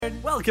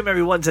Welcome,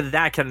 everyone, to the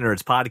That Kind of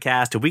Nerds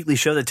podcast, a weekly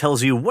show that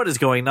tells you what is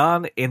going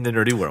on in the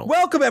nerdy world.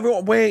 Welcome,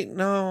 everyone. Wait,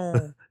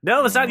 no.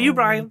 No, it's not you,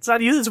 Brian. It's not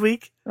you this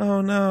week.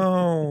 Oh,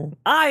 no.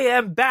 I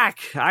am back.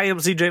 I am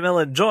CJ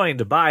Millen,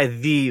 joined by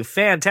the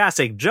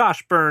fantastic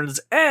Josh Burns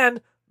and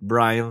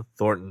Brian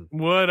Thornton.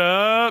 What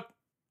up?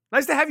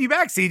 Nice to have you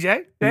back,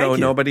 CJ. No,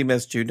 nobody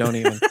missed you. Don't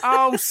even.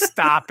 Oh,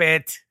 stop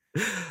it.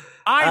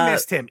 I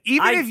missed him.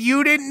 Even if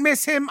you didn't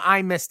miss him,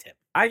 I missed him.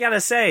 I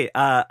gotta say,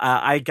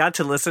 I got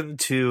to listen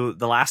to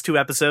the last two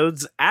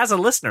episodes as a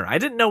listener. I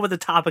didn't know what the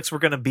topics were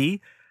going to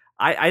be.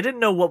 I didn't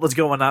know what was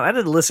going on. I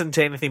didn't listen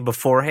to anything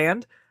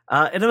beforehand,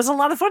 and it was a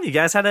lot of fun. You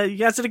guys did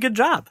a good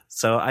job.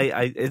 So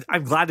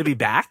I'm glad to be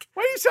back.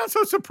 Why do you sound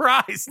so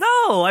surprised?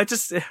 No, I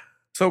just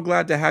So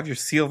glad to have your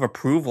seal of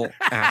approval,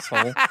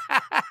 asshole.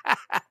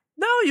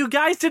 no. You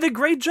guys did a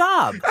great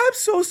job. I'm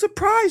so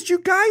surprised. You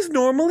guys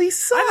normally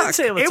suck. I didn't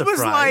say I was It was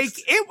like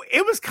surprised.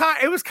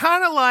 it was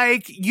kind of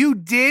like you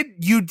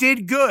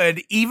did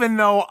good even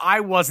though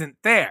I wasn't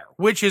there,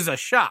 which is a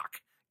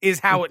shock. Is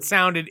how it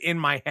sounded in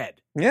my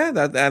head. Yeah,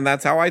 and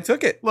that's how I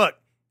took it. Look,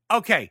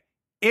 okay,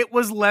 it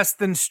was less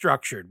than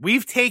structured.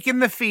 We've taken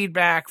the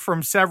feedback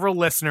from several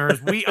listeners.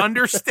 We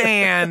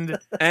understand.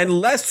 And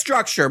less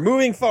structure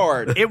moving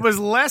forward. It was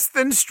less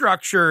than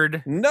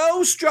structured.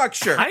 No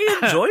structure. I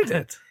enjoyed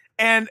it.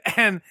 And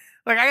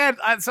like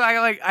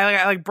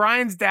I like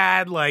Brian's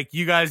dad, like,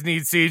 you guys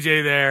need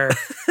CJ there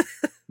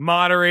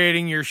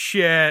moderating your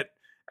shit.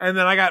 And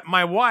then I got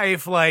my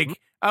wife, like,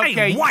 okay,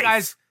 Hey,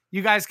 wife.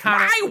 you guys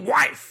kind of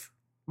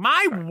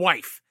my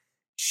wife.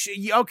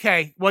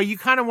 Okay, well, you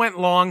kind of went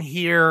long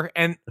here,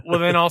 and well,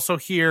 then also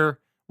here,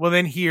 well,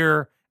 then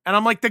here, and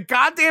I'm like, the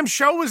goddamn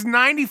show was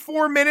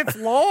 94 minutes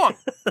long.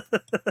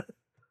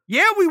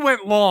 Yeah, we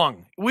went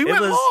long. We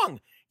went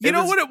long. You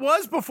know what it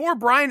was before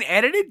Brian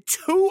edited?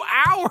 2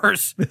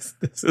 hours. This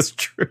is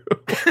true.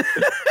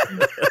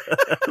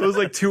 It was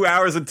like 2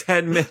 hours and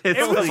 10 minutes.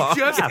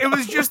 It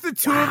was just the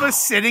two of us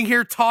sitting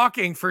here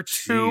talking for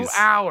 2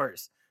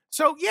 hours.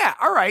 So yeah,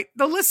 all right.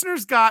 The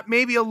listeners got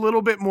maybe a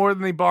little bit more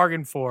than they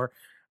bargained for.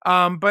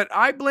 But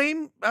I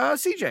blame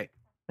CJ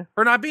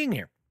for not being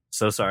here.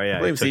 So sorry. I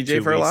blame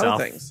CJ for a lot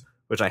of things,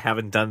 which I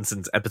haven't done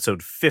since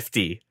episode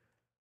 50.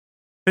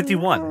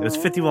 51. It was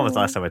 51 was the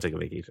last time I took a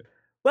vacation.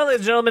 Well,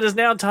 ladies and gentlemen, it is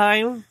now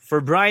time for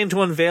Brian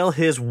to unveil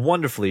his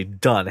wonderfully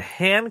done,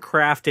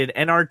 handcrafted,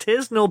 and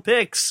artisanal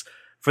picks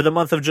for the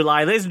month of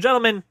July. Ladies and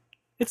gentlemen,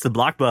 it's the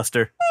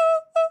Blockbuster.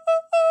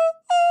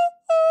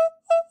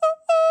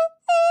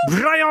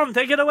 Brian,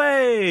 take it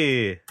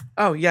away.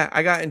 Oh, yeah,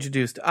 I got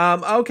introduced.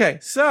 Okay,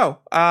 so,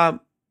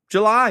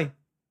 July,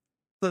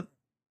 the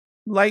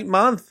light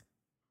month,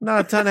 not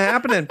a ton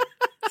happening.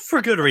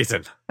 For good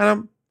reason.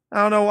 I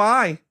don't know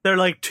why. They're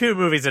like two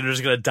movies that are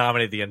just going to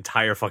dominate the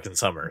entire fucking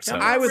summer. So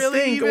I'm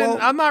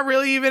not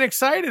really even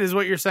excited, is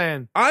what you're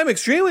saying. I'm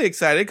extremely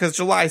excited because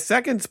July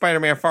 2nd,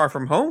 Spider-Man Far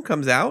From Home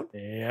comes out.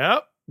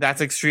 Yep. That's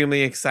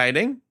extremely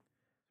exciting.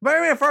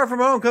 Spider-Man Far From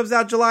Home comes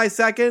out July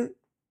 2nd.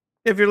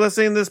 If you're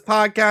listening to this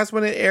podcast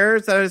when it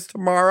airs, that is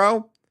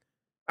tomorrow.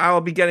 I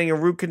will be getting a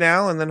root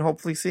canal and then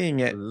hopefully seeing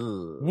it.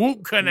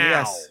 Root canal.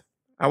 Yes.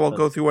 I will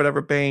go through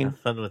whatever pain. Have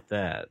fun with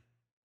that.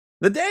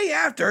 The day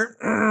after,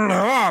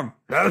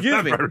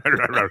 excuse me.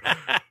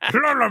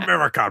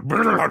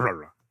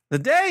 The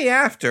day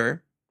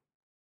after,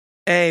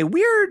 a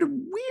weird,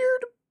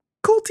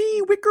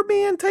 culty Wicker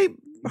Man type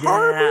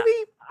horror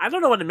movie. I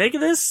don't know what to make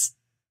of this.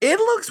 It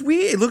looks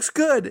weird. It looks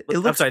good. It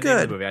looks name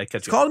good. the movie. I catch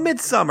It's you. called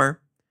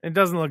Midsummer. It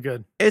doesn't look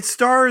good. It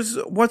stars,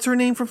 what's her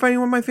name from Fighting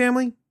With My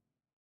Family?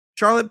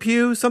 Charlotte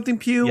Pugh, something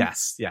Pugh?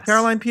 Yes.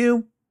 Caroline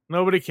Pugh?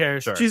 Nobody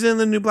cares. Sure. She's in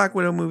the new Black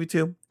Widow movie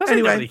too. Nobody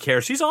Anyway,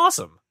 cares. She's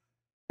awesome.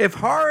 if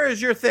horror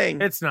is your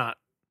thing, It's not.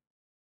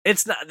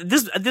 It's not.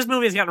 This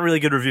movie has gotten really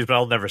good reviews, but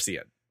I'll never see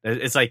it.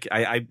 It's like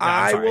I'm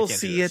I sorry, will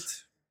can't do see it.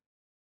 this.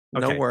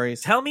 No Okay.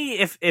 worries. Tell me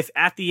if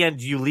at the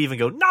end you leave and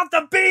go, not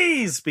the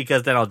bees,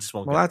 because then I'll just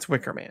won't Well, go. that's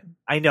Wicker Man.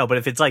 I know, but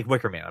if it's like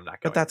Wicker Man, I'm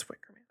not going. But that's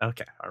Wicker Man.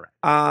 Okay, all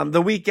right.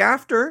 The week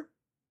after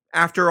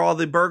all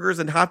the burgers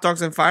and hot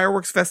dogs and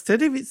fireworks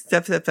festivities,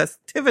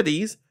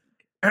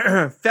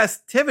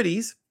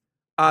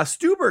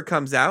 Stuber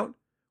comes out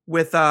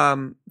with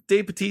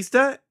Dave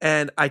Bautista,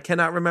 and I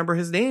cannot remember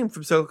his name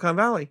from Silicon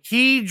Valley.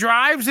 He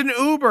drives an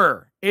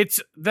Uber.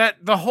 It's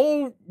that the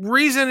whole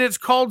reason it's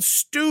called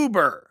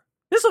Stuber.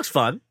 This looks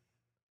fun.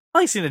 I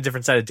like seeing a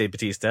different side of Dave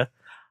Bautista.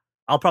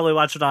 I'll probably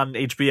watch it on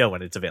HBO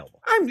when it's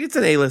available. It's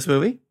an A-list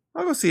movie.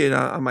 I'll go see it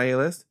on my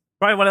A-list.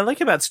 Brian, what I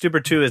like about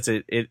Stuber 2 is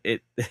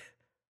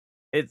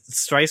it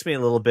strikes me a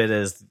little bit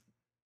as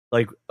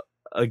like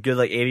a good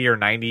like 80s or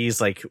 90s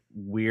like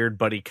weird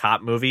buddy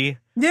cop movie.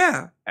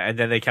 Yeah. And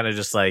then they kind of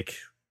just like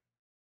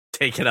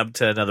take it up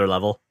to another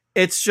level.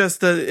 It's just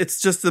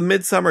the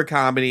midsummer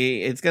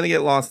comedy. It's going to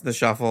get lost in the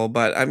shuffle,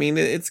 but I mean,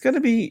 it's going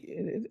to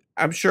be,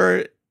 I'm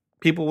sure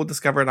people will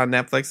discover it on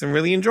Netflix and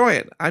really enjoy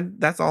it.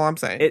 That's all I'm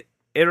saying.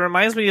 It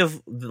reminds me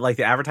of like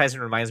the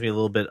advertisement reminds me a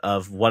little bit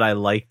of what I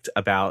liked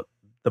about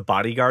the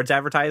Bodyguard's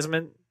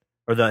advertisement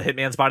or the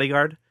Hitman's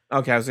Bodyguard.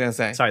 Okay, I was gonna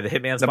say. Sorry, the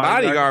Hitman's The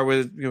Bodyguard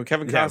was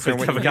Kevin Yeah, Costner.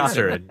 with Kevin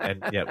Costner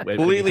and yeah, Whitney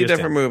Completely Houston.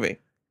 different movie.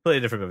 Completely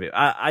different movie.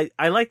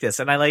 I like this,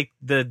 and I like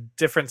the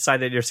different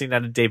side that you're seeing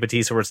out of Dave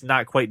Bautista, where it's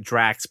not quite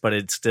Drax, but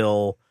it's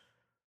still.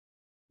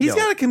 He's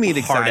got a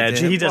comedic hard side edge.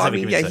 to him. He does have a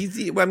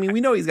comedic side.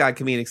 we know he's got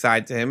a comedic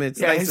side to him. It's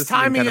nice his to see him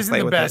timing kind of isn't play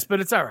the with best, it. but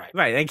it's all right.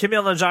 Right, and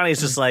Kumail Nanjiani is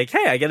just like,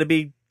 hey, I got to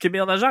be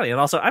Kumail Nanjiani, and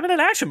also I'm in an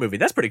action movie.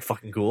 That's pretty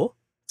fucking cool.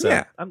 So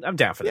Yeah. I'm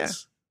down for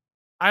this.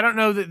 I don't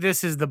know that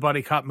this is the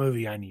buddy cop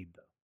movie I need,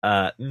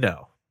 though.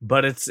 No,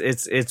 but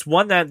it's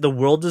one that the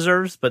world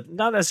deserves, but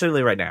not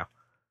necessarily right now.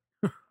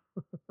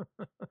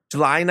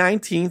 July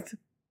 19th,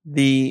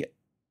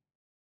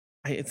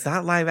 it's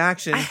not live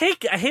action. I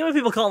hate when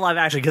people call it live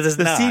action because it's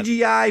The not.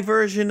 CGI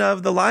version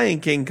of The Lion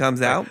King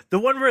comes out. The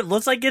one where it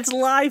looks like it's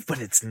live, but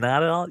it's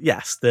not at all.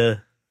 Yes,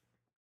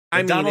 I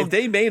mean, Donald- if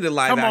they made it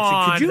live Come action,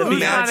 on, could you who's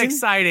not imagine?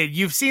 excited?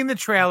 You've seen the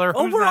trailer.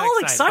 Oh, Who's we're not all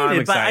I'm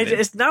excited, but excited.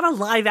 it's not a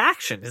live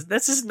action.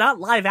 This is not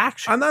live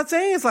action. I'm not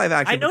saying it's live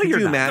action. I know but could you're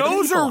you not. imagine?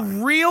 Those are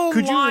real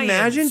Could you lions.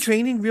 imagine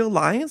training real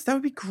lions? That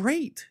would be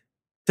great.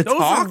 To Those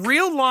talk? are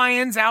real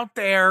lions out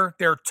there.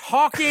 They're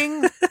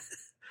talking.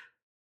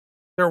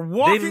 They're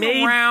walking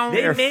around.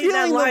 They They're made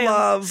that feeling the lion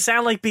love.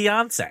 sound like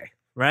Beyonce,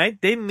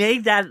 right? They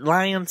made that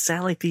lion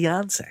sound like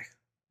Beyonce. I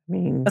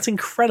mean, That's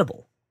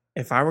incredible.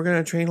 if I were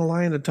going to train a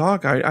lion to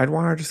talk, I'd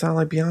want her to sound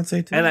like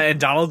Beyonce too. And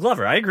Donald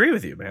Glover, I agree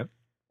with you, man.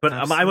 But I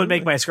would Absolutely.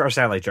 make my scar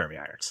sound like Jeremy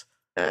Irons.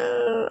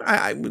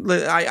 I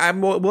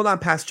will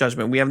not pass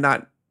judgment. We have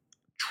not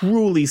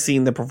truly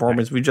seen the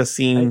performance. We've just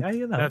seen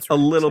You know. That's a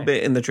little right.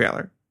 bit in the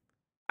trailer.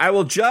 I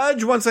will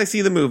judge once I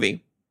see the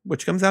movie,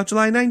 which comes out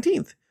July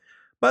 19th.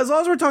 But as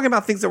long as we're talking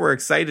about things that we're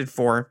excited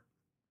for,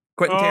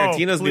 Quentin Oh,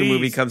 Tarantino's new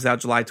movie please. comes out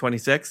July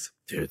 26th.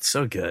 Dude, it's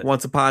so good.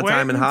 Once Upon a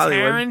Time in Quentin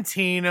Hollywood.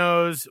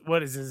 Tarantino's,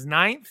 what is his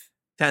 9th?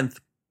 10th.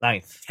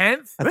 9th.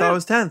 10th? I thought it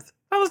was 10th.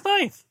 That was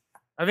 9th.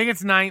 I think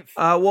it's 9th.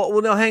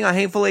 Well, no, hang on.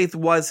 Hateful Eight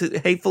was his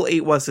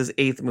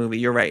 8th movie.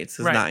 You're right. It's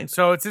his Right. 9th.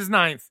 So it's his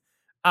 9th.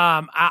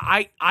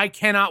 I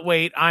cannot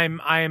wait.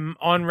 I'm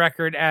on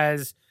record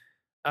as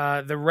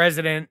the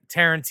resident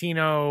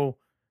Tarantino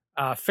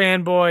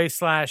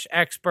fanboy /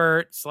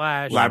 expert /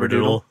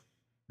 Labradoodle.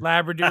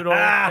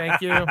 Labradoodle.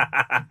 Thank you.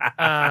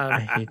 I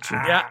hate you.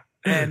 Yeah,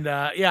 and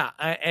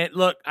and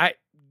look,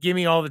 give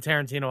me all the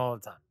Tarantino all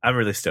the time. I'm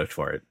really stoked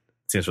for it.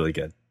 Seems really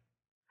good.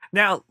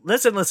 Now,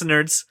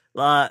 listeners,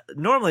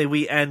 normally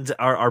we end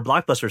our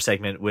blockbuster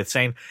segment with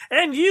saying,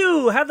 and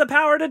you have the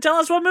power to tell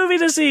us what movie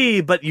to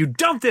see, but you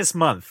don't this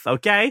month,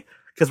 okay?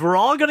 Because we're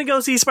all going to go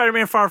see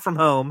Spider-Man Far From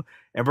Home,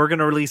 and we're going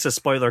to release a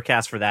spoiler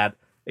cast for that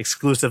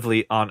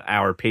exclusively on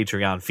our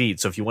Patreon feed.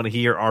 So if you want to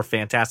hear our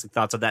fantastic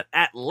thoughts of that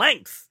at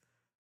length,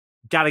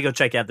 got to go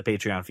check out the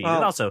Patreon feed. Well,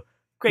 and also,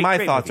 great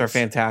thoughts are movies.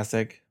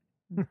 fantastic.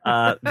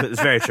 It's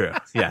very true.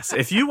 Yes.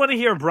 If you want to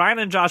hear Brian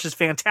and Josh's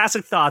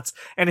fantastic thoughts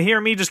and hear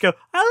me just go,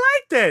 I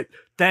liked it,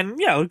 then,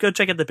 go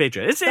check out the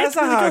Patreon. That's It's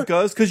not really how good. it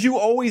goes, because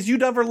you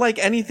never like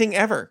anything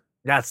ever.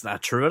 That's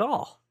not true at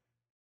all.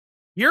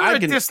 You're I a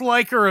can-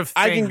 disliker of things.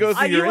 I can go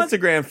through you your want-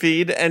 Instagram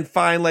feed and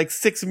find like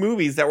 6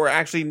 movies that were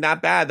actually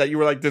not bad that you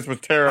were like, this was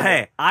terrible.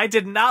 Hey, I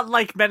did not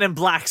like Men in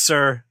Black,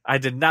 sir. I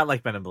did not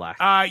like Men in Black.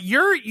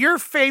 Your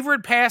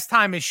favorite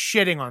pastime is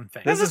shitting on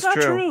things. This That is is not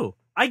true. true.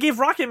 I gave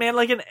Rocket Man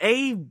like an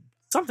A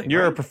something.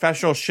 You're a right?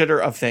 professional shitter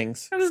of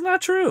things. That is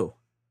not true.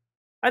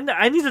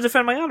 I need to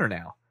defend my honor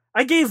now.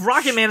 I gave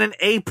Rocket Man an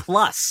A+. I'm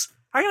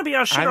going to be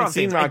on shit I haven't on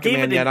seen things. I Rocket gave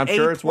Man it yet. an I'm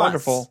sure it's A+.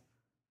 wonderful.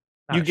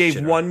 Not You a gave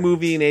shit one on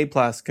movie an A+.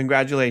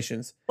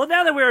 Congratulations. Well,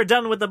 now that we're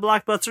done with the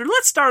blockbuster,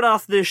 let's start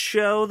off this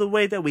show the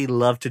way that we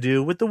love to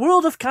do, with the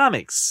world of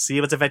comics. See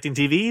how it's affecting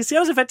TV, see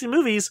how it's affecting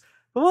movies,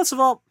 but most of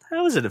all,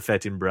 how is it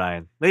affecting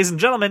Brian? Ladies and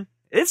gentlemen,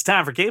 it's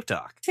time for Cape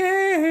Talk.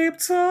 Cape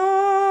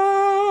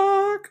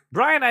Talk.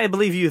 Brian, I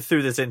believe you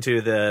threw this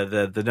into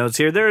the notes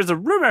here. There is a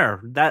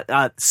rumor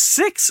that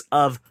 6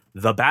 of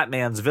the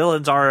Batman's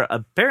villains are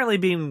apparently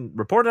being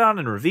reported on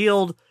and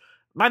revealed.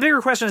 My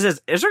bigger question is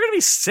there going to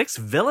be 6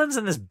 villains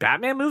in this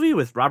Batman movie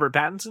with Robert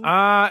Pattinson?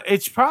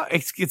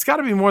 It's got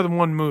to be more than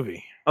one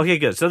movie. Okay,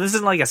 good. So this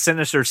isn't like a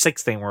Sinister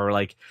Six thing where we're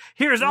like,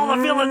 here's all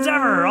the villains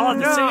ever all at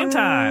the same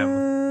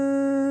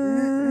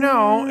time.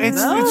 No, it's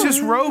No.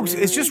 just Rogues.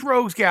 It's just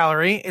Rogues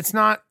Gallery. It's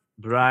not.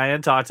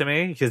 Brian, talk to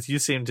me, because you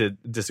seem to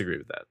disagree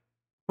with that.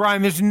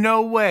 Brian, there's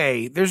no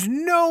way. There's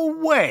no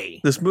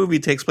way. This movie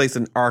takes place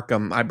in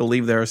Arkham. I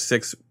believe there are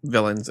 6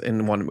 villains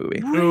in one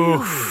movie.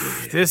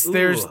 Oof. There's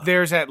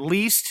at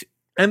least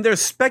And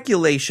there's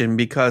speculation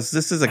because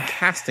this is a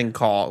casting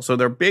call. So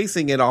they're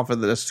basing it off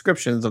of the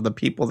descriptions of the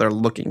people they're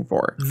looking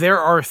for. there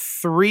are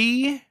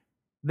 3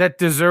 that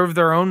deserve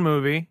their own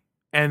movie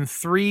and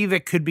 3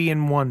 that could be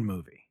in one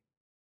movie.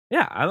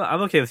 Yeah,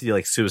 I'm okay with you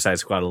like Suicide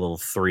Squad, a little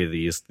 3 of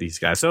these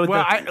guys. So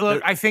Well,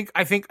 I think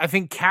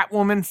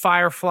Catwoman,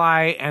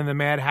 Firefly, and the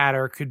Mad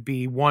Hatter could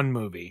be one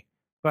movie,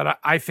 but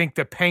I think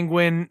the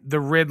Penguin,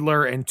 the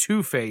Riddler, and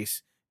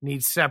Two-Face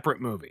need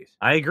separate movies.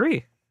 I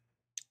agree.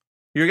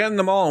 You're getting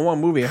them all in one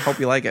movie. I hope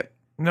you like it.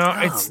 No,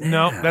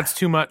 man. that's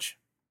too much.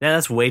 Yeah,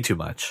 that's way too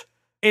much.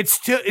 It's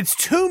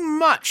too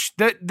much.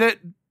 That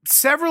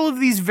several of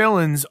these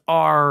villains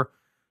are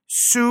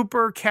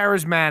super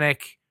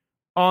charismatic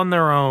on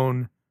their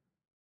own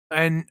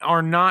and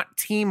are not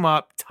team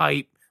up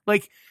type.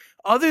 Like,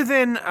 other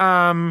than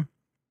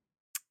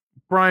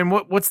Brian,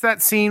 what's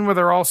that scene where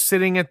they're all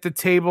sitting at the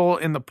table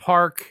in the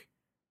park?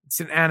 It's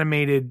an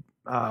animated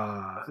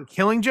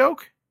Killing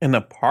Joke. In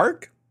the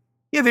park?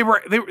 Yeah, they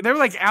were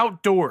like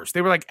outdoors.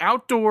 They were like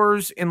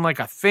outdoors in like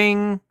a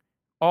thing,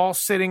 all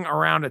sitting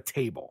around a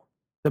table.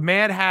 The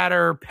Mad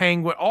Hatter,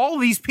 Penguin, all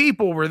these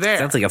people were there.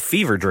 Sounds like a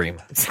fever dream.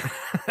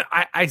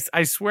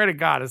 I swear to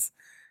God,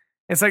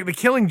 it's like the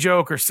Killing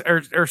Joke or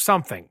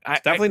something.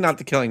 It's definitely not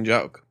the Killing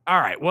Joke. All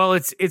right, well,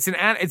 it's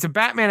a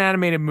Batman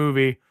animated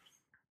movie.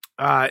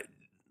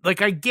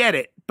 Like, I get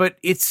it, but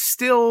it's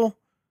still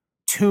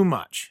too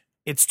much.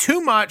 It's too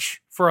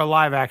much for a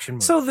live action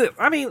movie. So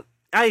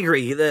I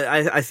agree.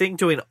 I think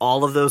doing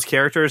all of those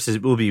characters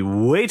will be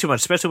way too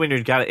much, especially when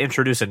you've got to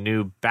introduce a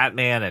new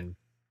Batman and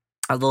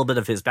a little bit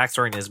of his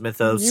backstory and his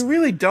mythos. You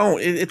really don't.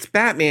 It's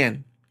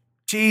Batman.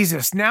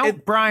 Jesus. Now,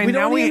 Brian, we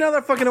don't need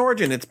another fucking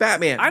origin. It's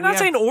Batman. I'm not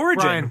saying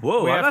origin. Brian,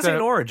 Whoa, I'm not saying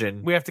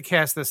origin. We have to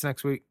cast this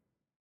next week.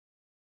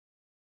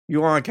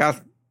 You want to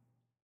cast?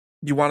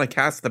 You want to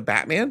cast the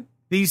Batman?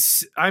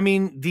 These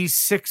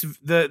six,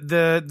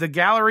 the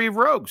gallery of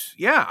rogues.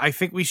 Yeah, I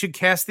think we should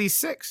cast these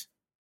six.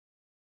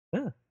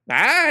 Yeah. All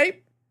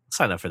right.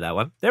 Sign up for that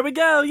one. There we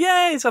go.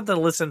 Yay! Something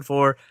to listen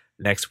for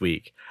next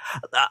week.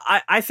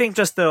 I think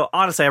just though,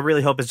 honestly, I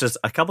really hope it's just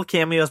a couple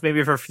cameos,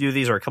 maybe for a few of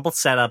these, or a couple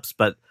setups.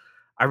 But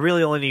I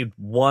really only need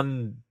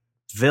one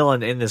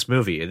villain in this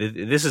movie.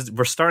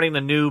 We're starting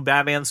a new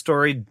Batman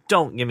story.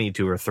 Don't give me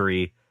 2 or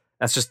 3.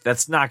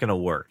 That's not going to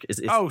work. Six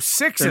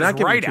They're is not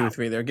giving right 2 or out.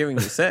 3. They're giving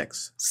you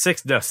 6.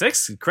 6? No,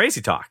 6.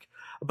 Crazy talk.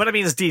 But I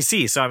mean, it's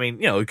DC, so I mean,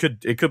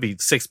 it could be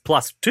 6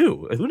 plus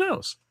 2. Who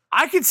knows?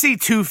 I could see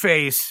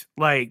Two-Face,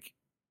 like,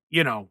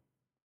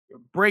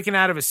 breaking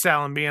out of his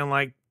cell and being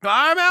like,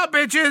 "I'm out,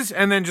 bitches,"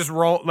 and then just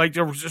rolling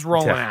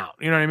out.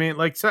 You know what I mean?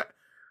 Like, so,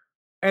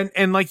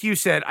 and like you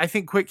said, I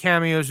think quick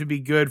cameos would be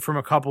good from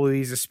a couple of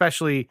these,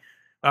 especially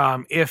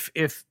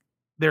if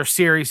they're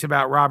serious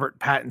about Robert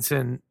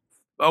Pattinson.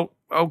 Oh,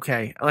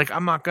 okay. Like,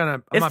 I'm not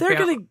gonna.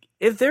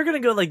 If they're gonna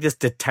go like this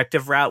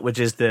detective route, which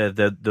is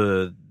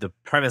the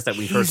premise that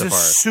we've heard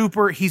so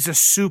far, he's a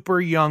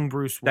super young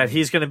Bruce Wayne. that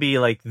he's gonna be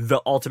like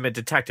the ultimate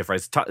detective,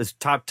 right? It's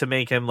top to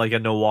make him like a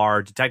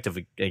noir detective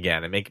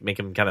again, and make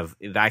him kind of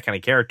that kind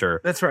of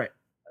character. That's right.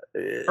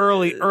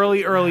 Early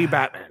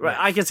Batman. Right.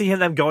 I can see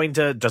them going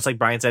to, just like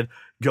Brian said,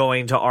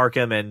 going to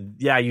Arkham, and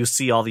yeah, you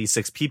see all these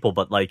 6 people,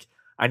 but like,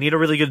 I need a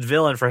really good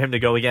villain for him to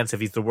go against if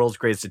he's the world's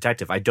greatest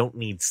detective. I don't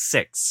need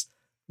 6.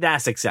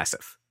 That's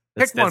excessive.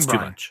 That's Pick one, too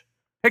Brian. much.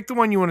 Pick the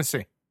one you want to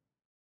see.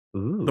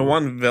 Ooh. The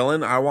one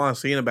villain I want to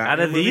see in a Batman out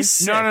of movie? these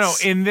 6, No.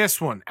 In this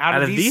one, out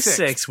of these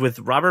 6 with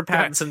Robert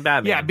Pattinson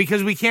Batman. Yeah,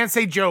 because we can't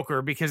say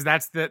Joker because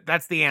that's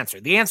the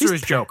answer. The answer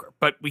is Joker,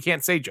 but we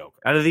can't say Joker.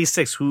 Out of these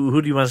 6, who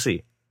do you want to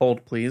see?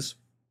 Hold, please.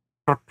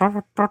 Out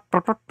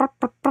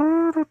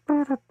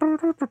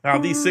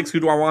of these 6, who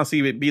do I want to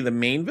see be the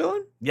main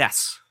villain?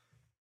 Yes.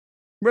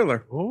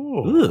 Riddler.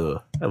 Ooh,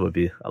 that would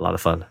be a lot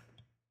of fun.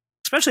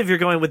 Especially if you're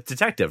going with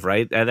detective,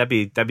 right? That'd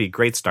be a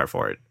great start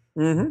for it.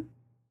 Mm-hmm.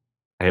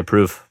 I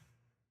approve.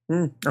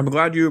 I'm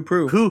glad you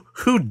approve.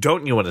 Who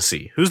don't you want to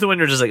see? Who's the one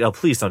you're just like, oh,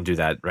 please don't do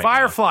that right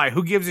Firefly,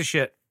 who gives a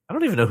shit? now? I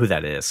don't even know who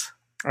that is.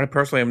 I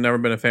personally have never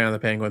been a fan of the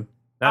Penguin.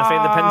 Not a fan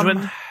of the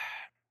Penguin?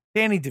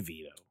 Danny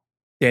DeVito.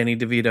 Danny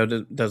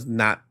DeVito is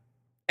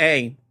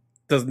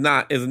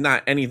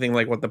not anything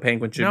like what the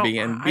Penguin should be,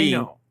 and B,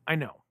 I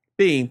know.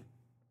 B,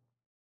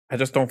 I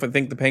just don't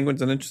think the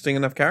Penguin's an interesting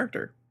enough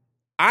character.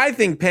 I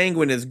think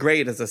Penguin is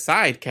great as a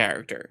side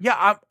character.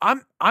 Yeah,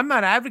 I'm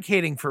not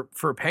advocating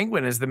for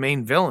Penguin as the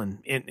main villain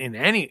in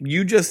any.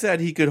 You just said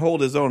he could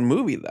hold his own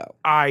movie, though.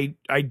 I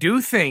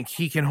do think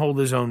he can hold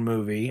his own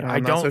movie.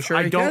 I'm not so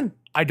sure he can.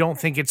 I don't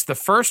think it's the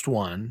first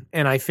one,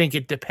 and I think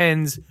it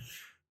depends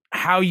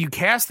how you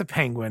cast the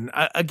Penguin.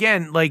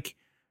 Again, like,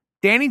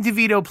 Danny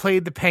DeVito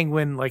played the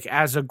Penguin like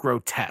as a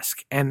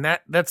grotesque, and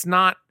that's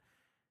not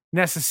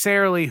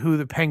necessarily who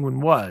the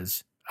Penguin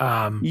was.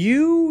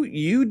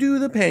 You do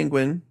the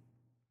Penguin.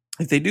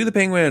 If they do the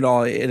Penguin at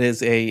all, it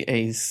is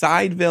a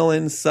side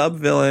villain, sub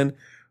villain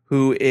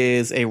who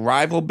is a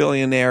rival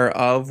billionaire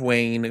of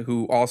Wayne,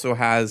 who also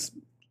has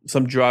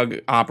some drug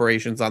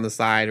operations on the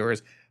side, or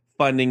is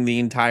funding the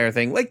entire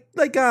thing, like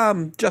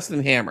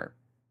Justin Hammer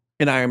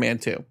in Iron Man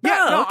 2.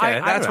 Yeah, no, okay.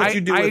 That's what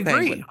you do with agree.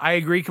 Penguin. I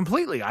agree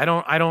completely. I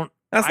don't.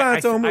 That's not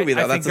its own movie,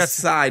 though. I think That's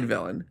a side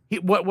villain.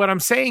 What I'm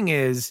saying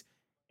is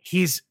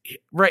he's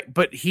right,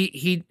 but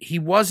he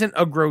wasn't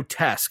a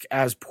grotesque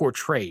as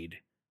portrayed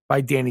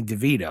by Danny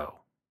DeVito.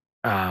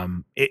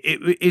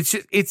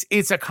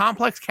 It's a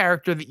complex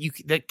character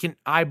that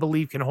I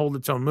believe can hold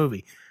its own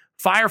movie.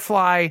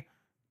 Firefly,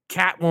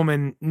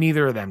 Catwoman,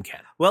 neither of them can.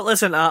 Well,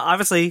 listen,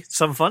 obviously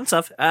some fun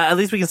stuff. At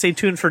least we can stay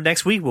tuned for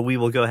next week where we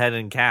will go ahead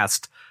and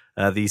cast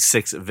these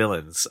 6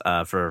 villains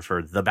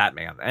for the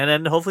Batman. And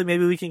then hopefully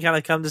maybe we can kind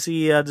of come to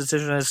see a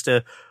decision as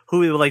to who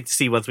we would like to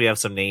see once we have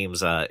some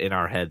names in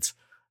our heads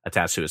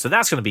attached to it. So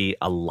that's going to be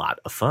a lot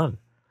of fun.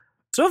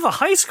 So if a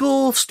high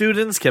school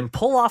students can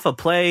pull off a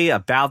play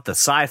about the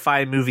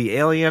sci-fi movie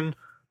Alien,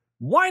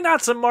 why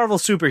not some Marvel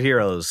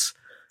superheroes?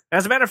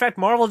 As a matter of fact,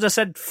 Marvel just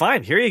said,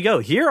 fine, here you go.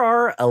 Here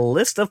are a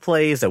list of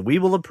plays that we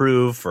will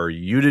approve for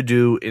you to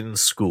do in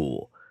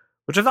school,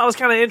 which I thought was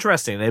kind of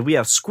interesting. And we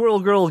have Squirrel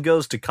Girl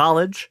Goes to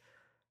College,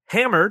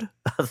 Hammered,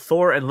 a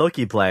Thor and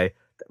Loki play.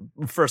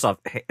 First off,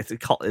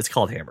 it's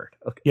called Hammered.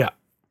 Okay. Yeah.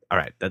 All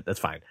right, that's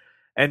fine.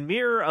 And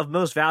Mirror of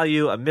Most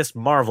Value, a Miss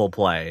Marvel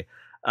play.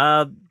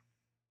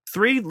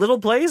 3 little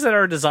plays that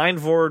are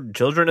designed for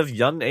children of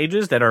young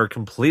ages that are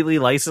completely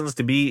licensed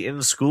to be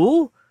in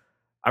school.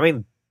 I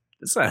mean,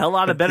 it's a hell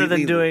lot of better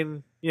than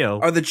doing,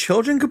 Are the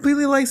children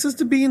completely licensed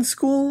to be in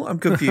school? I'm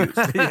confused.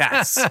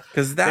 Yes.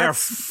 Because they're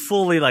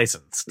fully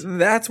licensed.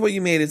 That's what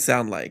you made it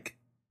sound like.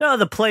 No,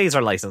 the plays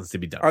are licensed to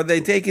be done. Are they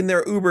taking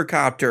their Uber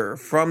copter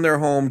from their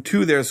home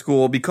to their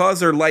school because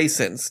they're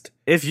licensed?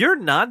 If you're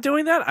not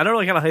doing that, I don't know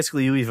what kind of high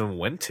school you even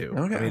went to.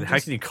 Okay, I mean, how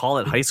can you call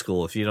it high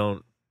school if you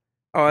don't?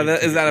 Oh, and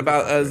is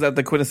that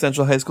the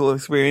quintessential high school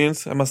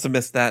experience? I must have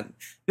missed that.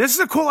 This is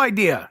a cool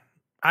idea.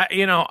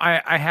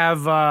 I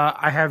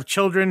have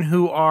children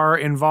who are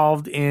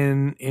involved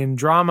in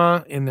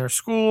drama in their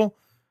school.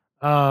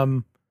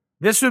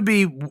 This would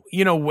be,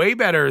 way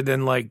better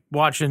than like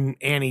watching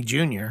Annie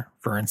Jr.,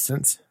 for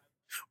instance.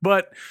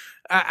 But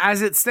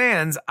as it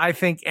stands, I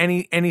think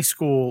any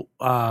school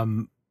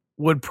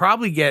would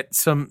probably get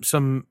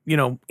some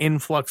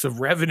influx of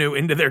revenue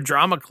into their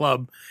drama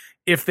club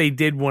if they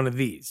did one of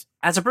these.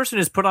 As a person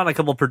who's put on a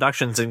couple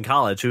productions in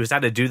college, who's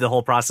had to do the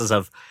whole process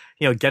of,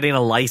 getting a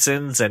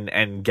license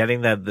and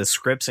getting the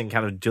scripts and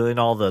kind of doing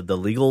all the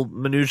legal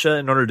minutia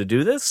in order to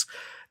do this,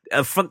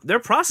 their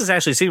process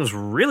actually seems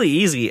really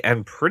easy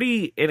and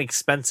pretty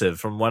inexpensive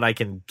from what I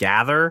can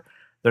gather.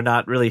 They're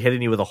not really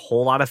hitting you with a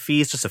whole lot of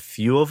fees, just a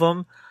few of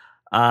them.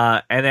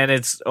 And then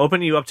it's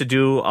opening you up to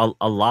do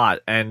a lot.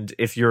 And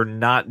if you're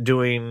not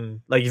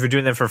doing, if you're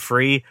doing them for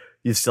free,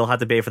 you still have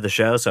to pay for the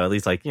show. So at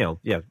least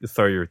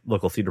throw your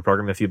local theater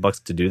program a few bucks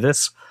to do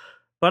this.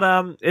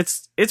 But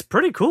it's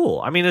pretty cool.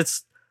 I mean,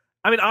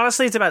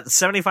 honestly, it's about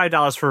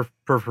 $75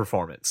 per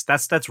performance.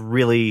 That's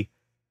really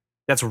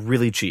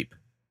cheap.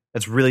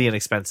 That's really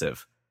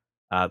inexpensive.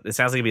 It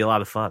sounds like it'd be a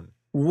lot of fun.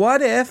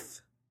 What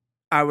if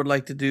I would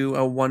like to do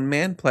a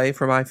one-man play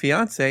for my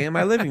fiance in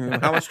my living room?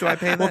 How much do I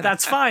pay? Well,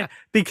 that's fine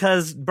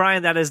because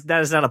Brian, that is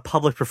not a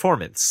public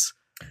performance,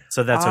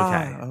 so that's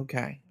okay.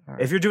 Okay. All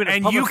right. If you're doing a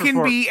and public you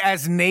can be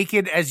as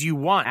naked as you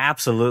want.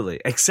 Absolutely,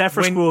 except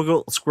for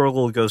Squirrel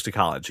Girl Goes to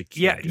College.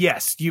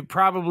 Yes, you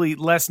probably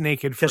less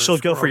naked because she'll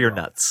go for your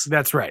nuts.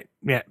 That's right.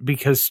 Yeah,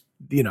 because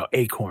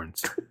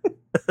acorns.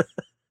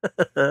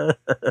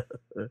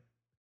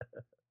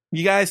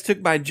 You guys took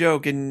my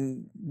joke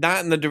and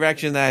not in the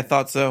direction that I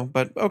thought so,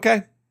 but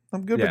okay,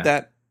 I'm good with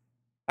that.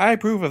 I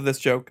approve of this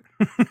joke.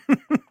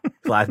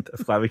 glad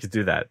we could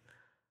do that.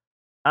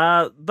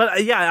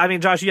 But yeah, I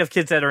mean, Josh, you have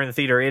kids that are in the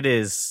theater. It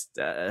is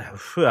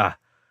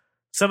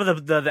some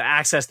of the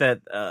access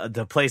that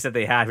the place that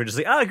they have. You're just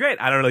like, oh, great.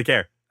 I don't really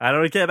care. I don't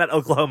really care about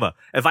Oklahoma.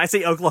 If I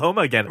say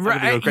Oklahoma again, I'm gonna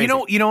go crazy.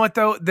 You know what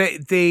though?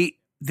 They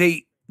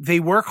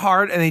work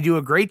hard and they do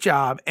a great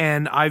job.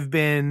 And I've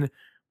been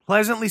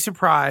pleasantly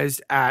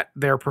surprised at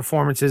their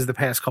performances the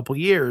past couple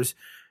years.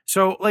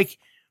 So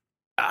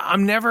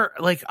I'm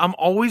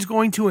always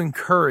going to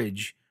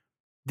encourage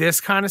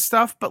this kind of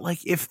stuff, but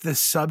if the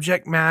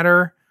subject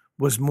matter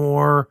was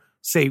more,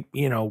 say,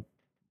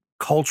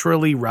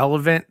 culturally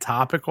relevant,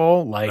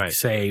 topical,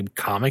 say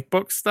comic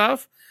book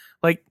stuff,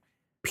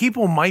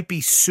 people might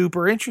be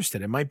super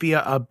interested. It might be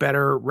a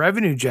better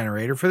revenue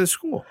generator for the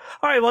school.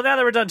 All right, well, now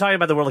that we're done talking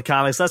about the world of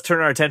comics, let's turn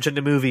our attention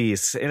to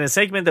movies in a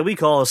segment that we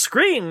call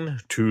Screen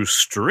to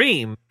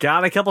Stream.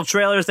 Got a couple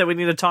trailers that we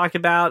need to talk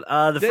about.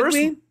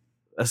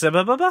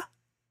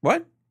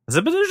 What?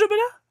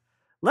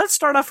 Let's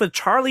start off with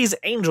Charlie's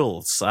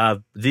Angels,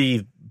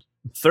 the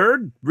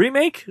 3rd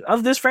remake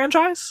of this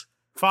franchise.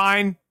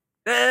 Fine.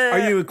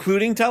 Are you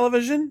including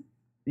television?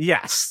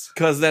 Yes.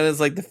 Because then it's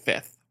the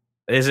 5th.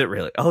 Is it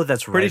really? Oh,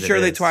 that's right. Pretty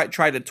sure they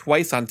tried it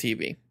twice on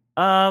TV.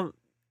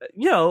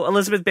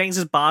 Elizabeth Banks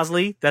is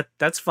Bosley.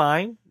 That's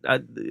fine.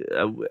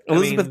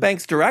 Elizabeth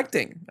Banks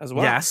directing as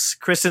well. Yes.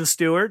 Kristen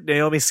Stewart,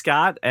 Naomi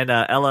Scott, and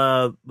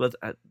Ella.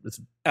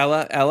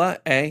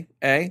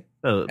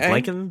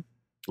 Blanken.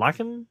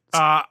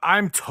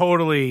 I'm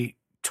totally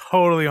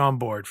on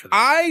board for this.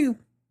 I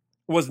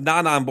was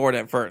not on board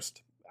at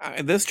first.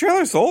 This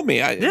trailer sold me.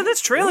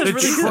 This trailer's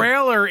really good. The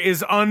trailer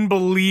is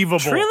unbelievable.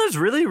 Trailer's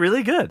really,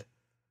 really good.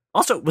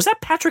 Also, was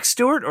that Patrick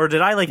Stewart or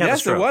did I have a stroke?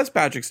 Yes, it was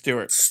Patrick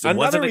Stewart.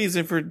 Another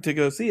reason to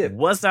go see it.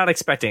 Was not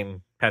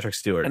expecting Patrick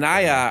Stewart. And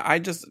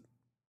I'm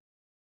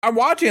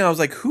watching and I was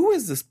like, who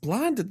is this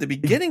blonde at the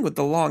beginning with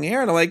the long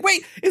hair? And I'm like,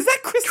 wait, is that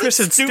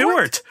Kristen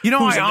Stewart?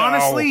 I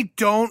honestly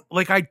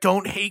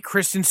don't hate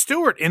Kristen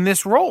Stewart in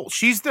this role.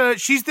 She's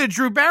the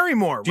Drew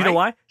Barrymore, Do you know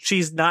why?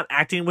 She's not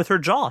acting with her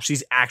jaw.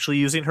 She's actually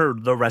using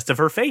the rest of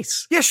her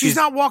face. Yeah, she's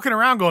not walking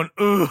around going,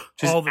 ugh.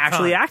 She's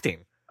actually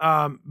acting.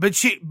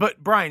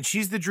 But Brian,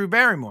 she's the Drew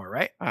Barrymore,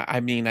 right? I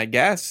mean, I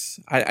guess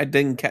I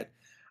didn't catch.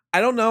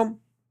 I don't know.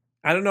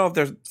 I don't know if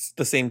they're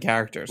the same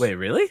characters. Wait,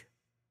 really?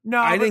 No,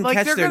 I but, didn't like,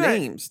 catch they're their gonna-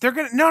 names. They're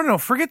gonna no,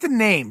 forget the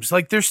names.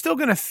 Like they're still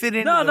gonna fit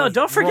in. No,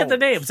 don't forget the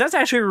names. That's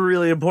actually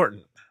really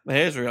important It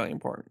is really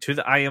important. to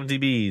the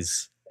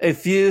IMDb's. A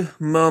few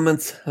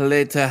moments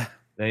later.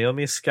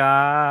 Naomi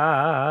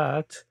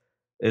Scott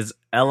is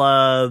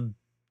Ella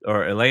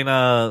or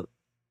Elena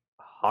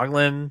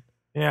Hoagland.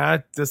 Yeah,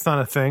 that's not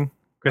a thing.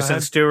 Kristen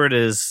ahead. Stewart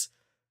is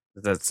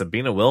that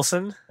Sabina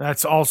Wilson.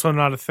 That's also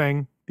not a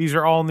thing. These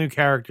are all new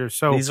characters.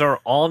 So These are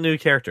all new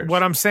characters.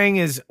 what I'm saying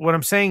is,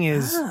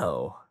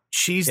 oh,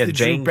 she's Yeah, the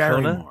Jane Drew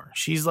Kona? Barrymore.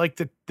 She's like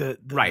the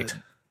right. The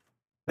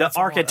That's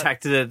all-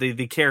 architect,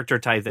 the character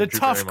type, that the Drew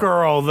tough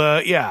Barrymore-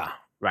 girl.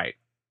 right?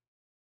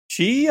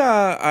 She,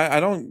 I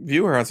don't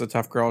view her as a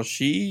tough girl.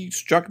 She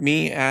struck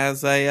me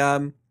as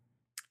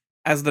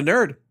as the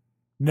nerd.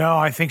 No,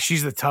 I think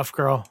she's the tough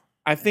girl.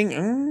 I think.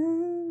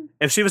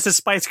 If she was a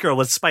Spice Girl,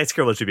 what Spice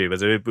Girl would she be?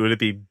 Would it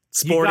be You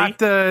sporty? got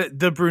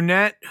the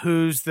brunette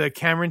who's the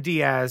Cameron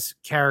Diaz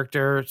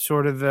character,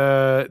 sort of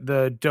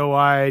the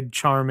doe-eyed,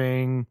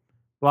 charming,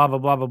 blah blah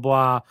blah blah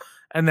blah,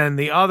 and then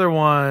the other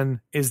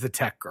one is the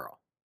tech girl,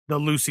 the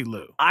Lucy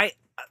Liu.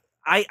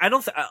 I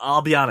don't.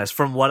 I'll be honest.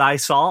 From what I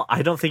saw,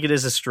 I don't think it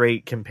is a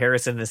straight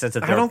comparison in the sense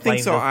that I they're don't think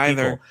playing so both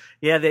either. people.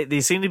 Yeah, they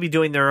seem to be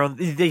doing their own.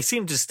 They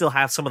seem to still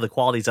have some of the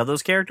qualities of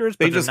those characters.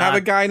 They but just they're have a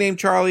not- guy named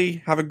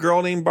Charlie, have a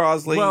girl named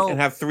Bosley, Well- and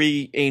have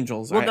 3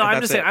 angels. Well, no, I'm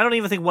that's just saying. it. I don't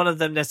even think one of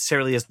them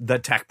necessarily is the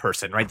tech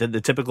person, right?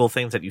 The typical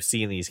things that you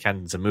see in these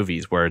kinds of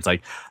movies, where it's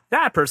like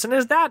that person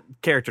is that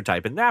character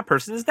type and that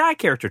person is that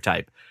character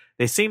type.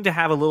 They seem to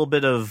have a little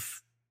bit of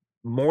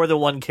more than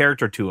one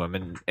character to them,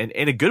 and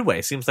in a good way.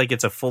 It seems like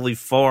it's a fully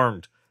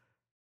formed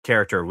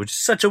character, which is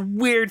such a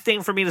weird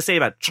thing for me to say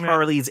about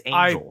Charlie's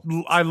Angel.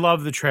 I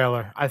love the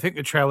trailer. I think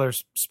the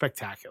trailer's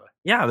spectacular.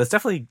 Yeah, I was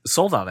definitely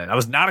sold on it. I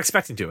was not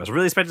expecting to. I was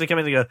really expecting to come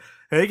in and go,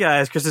 "Hey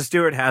guys, Kristen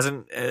Stewart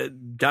hasn't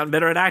gotten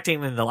better at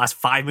acting in the last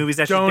 5 movies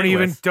that she's been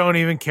with." Don't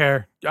even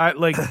care. I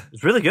like.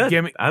 It's really good.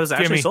 Gimme- I was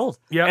actually gimme. sold.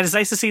 Yep. And it's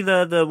nice to see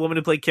the woman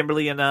who played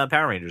Kimberly in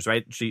Power Rangers,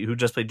 right? Who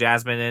just played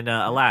Jasmine in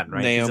Aladdin,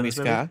 right? She's in Naomi this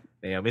movie. Scott.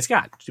 Naomi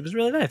Scott. She was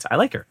really nice. I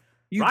like her.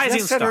 You Rising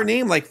just said star. her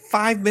name like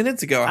 5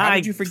 minutes ago. How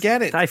did you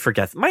forget it? I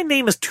forget. My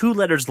name is 2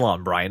 letters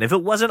long, Brian. If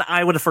it wasn't,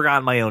 I would have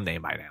forgotten my own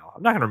name by now.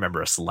 I'm not going to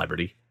remember a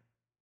celebrity.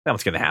 That's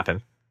what's going to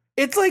happen.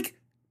 It's like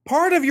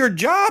part of your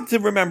job to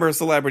remember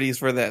celebrities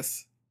for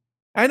this.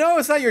 I know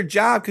it's not your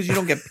job because you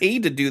don't get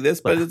paid to do this,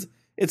 but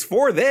it's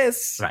for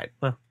this. Right.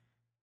 Well,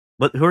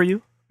 who are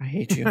you? I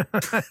hate you.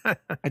 I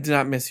did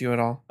not miss you at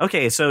all.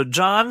 Okay, so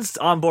John's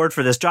on board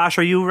for this. Josh,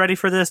 are you ready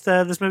for this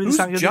this movie? Who's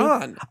This song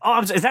John?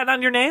 Oh, is that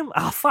not your name?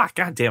 Oh, fuck.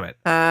 God damn it.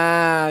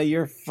 Ah,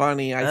 you're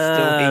funny. I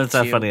still hate It's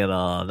not you. funny at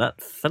all.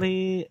 Not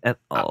funny at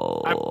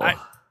all.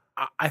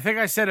 I think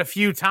I said a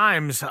few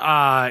times.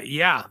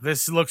 Yeah,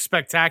 this looks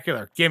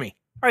spectacular. Gimme.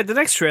 All right, the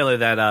next trailer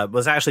that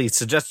was actually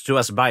suggested to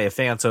us by a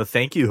fan, so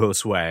thank you,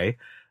 Josue,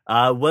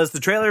 was the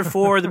trailer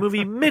for the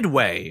movie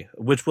Midway,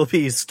 which will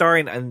be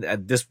starring, and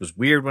this was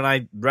weird when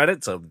I read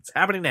it, so it's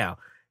happening now,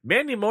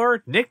 Mandy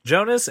Moore, Nick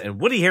Jonas, and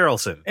Woody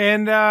Harrelson.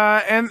 And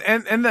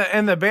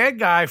the bad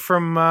guy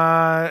from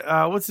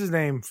what's his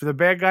name? For the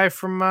bad guy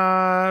from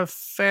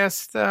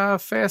Fast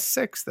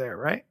 6 there,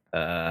 right?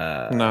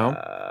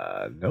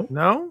 No.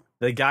 No?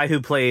 The guy who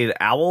played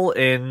Owl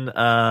in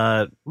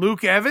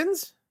Luke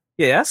Evans?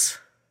 yes.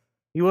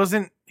 He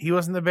wasn't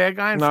the bad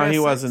guy in No, Fast he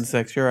 6? wasn't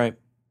 6. You're right.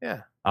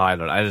 Yeah. Oh, I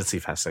don't know. I didn't see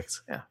Fast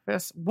 6. Yeah.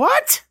 Fast.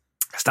 What?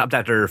 Stopped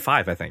after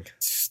 5, I think.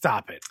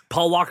 Stop it.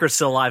 Paul Walker's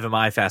still alive in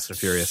my Fast and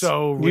Furious.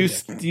 So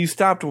ridiculous. You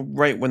stopped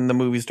right when the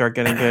movies start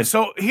getting good.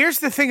 So here's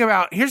the thing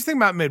about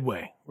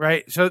Midway,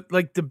 right? So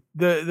like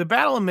the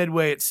Battle of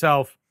Midway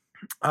itself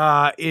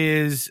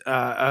is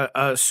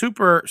a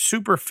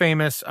super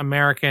famous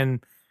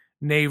American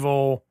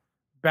naval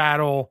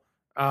battle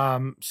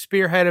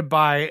spearheaded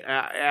by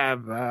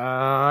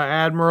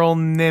Admiral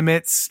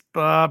Nimitz.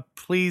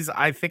 Please,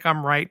 I think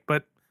I'm right,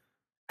 but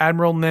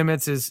Admiral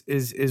Nimitz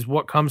is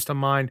what comes to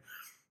mind.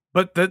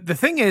 But the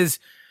thing is,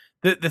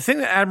 the thing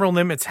that Admiral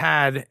Nimitz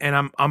had, and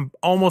I'm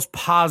almost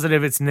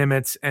positive it's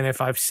Nimitz, and if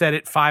I've said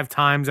it 5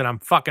 times and I'm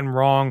fucking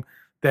wrong,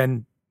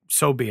 then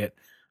so be it.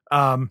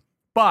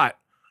 But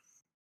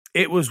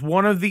it was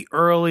one of the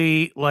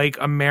early like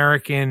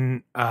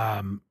American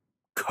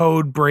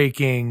code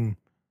breaking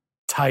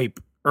type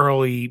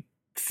early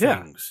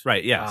things.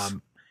 Right, yes.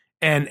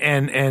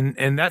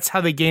 And that's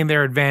how they gained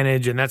their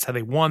advantage, and that's how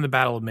they won the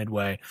Battle of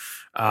Midway.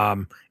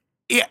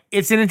 Yeah,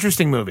 it's an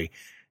interesting movie.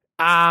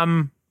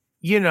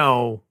 You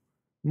know,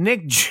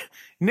 Nick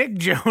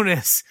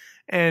Jonas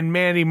and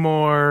Mandy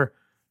Moore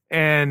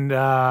and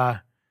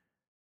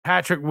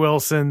Patrick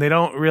Wilson, they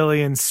don't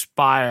really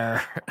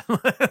inspire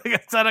a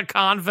ton of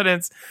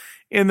confidence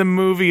in the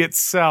movie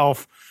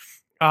itself.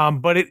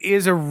 But it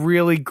is a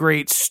really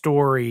great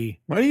story.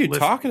 What are you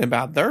talking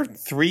about? They're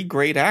 3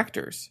 great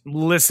actors.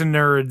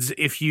 Listeners,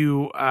 if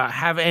you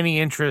have any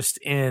interest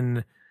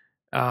in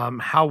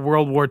how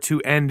World War II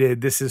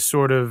ended, this is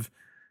sort of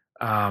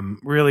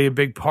really a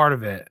big part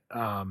of it.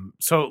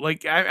 So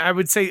like I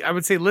would say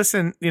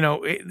listen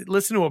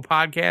listen to a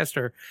podcast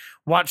or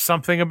watch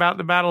something about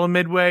the Battle of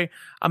Midway.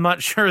 I'm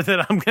not sure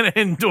that I'm going to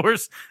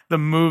endorse the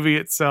movie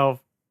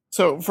itself.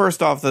 So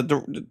first off,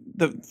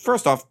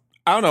 first off,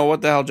 I don't know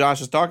what the hell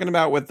Josh is talking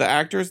about with the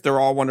actors. They're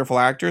all wonderful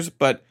actors,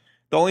 but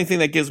the only thing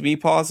that gives me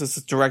pause is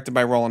it's directed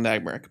by Roland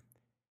Emmerich.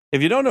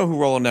 If you don't know who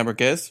Roland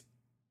Emmerich is,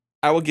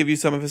 I will give you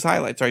some of his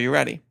highlights. Are you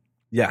ready?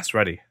 Yes,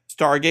 ready.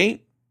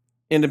 Stargate,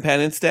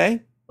 Independence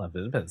Day. Love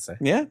Independence Day.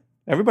 Yeah,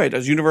 everybody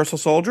does. Universal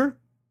Soldier,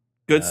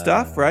 good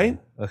stuff, right?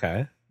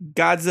 Okay.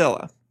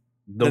 Godzilla,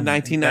 the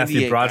 1998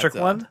 Matthew Broderick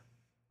Godzilla. one.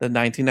 The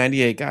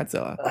 1998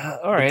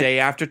 Godzilla. All right. The Day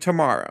After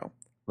Tomorrow.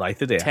 Like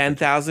the day.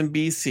 10,000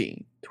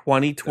 BC.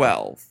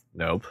 2012.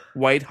 Nope.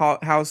 White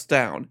House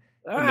Down.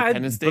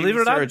 Independence Day believe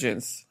it or not,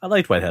 Resurgence. I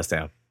liked White House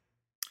Down.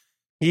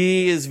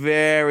 He is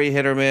very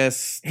hit or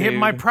miss. Dude.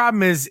 My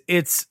problem is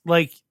it's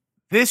like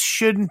this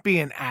shouldn't be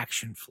an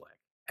action flick,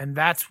 and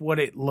that's what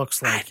it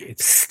looks like.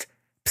 Psst.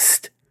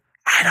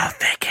 I don't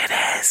think it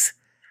is.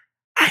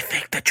 I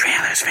think the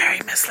trailer's very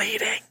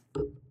misleading.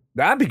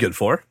 That'd be good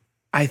for.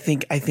 I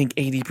think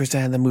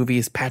 80% of the movie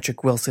is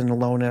Patrick Wilson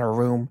alone in a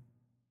room.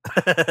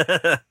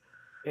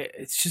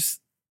 It's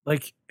just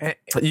like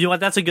You know what?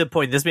 That's a good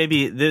point. This may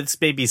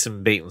be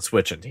some bait and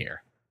switch in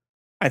here.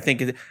 I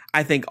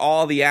think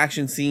all the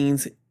action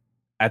scenes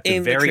At the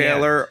in the very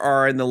trailer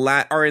end.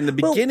 are in the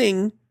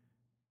beginning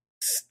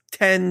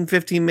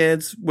 10-15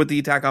 minutes with the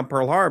attack on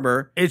Pearl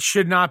Harbor, it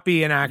should not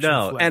be an action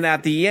No, flick. and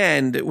at the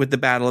end with the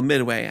Battle of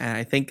Midway. And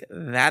I think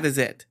that is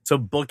it. So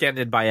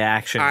bookended by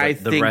action. I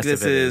the think rest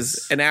this of it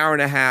is an hour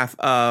and a half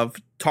of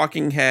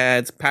talking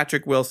heads,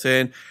 Patrick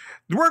Wilson.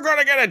 We're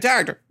gonna get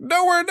attacked.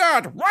 No, we're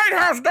not. White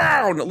House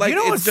down. Like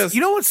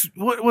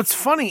what's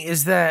funny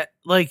is that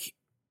like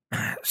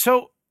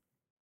so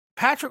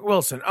Patrick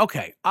Wilson,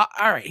 okay, all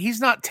right,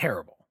 he's not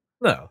terrible.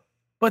 No.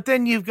 But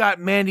then you've got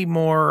Mandy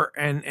Moore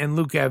and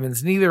Luke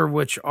Evans, neither of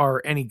which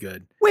are any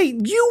good.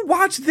 Wait, you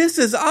watch This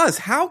Is Us.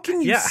 How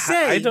can you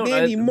say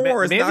Mandy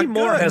Moore is Mandy not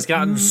Moore good? has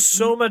gotten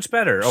so much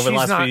better over the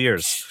last few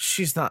years.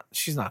 She's not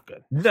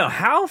good. No,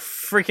 how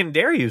freaking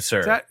dare you,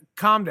 sir?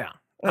 Calm down.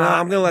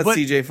 I'm going to let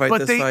CJ fight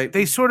this fight.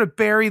 They sort of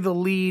bury the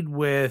lead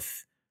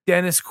with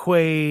Dennis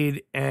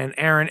Quaid and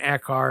Aaron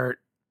Eckhart.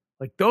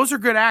 Like, those are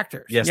good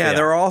actors. Yes, yeah, they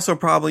they're are. also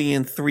probably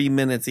in 3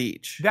 minutes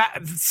each.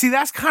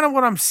 That's kind of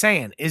what I'm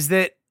saying, is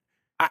that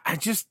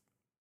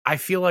I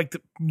feel like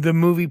the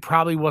movie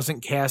probably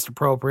wasn't cast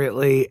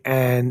appropriately,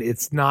 and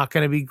it's not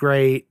going to be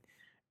great.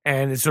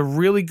 And it's a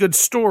really good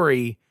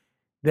story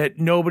that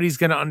nobody's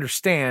going to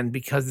understand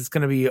because it's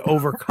going to be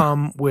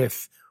overcome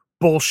with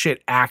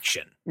bullshit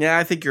action. Yeah,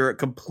 I think you're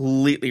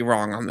completely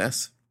wrong on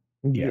this.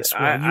 Yes,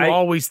 Yeah, well, you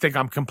always think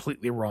I'm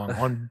completely wrong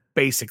on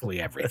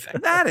basically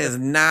everything. That is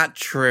not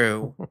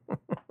true.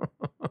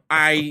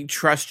 I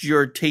trust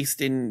your taste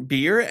in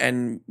beer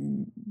and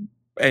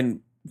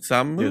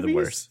some movies. You're the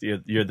worst.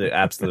 You're the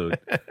absolute.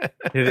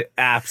 You're the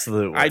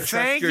absolute worst. I trust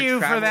Thank your you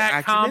for travel that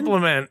acumen.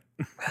 compliment.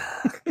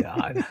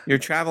 God. Your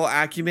travel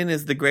acumen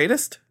is the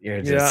greatest.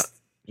 You're just.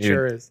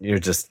 Sure is. You're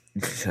just.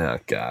 Oh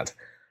God.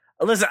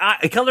 Listen,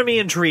 color me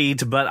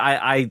intrigued, but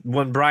I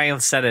when Brian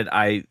said it,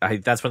 I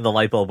that's when the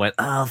light bulb went.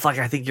 Oh fuck!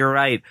 I think you're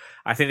right.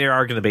 I think they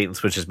are going to bait and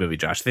switch this movie,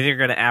 Josh. I think they're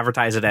going to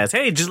advertise it as,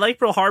 "Hey, just like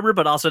Pearl Harbor,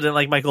 but also didn't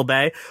like Michael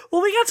Bay.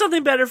 Well, we got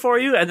something better for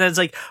you." And then it's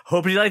like,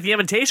 "Hope you like The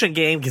Imitation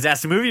Game because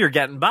that's the movie you're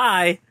getting."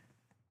 Bye.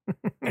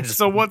 And just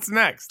So what's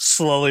next?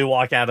 slowly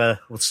walk out of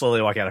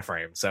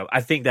frame. So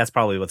I think that's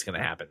probably what's going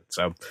to happen.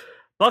 So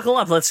buckle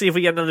up. Let's see if we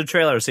get another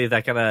trailer. See if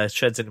that kind of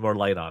sheds any more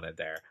light on it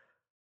there.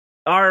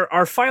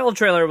 Our final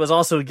trailer was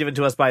also given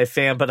to us by a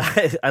fan, but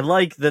I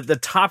like the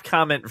top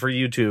comment for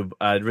YouTube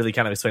really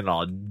kind of explained it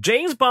all.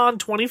 James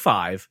Bond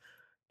 25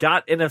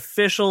 got an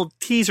official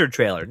teaser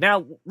trailer.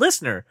 Now,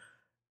 listener,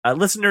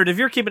 if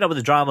you're keeping up with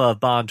the drama of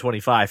Bond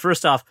 25,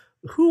 first off,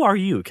 who are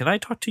you? Can I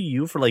talk to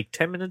you for like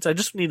 10 minutes? I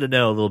just need to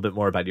know a little bit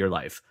more about your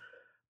life.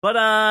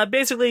 But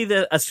basically,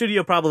 a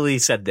studio probably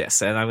said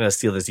this, and I'm going to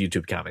steal this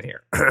YouTube comment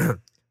here.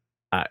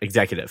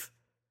 Executive,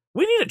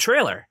 we need a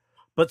trailer.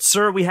 But,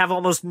 sir, we have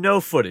almost no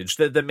footage.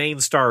 The main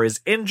star is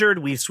injured.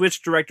 We've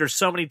switched directors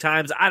so many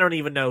times, I don't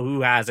even know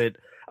who has it.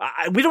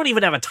 We don't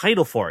even have a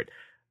title for it.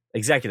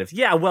 Executive,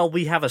 yeah, well,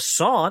 we have a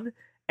song,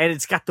 and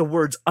it's got the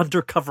words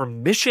Undercover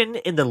Mission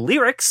in the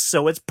lyrics,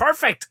 so it's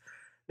perfect.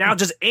 Now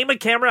just aim a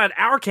camera at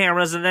our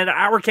cameras, and then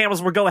our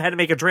cameras will go ahead and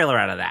make a trailer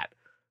out of that.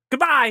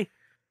 Goodbye.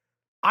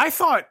 I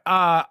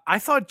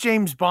thought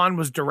James Bond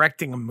was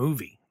directing a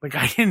movie. Like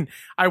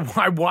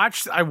I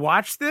watched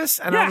this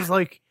and I was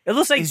like, it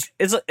looks like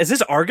is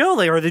this Argo?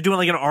 Like, are they doing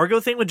like an Argo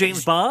thing with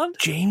James Bond?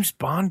 James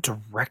Bond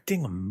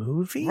directing a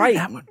movie? Right.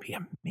 That would be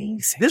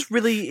amazing. This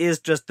really is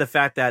just the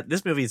fact that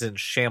this movie is in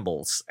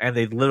shambles and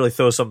they literally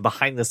throw some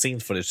behind the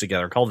scenes footage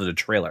together, called it a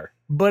trailer.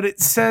 But it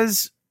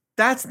says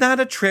That's not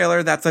a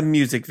trailer. That's a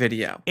music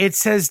video. it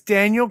says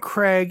Daniel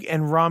Craig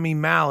and Rami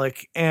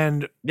Malek,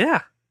 and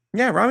Yeah.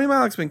 Yeah, Rami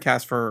Malek's been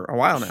cast for a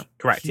while now.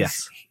 Correct.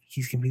 Yes.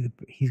 He's gonna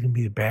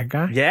be the bad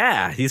guy.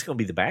 Yeah, he's gonna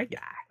be the bad guy.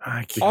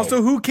 I can't.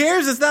 Also, who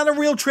cares? It's not a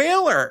real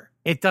trailer.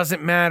 It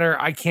doesn't matter.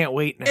 I can't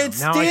wait now. It's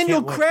Now I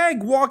Daniel can't wait.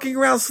 Craig walking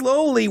around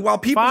slowly while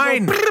people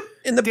Fine. go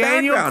in the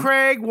Daniel background.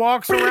 Craig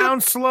walks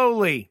around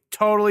slowly.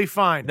 Totally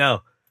fine.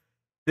 No,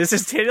 this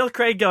is Daniel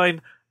Craig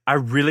going, I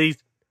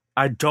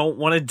don't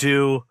want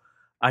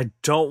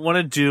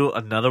to do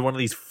another one of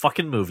these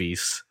fucking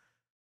movies.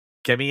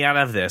 Get me out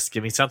of this.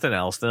 Give me something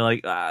else. They're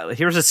like,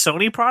 here's a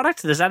Sony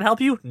product. Does that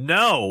help you?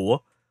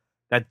 No,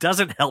 that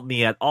doesn't help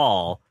me at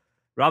all.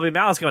 Robbie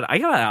Mallow's going, I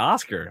got an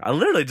Oscar. I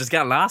literally just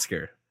got an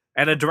Oscar.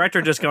 And a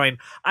director just going,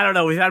 I don't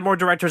know. We've had more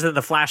directors than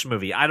the Flash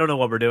movie. I don't know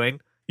what we're doing.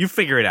 You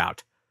figure it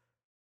out.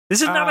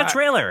 This is not a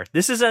trailer.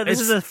 This is a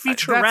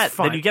featurette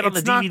that you get on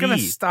the DVD. It's not going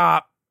to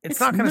stop. It's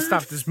not going to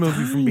stop this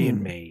movie from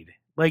being made.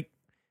 Like,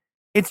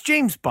 it's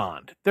James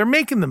Bond. They're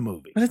making the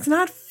movie. But it's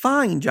not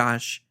fine,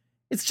 Josh.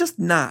 It's just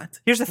not.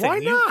 Here's the thing. Why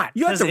not?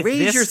 You have to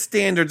raise your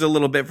standards a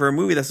little bit for a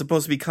movie that's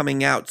supposed to be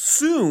coming out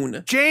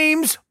soon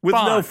James with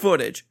Bond. no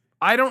footage.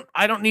 I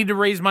don't need to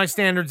raise my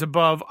standards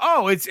above.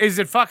 Oh, is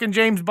it fucking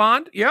James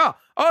Bond? Yeah.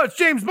 Oh, it's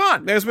James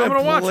Bond. There's been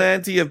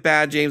plenty of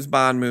bad James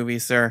Bond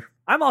movies, sir.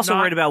 I'm also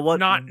worried about what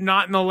not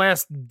in the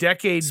last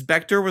decade.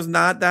 Spectre was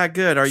not that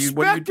good.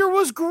 Spectre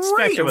was great.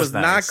 Spectre It was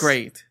nice. not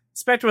great.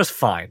 Spectre was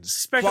fine.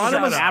 Spectre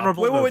Quantum was an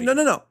admirable wait, movie.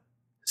 no.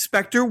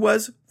 Spectre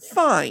was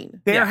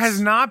fine. There Yes.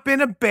 has not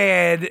been a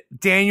bad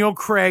Daniel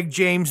Craig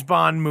James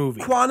Bond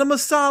movie. Quantum of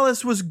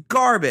Solace was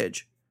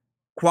garbage.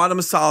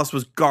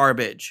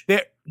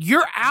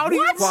 You're out of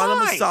your Quantum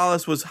of mind.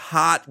 Solace was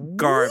hot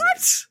garbage.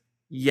 What?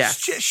 Yes.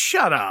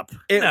 Shut up.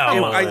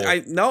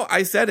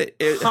 I said it.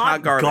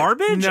 Hot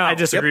garbage? No. I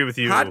disagree with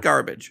you. Hot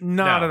garbage.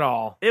 Not No. at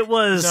all. It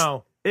was.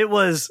 No. It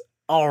was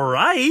all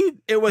right.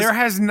 It was There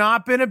has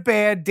not been a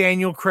bad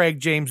Daniel Craig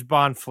James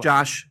Bond flick.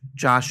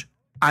 Josh,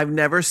 I've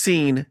never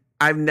seen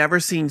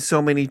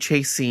so many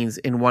chase scenes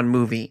in one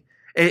movie.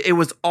 It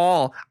was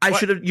all.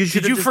 Did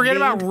you forget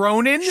about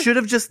Ronin? Should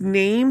have just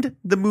named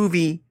the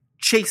movie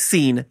Chase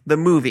Scene, the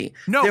movie.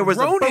 No, there was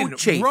Ronin. a boat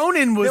chase.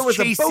 Ronin was there was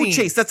chase a boat scene.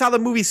 chase. That's how the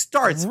movie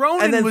starts.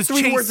 Ronin and then was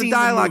 3 words of chasing the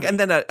dialogue, movie. and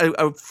then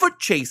a foot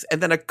chase,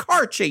 and then a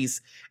car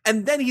chase,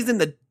 and then he's in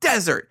the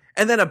desert,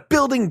 and then a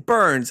building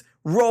burns.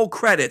 Roll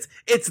credits.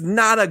 It's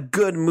not a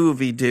good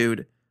movie,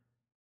 dude.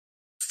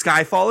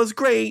 Skyfall is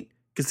great.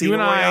 Casino You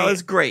and I Royale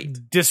is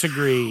great.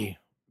 Disagree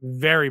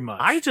very much.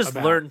 I just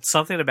about- learned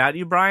something about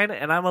you, Brian,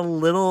 and I'm a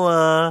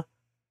little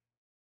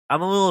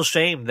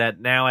ashamed that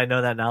now I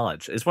know that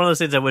knowledge. It's one of those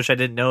things I wish I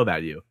didn't know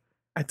about you.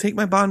 I take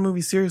my Bond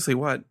movie seriously.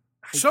 What?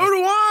 So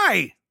do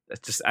I.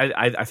 That's just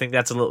I think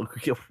that's a little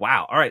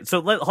wow. All right,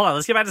 so hold on.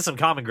 Let's get back to some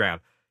common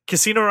ground.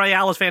 Casino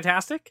Royale is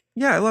fantastic.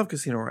 Yeah, I love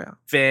Casino Royale.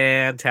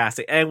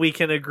 Fantastic. And we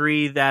can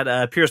agree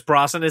that Pierce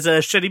Brosnan is a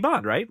shitty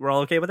Bond, right? We're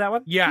all okay with that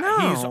one? Yeah,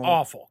 No. he's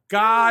awful.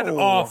 God No.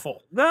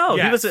 awful. No, he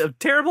Yes. was a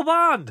terrible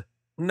Bond.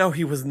 No,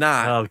 he was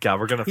not. Oh, God,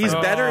 we're going to He's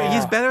fight. better. Oh.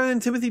 He's better than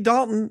Timothy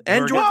Dalton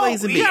and We're George gonna-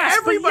 Lazenby. Yes, but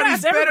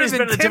everybody's everybody's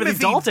better than Timothy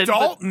Dalton.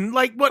 but-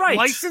 Like what? Right.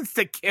 License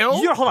to Kill?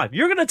 Hold on.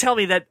 You're going to tell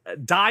me that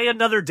Die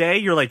Another Day,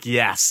 you're like,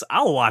 yes,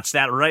 I'll watch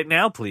that right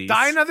now, please.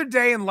 Die Another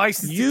Day and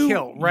License to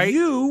Kill, right?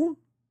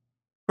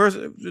 First,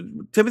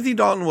 Timothy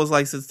Dalton was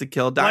Licensed to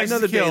Kill. Die License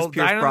Another to Day Kill, is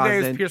Pierce Die Another Day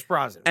is Brosnan. Pierce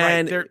Brosnan.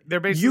 And right. They're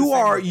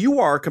basically you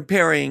are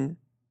comparing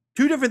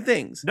two different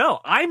things. No,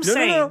 I'm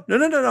saying.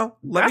 No.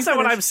 That's not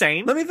what I'm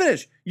saying. Let me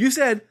finish. You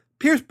said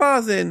Pierce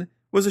Brosnan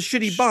was a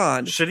shitty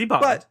Bond. Shitty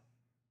Bond. But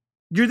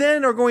you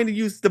then are going to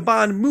use the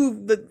Bond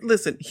move.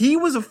 Listen, he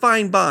was a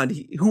fine Bond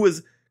who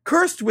was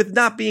cursed with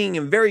not being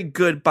in very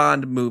good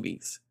Bond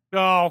movies.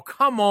 Oh,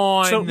 come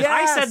on. So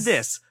Yes. I said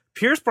this.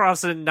 Pierce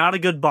Brosnan, not a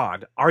good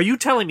Bond. Are you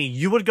telling me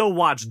you would go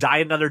watch Die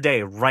Another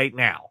Day right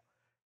now?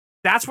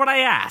 That's what I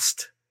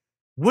asked.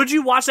 Would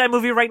you watch that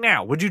movie right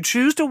now? Would you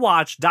choose to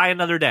watch Die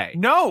Another Day?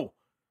 No,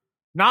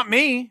 not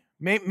me.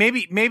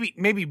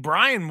 Maybe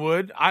Brian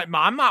would.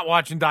 I'm not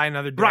watching Die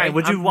Another Day. Brian,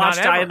 would you I'm watch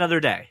not Die ever. Another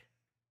Day?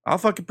 I'll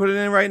fucking put it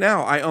in right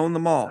now. I own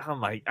them all. Oh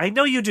my! I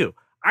know you do.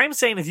 I'm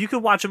saying if you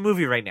could watch a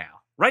movie right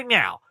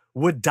now,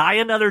 would Die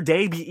Another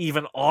Day be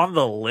even on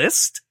the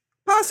list?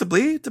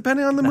 Possibly,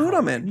 depending on the mood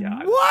I'm in.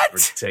 God, What?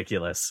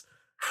 Ridiculous.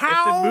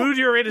 How? If the mood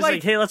you're in is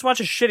like, hey, let's watch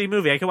a shitty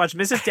movie. I can watch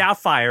Mrs.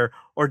 Doubtfire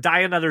or Die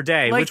Another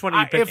Day. Like, Which one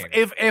are you picking?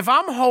 If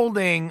I'm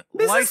holding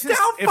Mrs. License-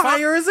 if I'm-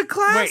 Doubtfire is a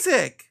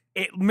classic.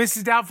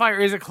 Mrs.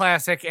 Doubtfire is a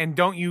classic, and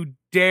don't you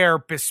dare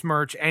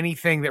besmirch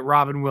anything that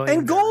Robin Williams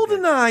And ever did.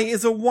 GoldenEye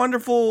is a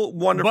wonderful,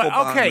 wonderful But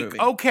Bond movie.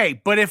 okay,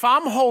 but if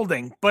I'm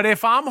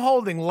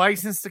holding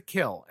License to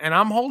Kill and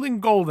I'm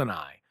holding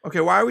GoldenEye, Okay,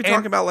 why are we And-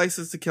 talking about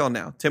License to Kill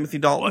now? Timothy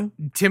Dalton?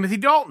 Timothy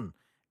Dalton.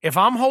 If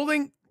I'm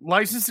holding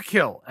License to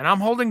Kill and I'm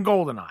holding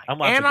GoldenEye I'm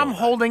watching and I'm GoldenEye.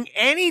 holding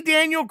any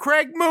Daniel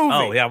Craig movie,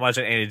 Oh yeah, I'm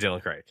watching Andy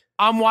Dillon Craig.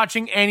 I'm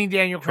watching any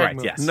Daniel Craig Correct,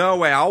 movie. yes. No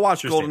way. I'll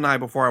watch Interesting. GoldenEye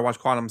before I watch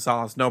Quantum of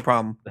Solace. No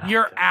problem.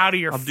 You're out of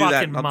your I'll do that.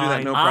 fucking I'll do that,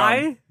 mind. no problem.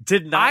 I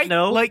did not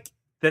know like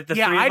that the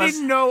yeah, three of I us.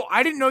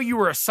 didn't know you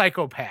were a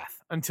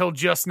psychopath until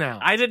just now.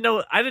 I didn't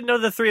know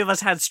the three of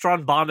us had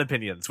strong Bond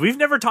opinions. We've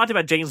never talked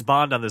about James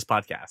Bond on this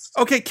podcast.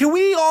 Okay, can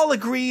we all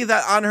agree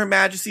that On Her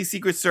Majesty's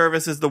Secret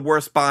Service is the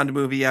worst Bond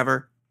movie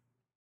ever?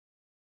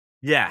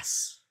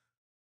 Yes.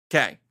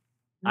 Okay.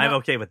 I'm No.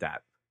 okay with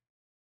that.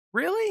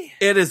 Really?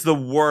 It is the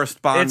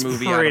worst Bond It's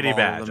movie out of pretty all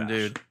bad, of them, Josh.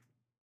 dude.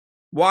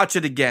 Watch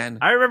it again.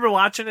 I remember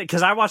watching it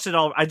because I watched it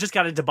all. I just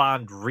got into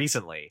Bond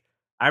recently.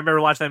 I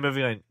remember watching that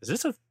movie going,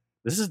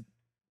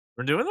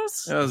 we're doing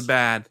this? It was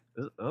bad.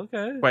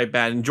 Okay. Quite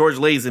bad. And George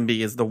Lazenby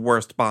is the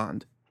worst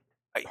Bond.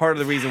 Part of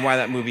the reason why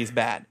that movie's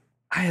bad.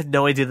 I had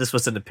no idea this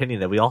was an opinion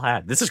that we all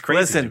had. This is crazy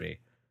Listen. to me.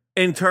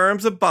 In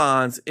terms of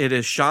Bonds, it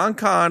is Sean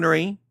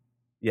Connery,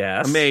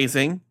 Yes.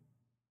 amazing.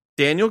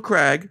 Daniel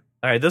Craig.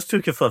 All right, those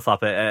two can flip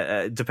flop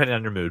depending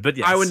on your mood. But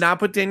yes. I would not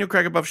put Daniel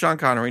Craig above Sean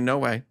Connery. No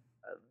way.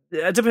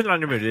 Depending on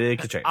your mood, it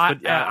could change.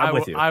 But yeah, I'm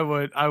with you. I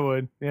would.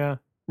 Yeah.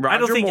 Roger I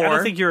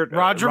don't think you're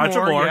Roger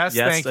Moore, yes,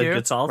 thank a you.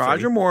 good solid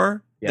Roger three.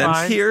 Moore, Yeah. then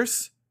Fine.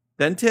 Pierce,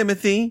 then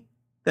Timothy,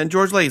 then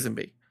George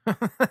Lazenby.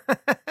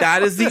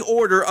 That is the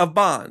order of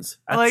Bonds.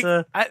 That's,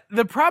 Like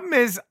the problem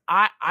is,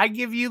 I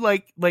give you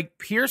like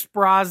Pierce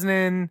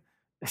Brosnan,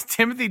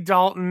 Timothy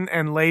Dalton,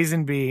 and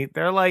Lazenby.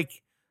 They're like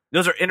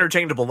those are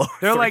interchangeable.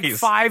 they're like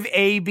threes.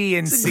 5A, B,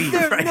 and C.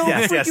 There's Right, no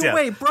yes, freaking yes, yes.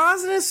 way.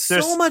 Brosnan is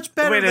There's- so much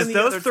better Wait, than there's the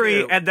those other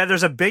three, two. and then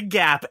there's a big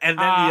gap, and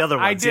then the other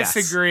ones. I yes.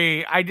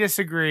 disagree. I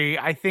disagree.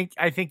 I think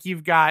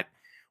you've got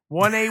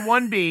 1A,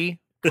 1B,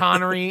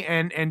 Connery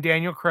and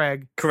Daniel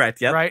Craig, Correct.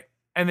 Yep. right?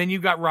 And then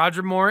you've got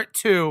Roger Moore at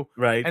 2,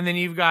 Right. and then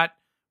you've got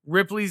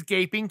Ripley's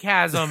Gaping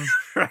Chasm,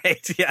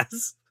 Right.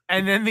 Yes.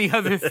 and then the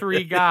other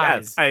 3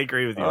 guys. Yes, I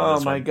agree with you. on Oh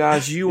this my one.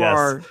 gosh, you Yes.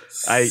 are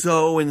I-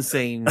 so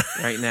insane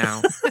right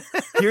now.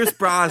 Pierce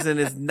Brosnan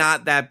is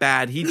not that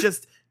bad. He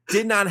just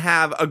did not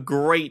have a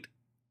great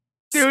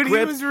Dude, he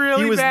script. was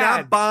really He was bad.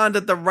 not Bond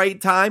at the right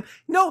time.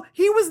 No,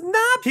 he was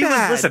not He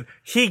bad. was. Listen,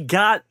 he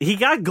got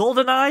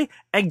GoldenEye,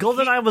 and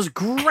GoldenEye was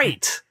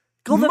great.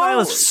 GoldenEye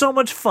was so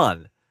much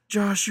fun.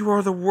 Josh, you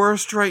are the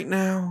worst right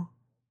now.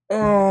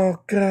 Oh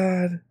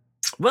God.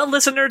 Well,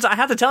 listeners, I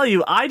have to tell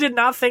you, I did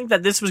not think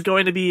that this was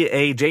going to be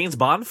a James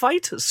Bond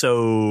fight.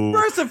 So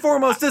First and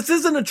foremost, this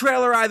isn't a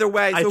trailer either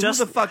way, so who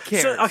the fuck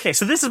cares?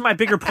 So this is my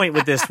bigger point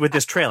with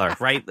this trailer,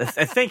 right?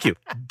 Thank you,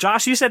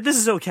 Josh. You said this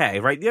is okay,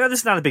 right? This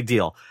is not a big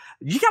deal.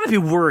 You got to be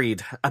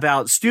worried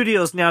about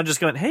studios now just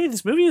going, hey,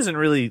 this movie isn't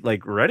really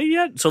like ready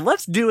yet, so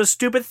let's do a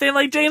stupid thing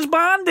like James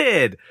Bond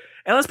did,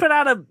 and let's put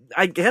out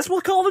I guess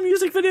we'll call it a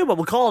music video, but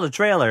we'll call it a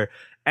trailer.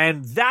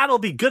 And that'll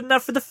be good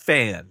enough for the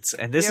fans.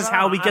 And this Yeah, is but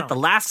how I we don't- get the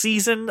last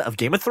season of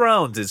Game of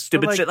Thrones. Is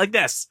stupid like- shit like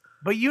this.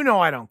 But you know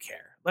I don't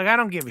care. Like I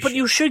don't give a shit. But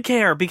you should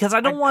care because I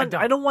don't want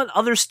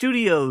other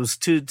studios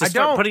to I start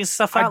don't. putting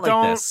stuff out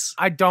like this.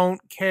 I don't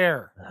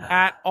care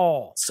at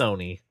all.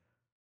 Sony.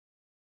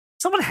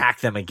 Someone hack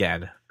them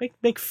again. Make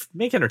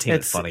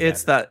entertainment It's fun again.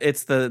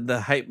 it's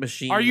the hype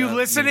machine. Are you of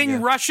listening,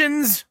 media.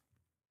 Russians?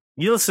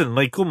 You listen,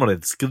 my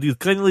comrades, could you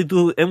kindly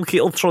do MK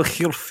Ultra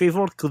here a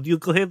favor? Could you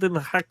go ahead and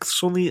hack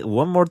Sony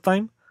one more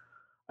time?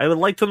 I would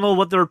like to know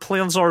what their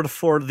plans are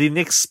for the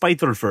next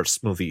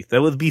Spider-Verse movie.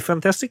 That would be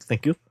fantastic.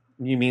 Thank you.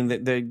 You mean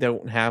that they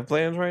don't have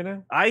plans right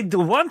now? I do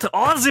want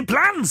all the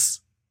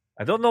plans.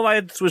 I don't know why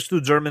I switched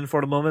to German for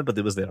a moment, but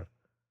it was there.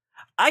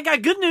 I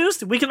got good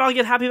news. We can all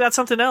get happy about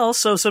something else.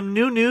 So some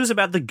new news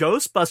about the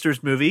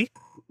Ghostbusters movie.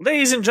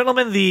 Ladies and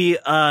gentlemen, the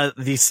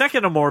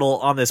second immortal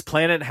on this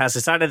planet has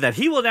decided that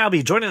he will now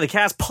be joining the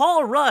cast.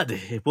 Paul Rudd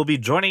will be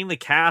joining the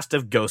cast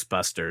of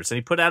Ghostbusters. And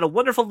he put out a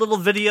wonderful little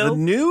video. The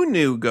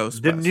new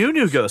Ghostbusters. The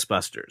new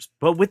Ghostbusters,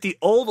 but with the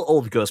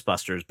old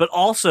Ghostbusters, but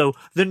also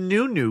the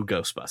new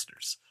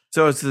Ghostbusters.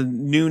 So it's the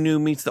new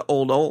meets the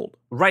old.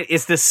 Right,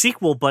 it's the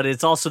sequel, but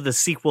it's also the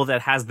sequel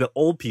that has the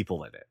old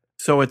people in it.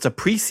 So it's a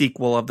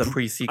pre-sequel of the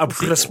pre-sequel.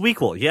 A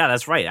sequel, yeah,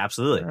 that's right,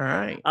 absolutely. All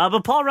right.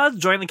 But Paul Rudd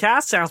joined the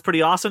cast. Sounds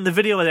pretty awesome. The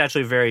video was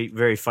actually very,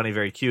 very funny,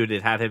 very cute.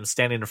 It had him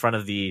standing in front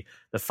of the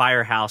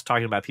firehouse,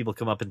 talking about people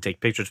come up and take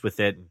pictures with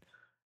it.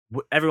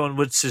 And everyone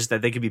wishes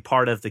that they could be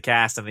part of the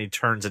cast, and then he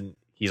turns and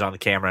he's on the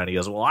camera and he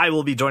goes, "Well, I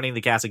will be joining the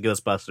cast of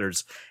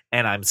Ghostbusters,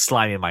 and I'm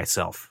sliming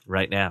myself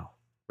right now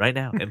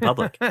in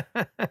public.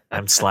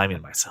 I'm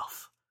sliming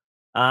myself.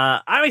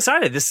 I'm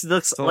excited. This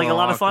looks It's like a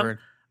lot of fun. awkward.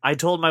 I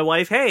told my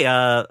wife, "Hey,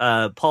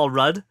 Paul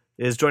Rudd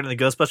is joining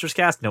the Ghostbusters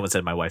cast." No one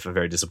said my wife. I'm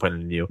very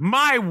disappointed in you.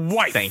 My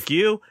wife. Thank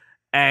you.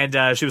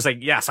 And she was like,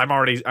 "Yes, I'm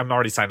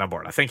already signed on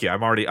board. Thank you. I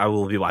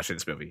will be watching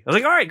this movie." I was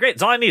like, "All right, great.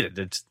 It's all I needed."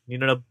 It's,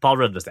 Paul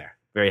Rudd was there.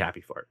 Very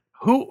happy for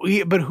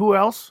it. But who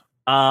else?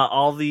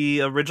 All the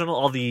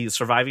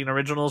surviving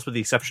originals, with the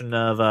exception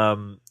of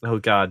oh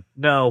god,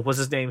 no, what's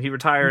his name? He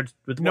retired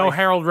with the No, wife.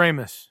 Harold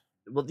Ramis.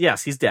 Well,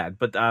 yes, he's dead,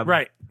 but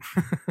Right.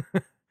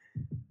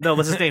 No,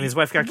 what's his name? His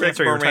wife got Rick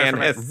cancer. He retired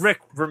from it. Moranis. Rick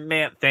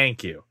Moranis.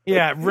 Thank you.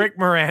 Yeah, Rick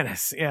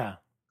Moranis. Yeah.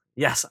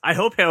 Yes, I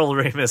hope Harold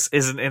Ramis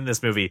isn't in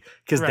this movie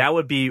because Right. that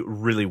would be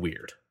really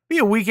weird. Be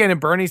a Weekend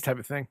at Bernie's type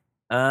of thing.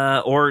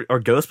 Or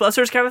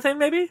Ghostbusters kind of thing,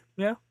 maybe.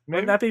 Yeah,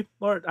 Maybe. wouldn't that be?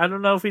 Or I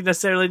don't know if we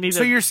necessarily need.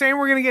 So you're saying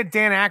we're going to get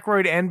Dan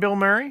Aykroyd and Bill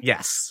Murray?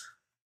 Yes,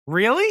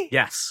 Really?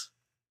 yes,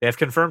 they have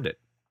confirmed it.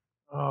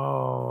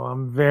 Oh,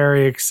 I'm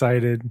very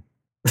excited.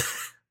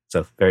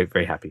 So very,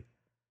 very happy.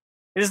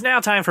 It is now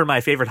time for my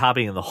favorite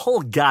hobby in the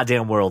whole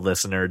goddamn world,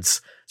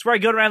 listeners. It's where I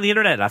go around the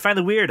internet. I find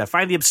the weird, I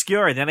find the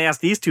obscure, and then I ask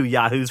these two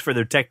yahoos for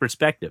their tech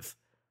perspective.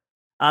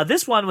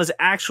 This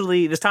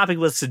topic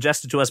was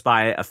suggested to us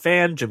by a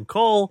fan, Jim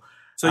Cole.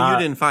 So you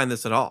didn't find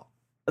this at all.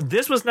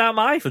 This was not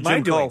my So my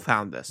Jim doing. Cole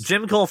found this.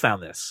 Jim Cole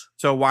found this.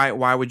 So why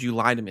would you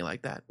lie to me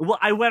like that? Well,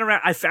 I went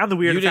around. I found the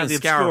weird. You I found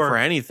didn't the scour obscure, for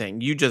anything.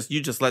 You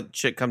just let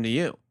shit come to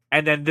you.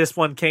 and then this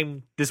one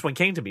came. This one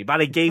came to me, but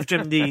I gave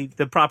Jim the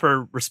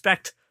proper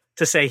respect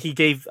to say he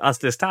gave us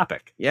this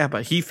topic. Yeah,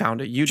 but he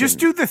found it. You Just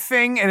didn't. do the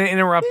thing and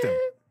interrupt him.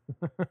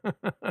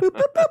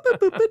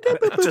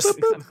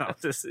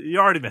 Just you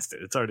already missed it.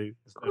 It's already.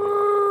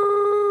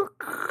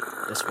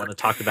 Just want to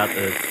talk about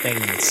the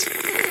things.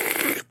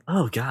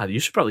 Oh God, you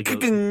should probably go.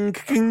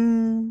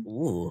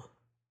 Ooh.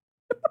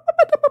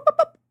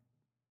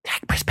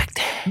 Tech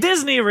perspective.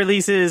 Disney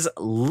releases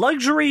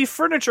luxury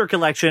furniture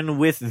collection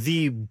with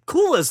the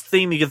coolest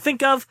theme you can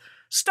think of,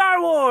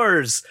 Star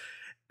Wars.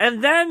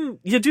 And then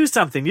you do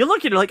something. You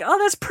look at it like, oh,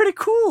 that's pretty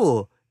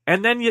cool.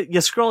 And then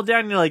you scroll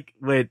down and you're like,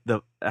 wait,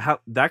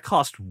 that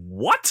cost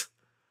what?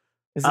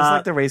 Is this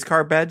like the race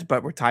car beds,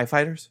 but we're TIE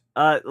fighters?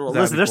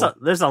 Listen, be cool.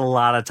 there's a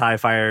lot of TIE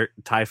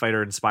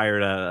Fighter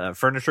inspired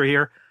furniture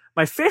here.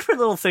 My favorite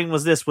little thing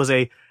was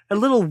a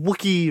little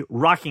Wookiee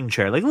rocking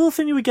chair, like a little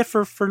thing you would get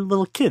for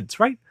little kids,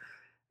 right?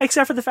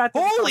 Except for the fact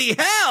that Holy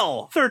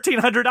hell!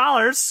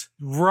 $1,300.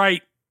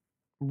 Right.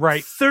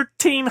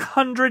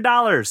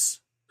 $1,300.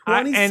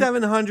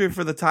 $2,700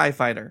 for the TIE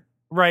fighter.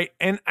 Right.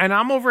 And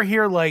I'm over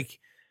here like,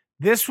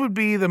 this would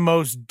be the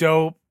most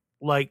dope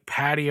like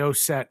patio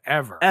set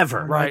ever. Oh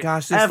my Right.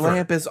 gosh, this Ever.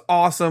 lamp is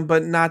awesome,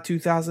 but not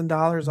 $2,000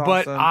 awesome.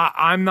 But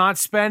I'm not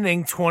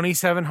spending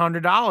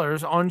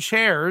 $2,700 on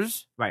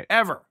chairs. Right.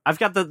 Ever. I've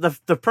got the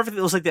perfect.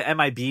 It looks like the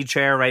MIB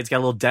chair, right? It's got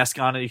a little desk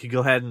on it. You could go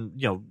ahead and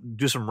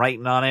do some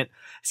writing on it.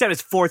 Except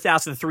it's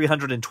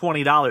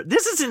 $4,320.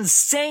 This is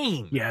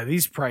insane. Yeah,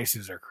 these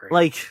prices are crazy.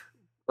 Like,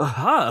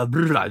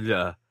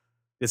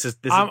 this is.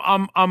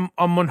 I'm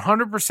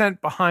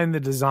 100% behind the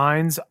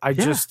designs. I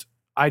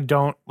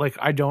don't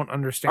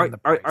understand the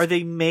price. Are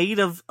they made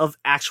of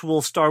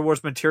actual Star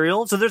Wars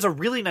material? So there's a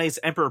really nice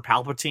Emperor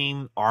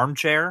Palpatine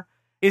armchair.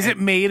 Is it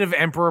made of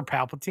Emperor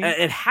Palpatine?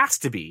 It has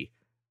to be,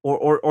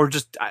 or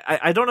just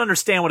I don't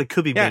understand what it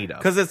could be yeah, made of.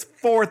 because it's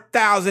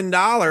 $4,000.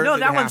 No,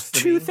 that one's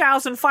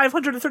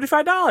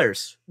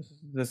 $2,535.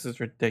 This is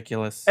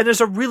ridiculous. And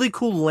there's a really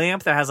cool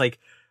lamp that has like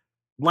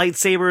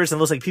lightsabers and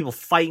looks like people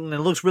fighting and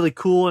it looks really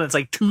cool and it's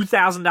like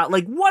 $2,000.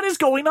 Like, what is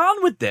going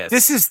on with this?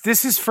 This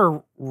is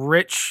for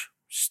rich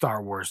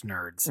Star Wars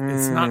nerds.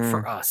 It's not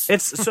for us.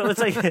 It's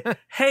like,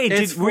 hey,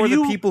 It's for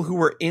the people who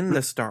were in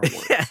the Star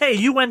Wars. Hey,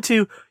 you went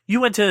to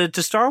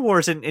Star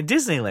Wars in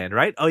Disneyland,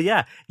 right? Oh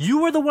yeah,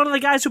 you were one of the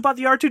guys who bought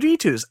the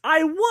R2D2s.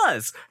 I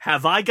was.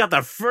 Have I got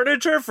the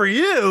furniture for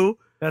you?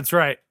 That's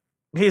right.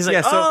 He's like,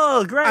 Yeah, so,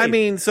 oh great. I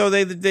mean, so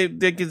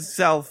they could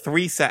sell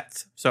 3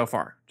 sets so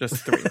far, just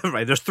 3.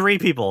 right. There's 3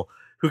 people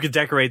who could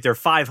decorate their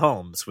 5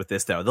 homes with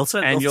this though.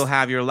 You'll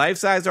have your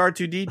life-size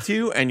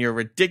R2D2 and your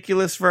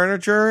ridiculous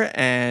furniture,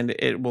 and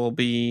it will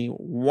be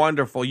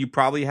wonderful. You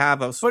probably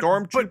have a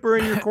stormtrooper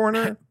in your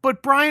corner.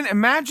 But Brian,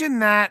 imagine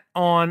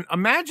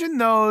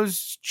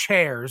those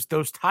chairs,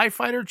 those TIE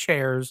Fighter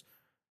chairs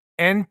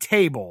and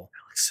table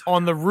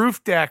on the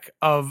roof deck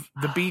of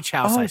the beach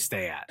house I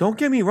stay at. Don't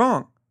get me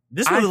wrong.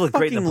 This would look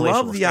great in the I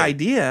palatial love the estate.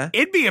 idea.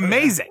 It'd be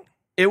amazing.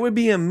 It would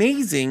be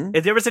amazing.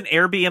 If there was an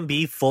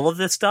Airbnb full of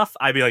this stuff,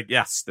 I'd be like,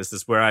 yes, this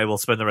is where I will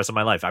spend the rest of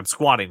my life. I'm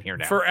squatting here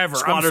now. Forever.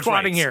 Squatters' I'm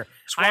squatting rights. here.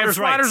 I have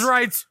Squatters'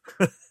 squatters'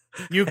 rights.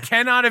 You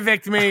cannot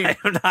evict me. I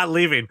am not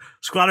leaving.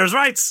 Squatters'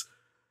 rights.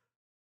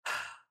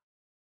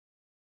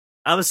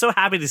 I was so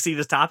happy to see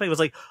this topic. I was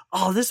like,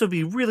 oh, this would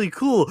be really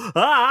cool.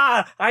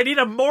 I need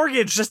a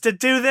mortgage just to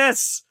do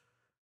this.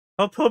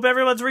 Hope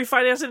everyone's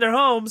refinancing their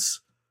homes.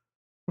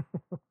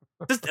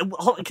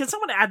 Can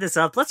someone add this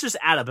up? Let's just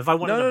add up if I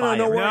wanted to buy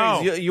No it.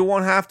 worries. You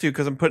won't have to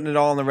because I'm putting it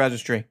all in the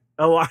registry.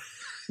 Oh,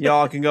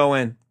 Y'all can go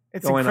in.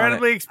 It's Go in on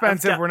incredibly it.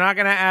 expensive. We're not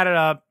going to add it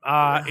up.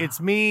 It's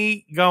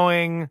me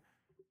going,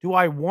 do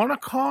I want a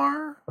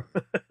car?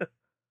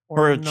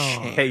 Or a no?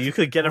 chair. hey, you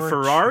could get a Or a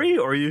Ferrari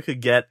or you could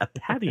get a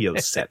patio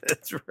set.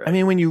 That's right. I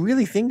mean, when you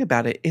really think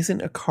about it,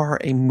 isn't a car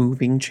a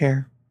moving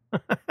chair?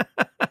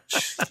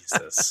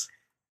 Jesus.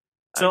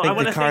 So I think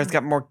wanna the car's thank-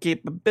 got more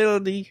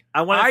capability.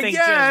 I want to I thank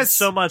Jim guess.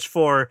 so much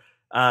for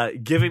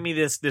giving me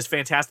this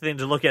fantastic thing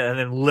to look at and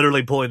then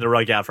literally pulling the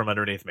rug out from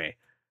underneath me.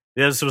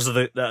 This was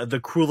the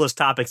cruelest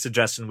topic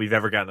suggestion we've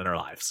ever gotten in our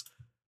lives.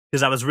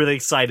 Because I was really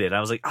excited.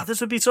 I was like, oh,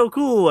 this would be so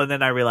cool. And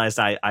then I realized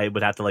I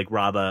would have to like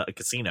rob a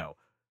casino.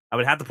 I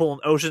would have to pull an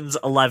Ocean's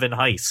 11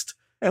 heist.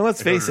 And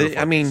let's face it,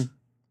 I mean,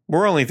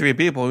 we're only 3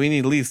 people. We need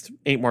at least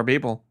 8 more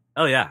people.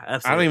 Oh, yeah,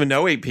 absolutely. I don't even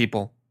know 8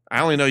 people.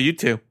 I only know you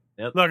 2.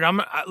 Look,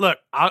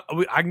 I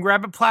can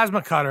grab a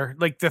plasma cutter.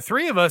 Like the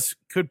 3 of us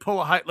could pull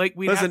a high. Like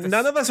we Listen,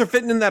 none of us are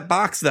fitting in that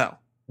box, though.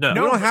 No, we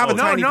don't have a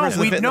tiny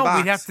person to fit in the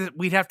box.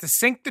 We'd have to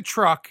sink the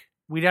truck.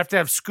 We'd have to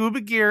have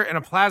scuba gear and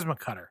a plasma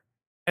cutter,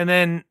 and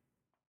then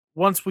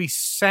once we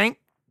sank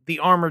the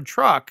armored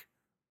truck,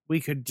 we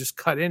could just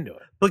cut into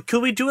it. But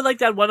could we do it like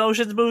that One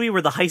Oceans movie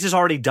where the heist is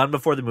already done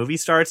before the movie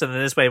starts, and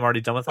then this way I'm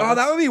already done with it? Oh,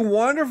 that would be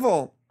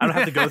wonderful. I don't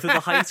have to go through the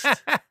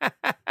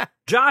heist.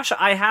 Josh,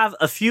 I have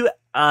a few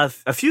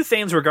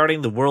things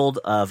regarding the world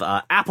of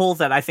Apple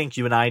that I think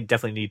you and I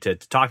definitely need to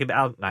talk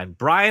about. And I'm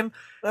Brian.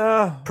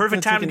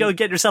 Perfect time to go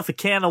get yourself a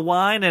can of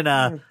wine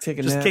and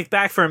just kick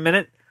back for a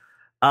minute.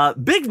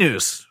 Big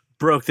news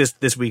broke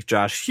this week,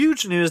 Josh.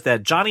 Huge news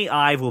that Johnny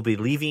Ive will be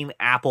leaving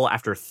Apple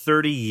after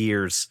 30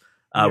 years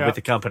with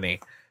the company.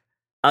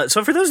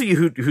 So for those of you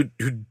who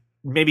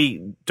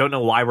maybe don't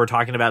know why we're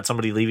talking about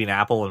somebody leaving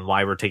Apple and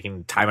why we're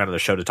taking time out of the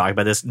show to talk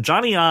about this,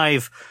 Johnny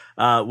Ive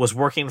was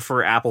working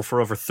for Apple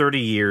for over 30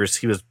 years.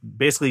 He was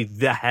basically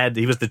the head.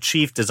 He was the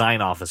chief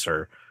design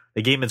officer.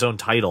 They gave him his own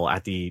title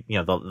at the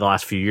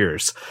last few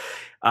years.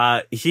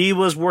 He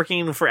was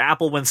working for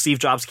Apple when Steve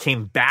Jobs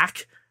came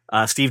back.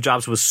 Steve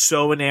Jobs was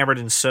so enamored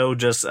and so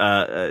just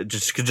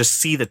could just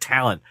see the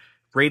talent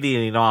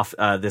radiating off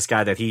this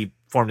guy that he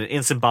formed an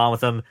instant bond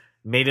with him,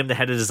 made him the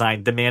head of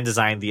design. The man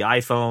designed the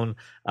iPhone.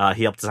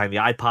 He helped design the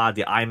iPod,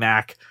 the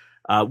iMac.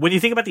 When you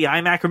think about the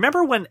iMac,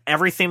 remember when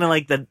everything in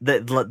like the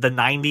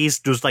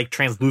 90s was like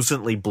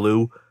translucently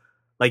blue?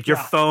 Like your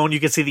phone, you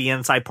could see the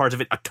inside parts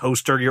of it, a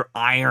toaster, your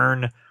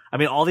iron. I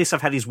mean, all these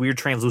stuff had these weird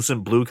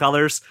translucent blue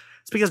colors.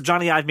 It's because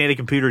Johnny Ive made a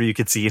computer you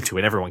could see into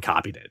it. Everyone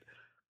copied it.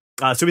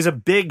 So he's a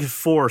big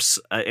force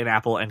in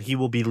Apple, and he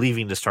will be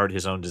leaving to start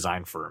his own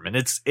design firm. And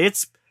it's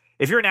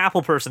if you're an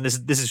Apple person, this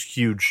is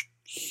huge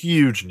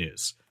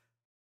news.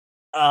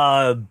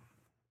 I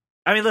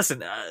mean,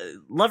 listen,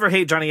 love or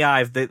hate Johnny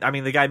Ive.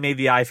 The guy made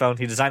the iPhone.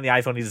 He designed the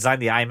iPhone. He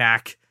designed the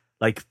iMac.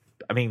 Like,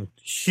 I mean,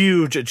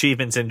 huge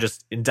achievements in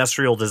just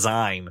industrial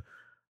design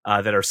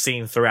that are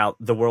seen throughout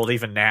the world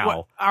even now.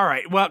 Well, all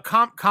right. Well,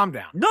 calm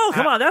down. No,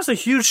 come on. That's a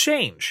huge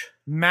change.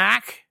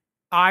 Mac,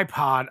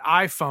 iPod,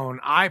 iPhone,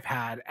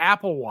 iPad,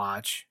 Apple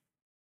Watch,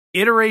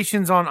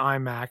 iterations on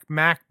iMac,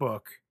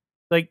 MacBook.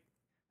 Like,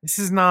 this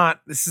is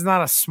not a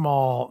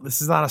small change.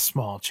 This is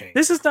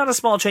not a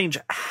small change.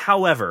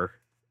 However,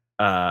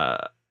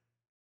 I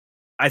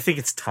think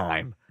it's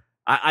time.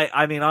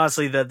 I mean,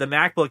 honestly, the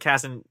MacBook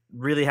hasn't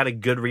really had a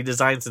good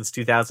redesign since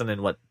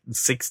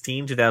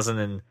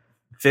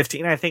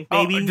 2015, I think,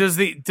 maybe. Oh, does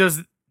the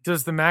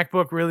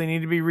MacBook really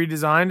need to be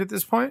redesigned at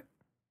this point?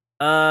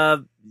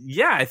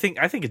 Yeah, I think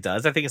it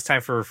does. I think it's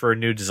time for a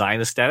new design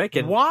aesthetic.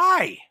 And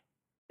why?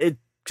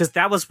 Because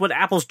that was what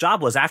Apple's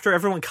job was. After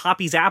everyone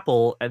copies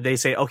Apple and they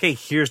say, okay,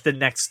 here's the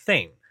next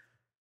thing.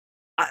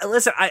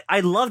 Listen, I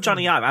love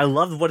Johnny Ive. I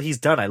love what he's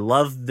done. I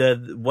love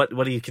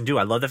what he can do.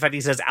 I love the fact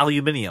he says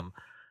aluminium.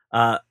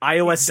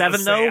 iOS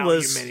 7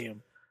 though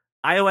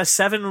iOS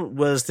 7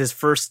 was his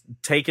first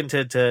take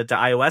into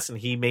iOS, and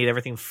he made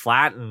everything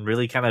flat and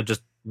really kind of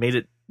just made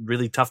it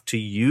really tough to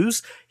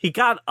use. He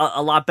got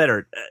a lot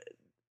better.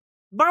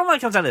 Bottom line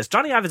comes down to this: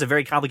 Johnny Ive is a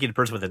very complicated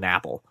person with an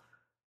Apple,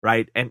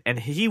 right? And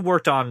he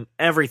worked on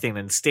everything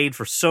and stayed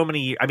for so many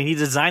years. I mean, he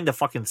designed the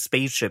fucking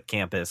spaceship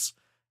campus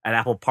at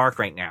Apple Park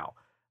right now.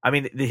 I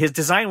mean, his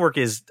design work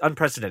is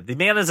unprecedented. The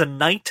man is a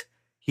knight.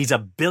 He's a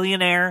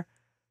billionaire,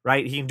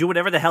 right? He can do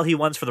whatever the hell he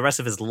wants for the rest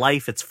of his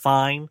life. It's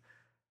fine.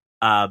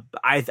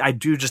 I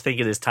do just think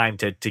it is time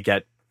to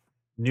get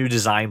new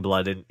design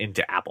blood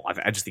into Apple.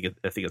 I think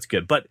it's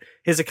good. But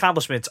his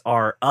accomplishments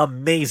are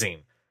amazing.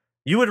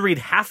 You would read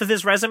half of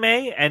his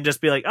resume and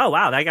just be like, "Oh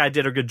wow, that guy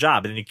did a good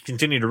job." And then you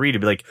continue to read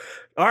and be like,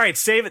 "All right,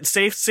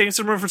 save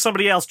some room for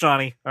somebody else,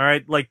 Johnny. All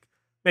right, like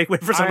make way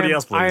for somebody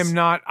else, please." I am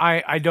not.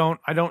 I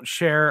don't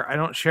share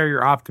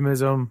your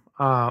optimism.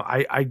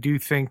 I do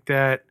think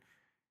that,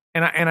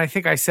 and I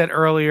think I said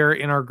earlier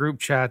in our group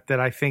chat that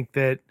I think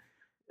that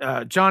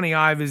Johnny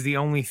Ive is the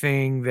only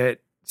thing that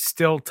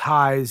still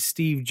ties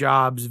Steve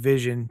Jobs'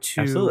 vision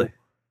to Absolutely.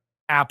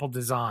 Apple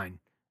design.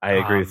 I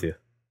agree with you.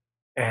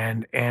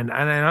 And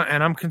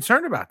I'm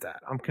concerned about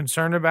that. I'm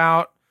concerned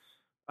about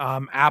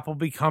Apple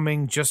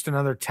becoming just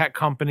another tech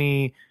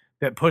company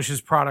that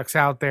pushes products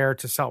out there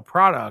to sell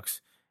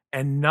products,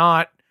 and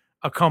not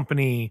a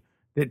company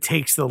that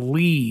takes the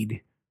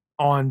lead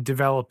on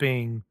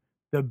developing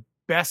the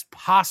best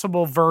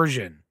possible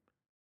version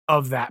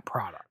of that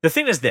product. The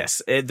thing is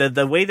this,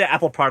 the way that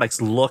Apple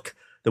products look,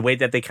 the way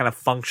that they kind of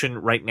function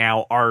right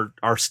now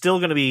are still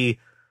going to be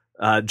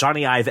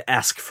Johnny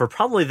Ive-esque for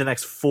probably the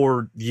next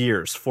 4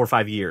 or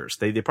 5 years.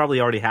 They probably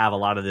already have a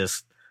lot of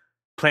this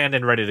planned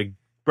and ready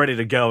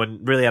to go,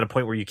 and really at a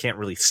point where you can't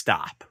really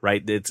stop,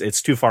 right?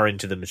 It's too far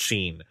into the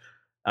machine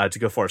to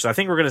go forward. So I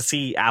think we're going to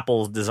see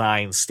Apple's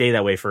design stay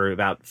that way for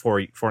about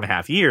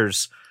 4.5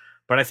 years.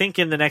 But I think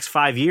in the next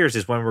 5 years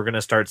is when we're going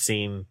to start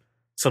seeing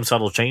some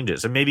subtle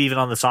changes. And maybe even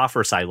on the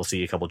software side, we'll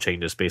see a couple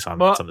changes based on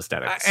some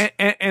aesthetics.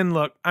 And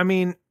look, I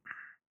mean,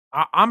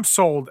 I'm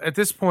sold at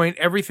this point.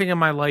 Everything in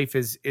my life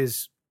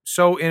is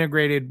so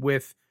integrated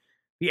with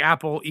the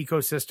Apple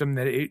ecosystem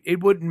that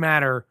it wouldn't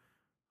matter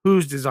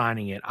who's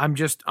designing it.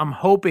 I'm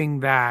hoping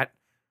that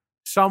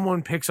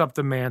someone picks up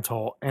the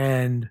mantle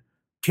and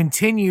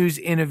continues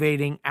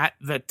innovating at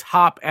the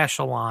top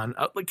echelon.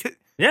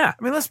 Yeah.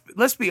 I mean,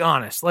 let's be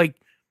honest. Like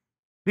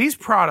these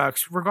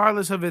products,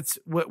 regardless of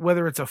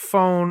whether it's a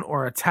phone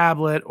or a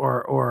tablet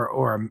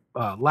or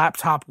a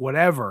laptop,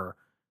 whatever,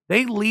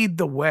 they lead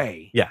the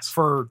way. Yes.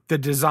 For the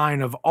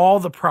design of all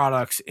the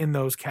products in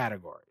those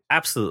categories.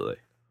 Absolutely.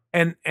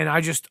 And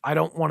I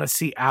don't want to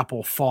see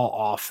Apple fall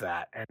off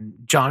that. And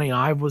Johnny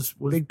Ive was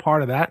a big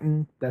part of that,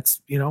 and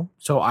that's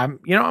so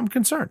I'm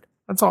concerned.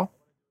 That's all.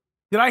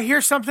 Did I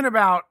hear something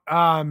about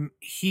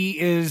he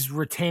is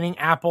retaining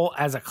Apple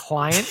as a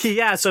client?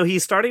 Yeah, so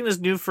he's starting this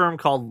new firm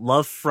called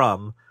Love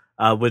From,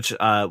 which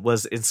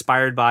was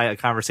inspired by a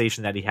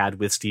conversation that he had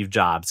with Steve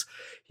Jobs.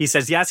 He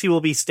says, yes, he will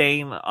be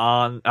staying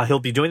on, he'll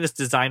be doing this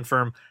design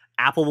firm.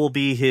 Apple will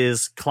be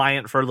his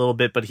client for a little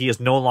bit, but he is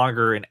no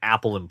longer an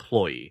Apple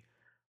employee.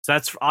 So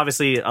that's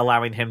obviously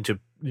allowing him to,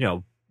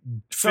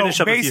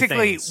 finish up a few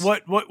basically, things.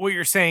 what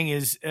you're saying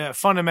is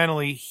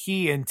fundamentally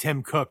he and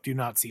Tim Cook do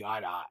not see eye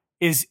to eye.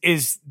 Is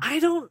I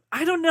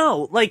don't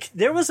know. Like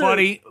there was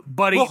buddy.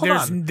 Well, hold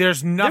on.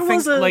 There's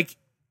nothing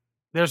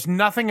there's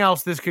nothing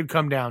else this could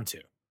come down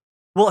to.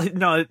 Well,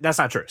 no, that's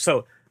not true.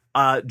 So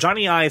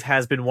Johnny Ive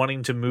has been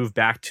wanting to move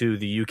back to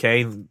the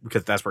UK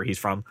because that's where he's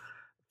from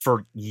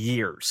for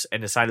years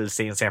and decided to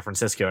stay in San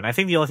Francisco. And I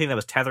think the only thing that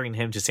was tethering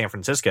him to San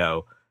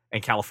Francisco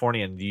and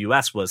California and the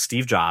US was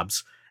Steve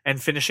Jobs and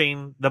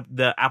finishing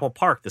the Apple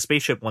Park, the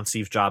spaceship, once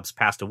Steve Jobs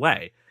passed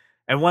away.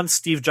 And once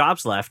Steve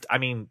Jobs left, I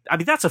mean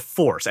that's a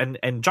force, and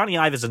Johnny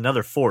Ive is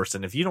another force.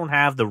 And if you don't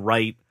have the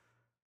right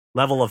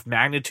level of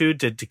magnitude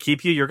to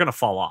keep you, you're going to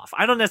fall off.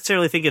 I don't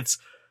necessarily think it's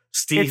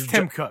Steve. It's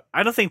Tim Cook.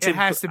 I don't think it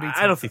has to be.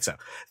 I don't think so.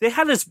 They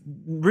had this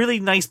really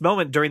nice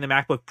moment during the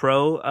MacBook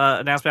Pro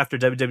announcement after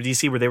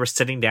WWDC where they were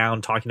sitting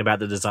down talking about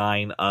the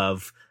design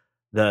of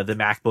the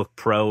MacBook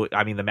Pro.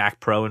 I mean the Mac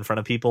Pro in front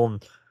of people.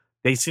 And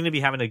they seem to be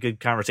having a good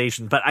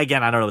conversation, but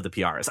again, I don't know what the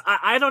PR is.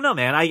 I don't know,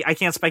 man. I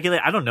can't speculate.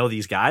 I don't know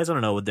these guys. I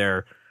don't know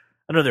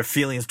their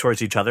feelings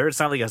towards each other. It's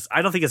not like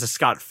I don't think it's a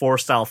Scott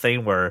Forst style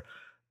thing where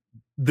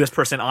this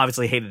person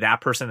obviously hated that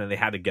person and they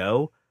had to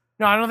go.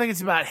 No, I don't think it's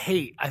about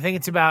hate. I think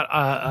it's about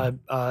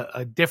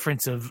a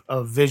difference of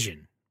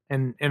vision,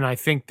 and I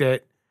think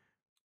that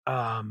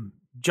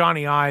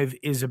Johnny Ive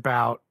is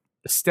about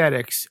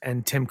aesthetics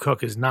and Tim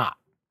Cook is not.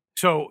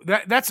 So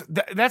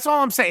that's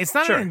all I'm saying. It's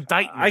not an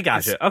indictment. I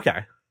got you.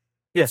 Okay.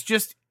 It's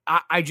just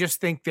I just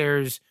think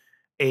there's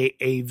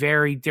a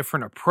very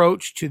different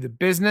approach to the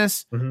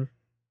business,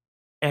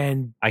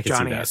 and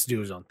Johnny has to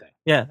do his own thing.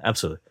 Yeah,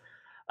 absolutely.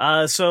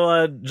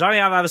 So Johnny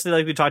Ive, obviously,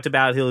 like we talked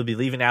about, he'll be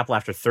leaving Apple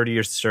after 30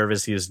 years of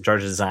service. He was in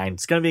charge of design.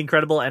 It's going to be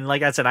incredible. And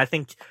like I said, I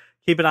think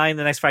keep an eye in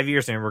the next 5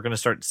 years, and we're going to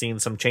start seeing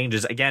some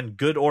changes. Again,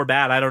 good or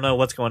bad, I don't know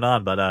what's going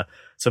on, but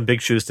some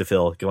big shoes to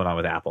fill going on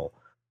with Apple.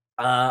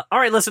 All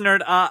right, listen,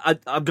 nerd.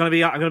 I'm gonna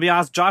be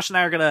honest. Josh and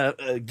I are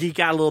gonna geek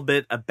out a little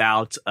bit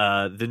about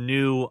the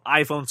new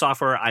iPhone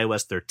software,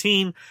 iOS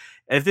 13.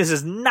 If this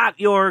is not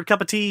your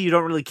cup of tea, you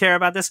don't really care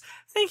about this,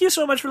 thank you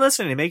so much for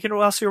listening and making it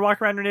whilst you're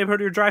walking around your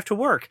neighborhood or your drive to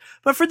work.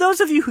 But for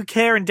those of you who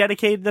care and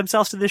dedicated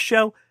themselves to this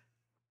show,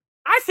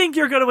 I think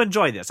you're going to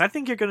enjoy this. I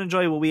think you're going to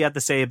enjoy what we have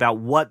to say about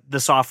what the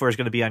software is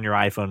going to be on your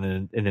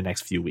iPhone in the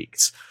next few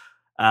weeks.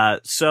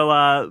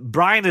 So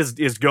Brian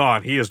is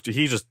gone. He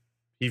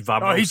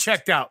vomits. Oh, he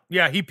checked out.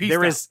 Yeah, he peaced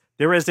out.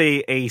 There is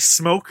a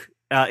smoke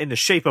in the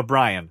shape of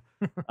Brian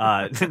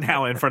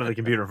now in front of the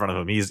computer in front of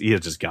him. He is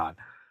just gone.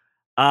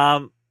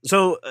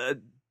 So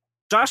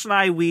Josh and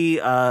I, we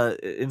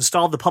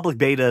installed the public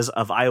betas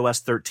of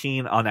iOS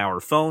 13 on our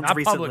phones not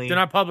recently. Public. They're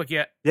not public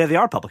yet. Yeah, they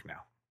are public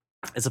now.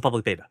 It's a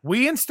public beta.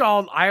 We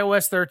installed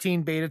iOS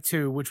 13 Beta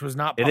 2, which was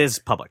not public. It is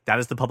public. That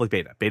is the public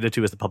beta. Beta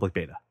 2 is the public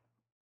beta.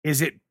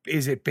 Is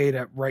it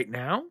beta right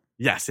now?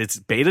 Yes, it's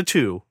beta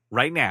 2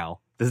 right now.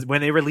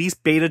 When they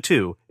released beta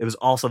 2, it was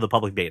also the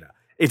public beta.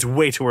 It's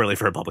way too early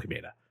for a public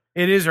beta.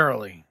 It is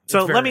early.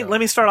 So let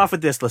me start off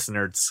with this,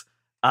 listeners.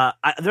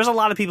 There's a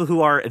lot of people who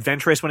are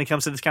adventurous when it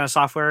comes to this kind of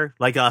software,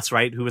 like us,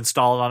 right? Who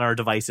install it on our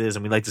devices,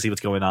 and we like to see what's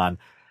going on.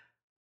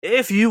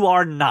 If you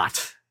are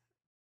not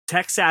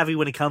tech savvy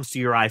when it comes to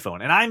your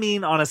iPhone, and I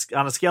mean on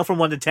a scale from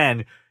 1 to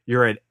 10,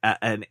 you're at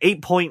an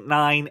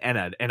 8.9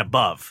 and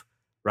above,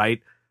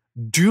 right?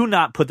 Do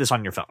not put this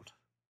on your phone.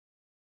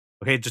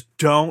 Okay, just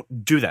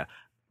don't do that.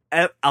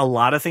 A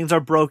lot of things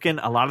are broken.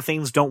 A lot of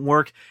things don't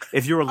work.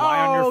 If you rely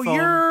on your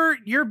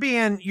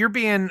phone,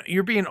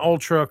 you're being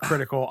ultra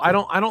critical. I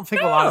don't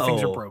think a lot of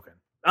things are broken.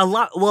 A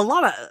lot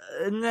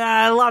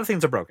of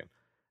things are broken.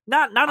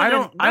 Not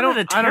in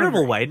a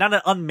terrible way, not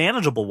an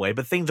unmanageable way,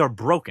 but things are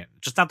broken.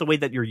 Just not the way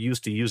that you're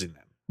used to using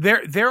them.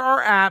 There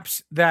are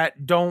apps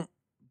that don't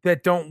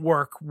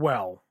work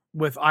well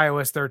with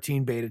iOS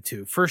 13 Beta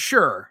 2 for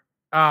sure.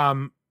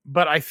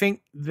 But I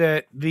think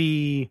that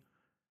the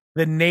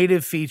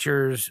native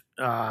features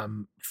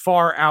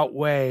far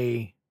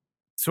outweigh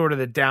sort of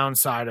the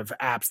downside of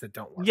apps that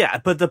don't work. Yeah,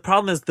 but the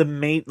problem is the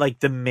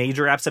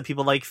major apps that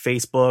people like,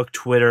 Facebook,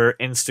 Twitter,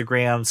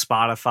 Instagram,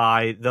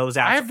 Spotify, those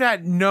apps. I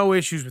have no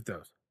issues with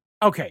those.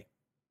 Okay,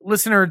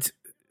 listeners,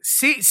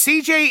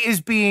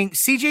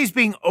 CJ's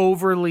being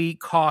overly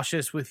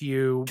cautious with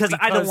you because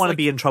I don't want to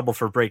be in trouble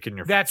for breaking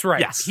your phone. That's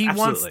right. Yes, he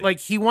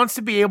absolutely. wants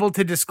to be able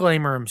to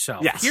disclaimer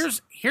himself.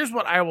 Yes. Here's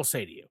what I will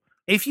say to you.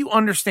 If you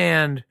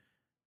understand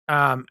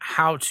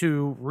how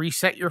to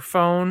reset your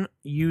phone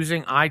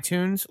using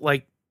iTunes,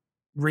 like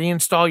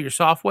reinstall your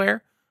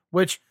software,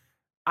 which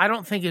I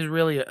don't think is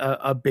really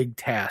a big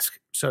task,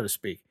 so to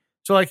speak.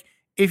 So like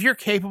if you're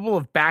capable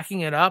of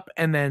backing it up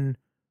and then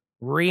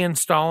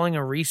reinstalling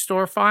a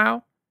restore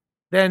file,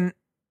 then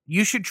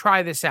you should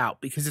try this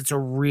out because it's a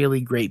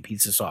really great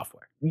piece of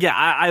software. Yeah,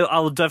 I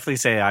will definitely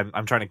say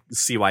I'm trying to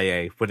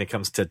CYA when it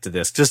comes to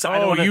this. Just I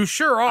don't wanna, you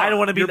sure are. I don't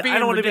want to be You're I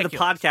don't want to be the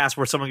ridiculous. podcast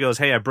where someone goes,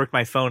 "Hey, I broke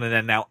my phone," and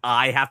then now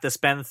I have to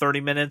spend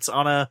 30 minutes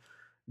on a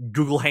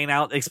Google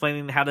Hangout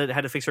explaining how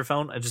to fix your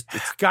phone. It's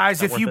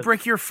Guys, not if worth you it.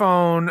 break your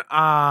phone,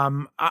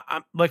 I'm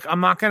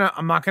not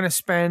gonna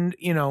spend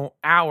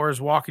hours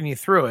walking you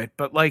through it.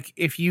 But like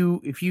if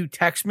you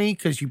text me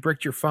because you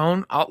bricked your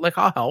phone, I'll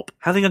help.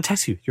 How are they going to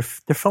text you?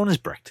 Their phone is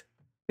bricked.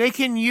 They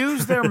can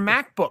use their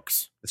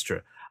MacBooks. It's true.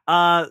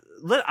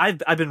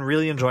 I've been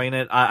really enjoying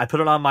it. I put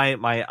it on my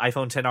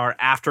iPhone XR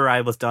after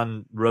I was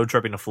done road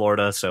tripping to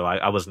Florida, so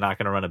I was not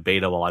going to run a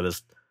beta while I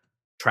was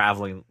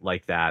traveling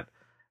like that.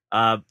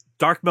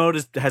 Dark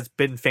mode has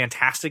been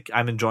fantastic.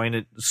 I'm enjoying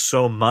it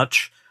so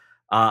much.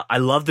 I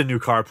love the new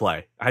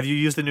CarPlay. Have you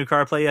used the new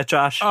CarPlay yet,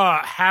 Josh?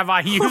 Have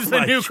I used the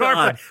my new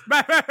God.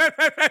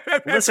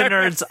 CarPlay? Listen,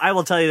 nerds, I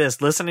will tell you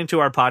this. Listening to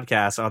our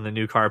podcast on the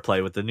new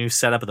CarPlay with the new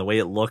setup and the way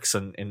it looks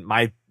and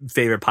my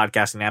favorite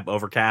podcasting app,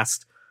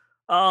 Overcast.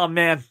 Oh,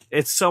 man,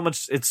 it's so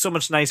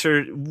much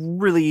nicer,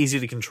 really easy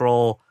to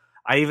control.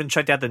 I even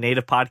checked out the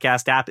native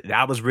podcast app.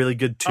 That was really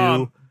good,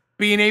 too.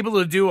 Being able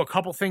to do a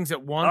couple things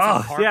at once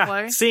on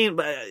CarPlay. Yeah. Seeing,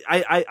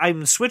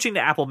 I'm switching to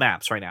Apple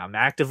Maps right now. I'm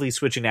actively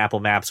switching to Apple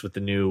Maps with the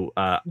new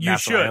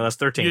Maps on iOS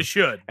 13. You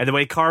should. And the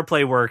way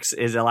CarPlay works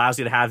is it allows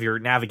you to have your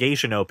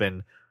navigation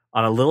open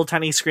on a little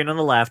tiny screen on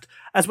the left,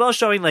 as well as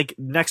showing like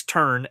next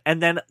turn,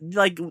 and then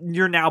like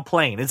you're now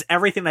playing. It's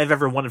everything I've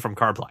ever wanted from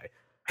CarPlay.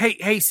 Hey,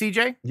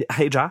 CJ.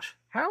 Hey, Josh.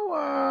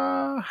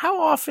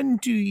 How often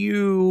do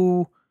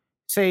you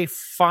say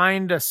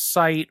find a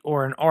site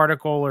or an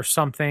article or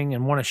something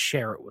and want to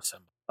share it with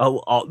somebody? Oh,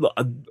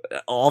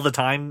 all the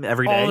time,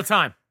 every day? All the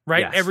time,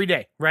 right? Yes. Every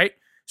day, right?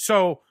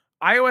 So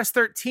iOS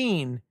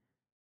 13,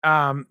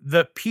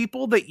 the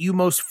people that you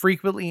most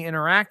frequently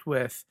interact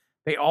with,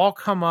 they all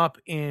come up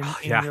in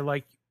your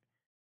like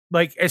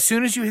as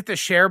soon as you hit the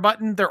share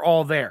button, they're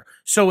all there.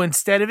 So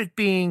instead of it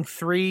being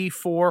 3,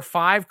 4,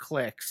 5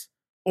 clicks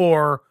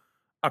or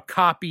a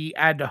copy,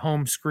 add to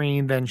home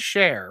screen, then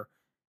share,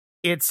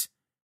 it's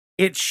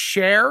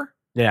share,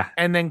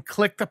 and then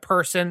click the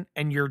person,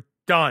 and you're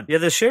done. Yeah,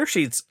 the share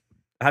sheets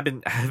have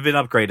been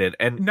upgraded,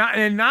 and not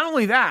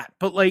only that,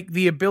 but like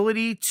the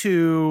ability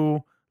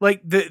to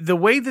like the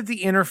way that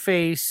the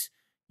interface,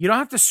 you don't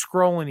have to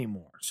scroll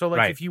anymore. So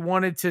like if you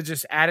wanted to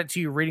just add it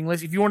to your reading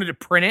list, if you wanted to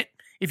print it,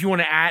 if you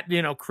want to add,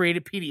 create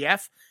a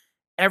PDF,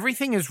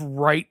 everything is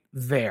right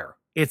there.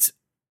 It's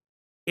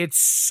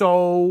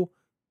so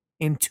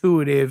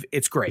intuitive.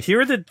 It's great.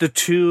 Here are the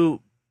two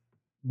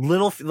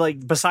little,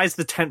 like, besides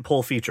the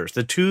tentpole features,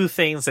 the two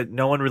things that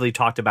no one really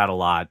talked about a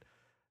lot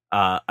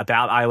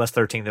about iOS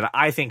 13 that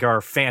I think are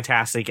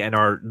fantastic and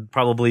are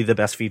probably the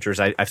best features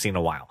I've seen in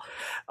a while.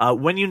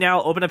 When you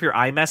now open up your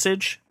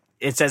iMessage,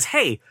 it says,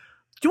 "Hey,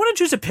 do you want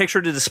to choose a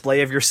picture to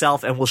display of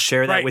yourself, and we'll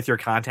share that with your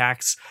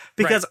contacts?"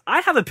 Because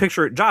I have a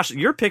picture, Josh,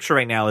 your picture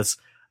right now is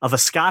of a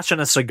scotch and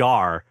a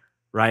cigar,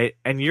 right?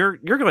 And you're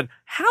going,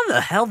 how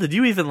the hell did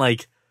you even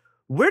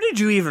where did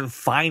you even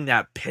find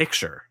that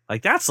picture?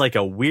 Like, that's like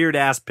a weird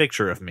ass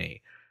picture of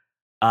me.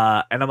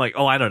 And I'm like,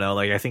 oh, I don't know.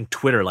 Like, I think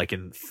Twitter, like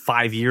in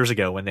 5 years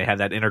ago when they had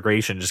that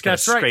integration, just kind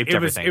of scraped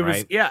everything,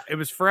 right? It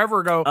was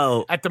forever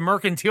ago at the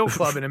Mercantile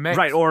Club in a mix.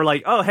 Right. Or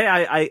like, oh,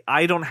 hey,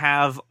 I don't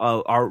have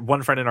our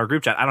one friend in our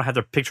group chat. I don't have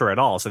their picture at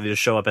all. So they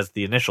just show up as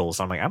the initials.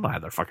 So I'm like, I don't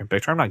have their fucking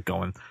picture. I'm not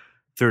going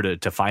through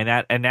to find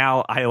that. And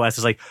now iOS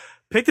is like,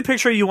 pick the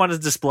picture you want to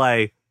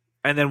display,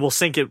 and then we'll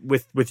sync it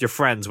with your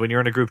friends when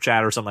you're in a group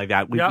chat or something like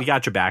that. We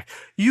got your back.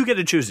 You get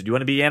to choose it. You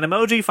want to be an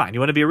emoji? Fine. You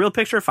want to be a real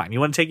picture? Fine. You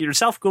want to take it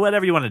yourself? Go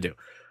whatever you want to do.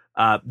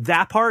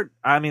 That part,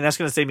 I mean, that's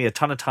going to save me a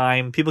ton of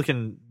time. People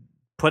can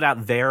put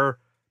out their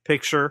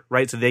picture,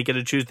 right? So they get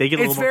to choose. They get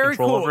a little more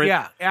control over it.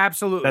 Yeah,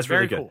 absolutely. That's very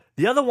really good. Cool.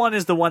 The other one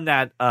is the one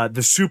that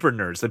the super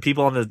nerds, the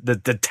people on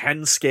the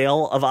 10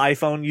 scale of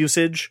iPhone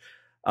usage,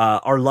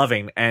 are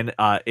loving, and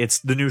it's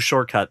the new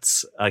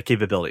shortcuts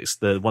capabilities,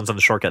 the ones on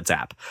the Shortcuts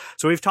app.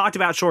 So we've talked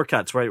about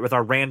shortcuts, right, with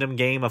our random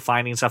game of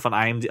finding stuff on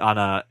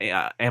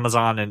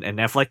Amazon and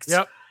Netflix.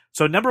 Yep.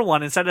 So number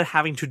one, instead of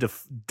having to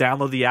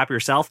download the app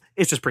yourself,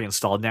 it's just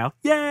pre-installed now.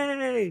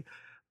 Yay!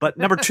 But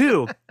number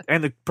two,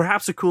 and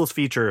perhaps the coolest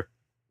feature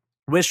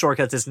with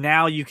shortcuts is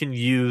now you can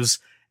use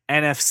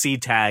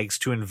NFC tags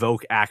to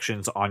invoke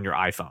actions on your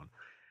iPhone.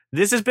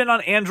 This has been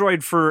on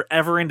Android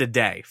forever and a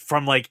day,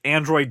 from like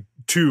Android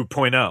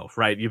 2.0,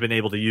 right? You've been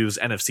able to use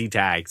NFC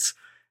tags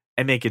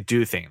and make it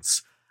do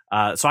things.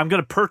 So I'm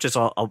going to purchase.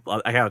 I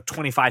got a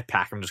 25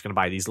 pack. I'm just going to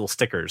buy these little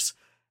stickers,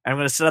 and I'm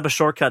going to set up a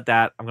shortcut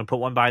that I'm going to put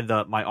one by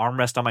my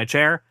armrest on my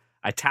chair.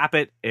 I tap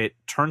it. It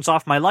turns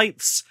off my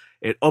lights.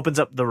 It opens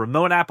up the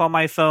remote app on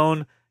my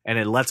phone, and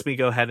it lets me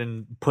go ahead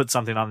and put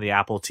something on the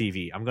Apple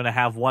TV. I'm going to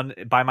have one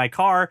by my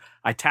car.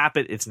 I tap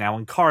it. It's now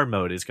in car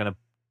mode. It's going to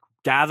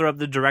gather up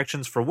the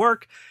directions for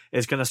work.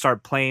 It's going to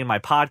start playing my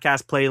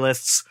podcast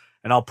playlists,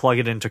 and I'll plug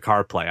it into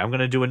CarPlay. I'm going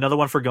to do another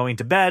one for going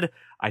to bed.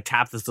 I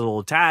tap this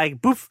little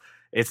tag. Boof.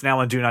 It's now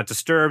on Do Not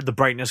Disturb. The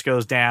brightness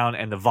goes down,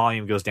 and the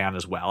volume goes down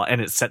as well,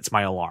 and it sets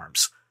my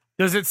alarms.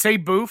 Does it say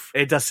boof?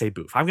 It does say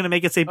boof. I'm going to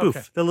make it say boof.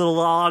 Okay. The little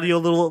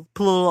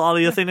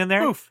audio thing in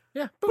there. Boof.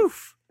 Yeah,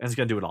 Boof. And it's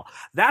going to do it all.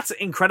 That's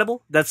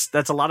incredible. That's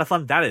a lot of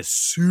fun. That is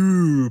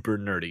super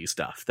nerdy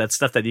stuff. That's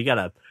stuff that you got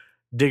to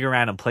dig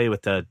around and play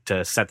with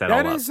to set that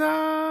all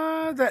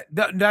up.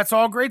 That's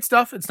all great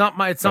stuff. It's not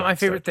my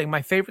favorite thing.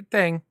 My favorite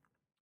thing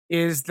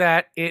is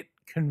that it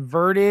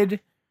converted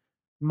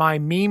my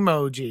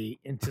Memoji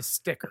into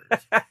stickers.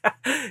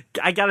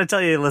 I got to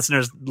tell you,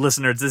 listeners, this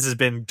has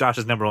been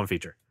Josh's number one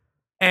feature.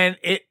 And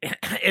it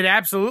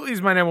absolutely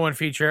is my number one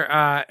feature.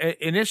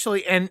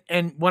 Initially, and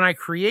when I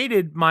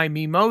created my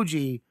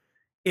Memoji,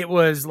 it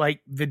was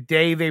like the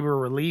day they were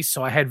released,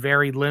 so I had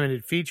very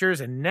limited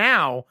features. And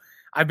now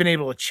I've been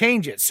able to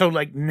change it. So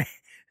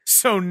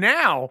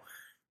now,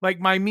 like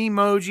my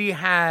Memoji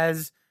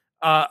has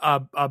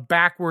a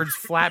backwards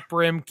flat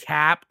brim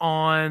cap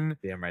on.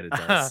 Damn right it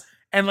does.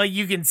 And like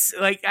you can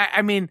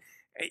I mean,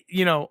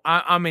 you know,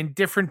 I'm in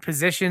different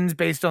positions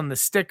based on the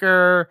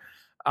sticker.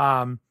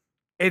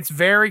 It's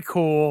very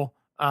cool.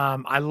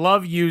 I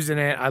love using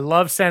it. I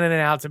love sending it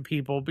out to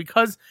people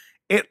because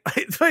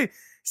it's like,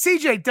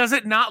 CJ, does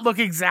it not look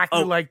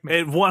exactly like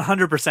me?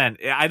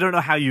 100%. I don't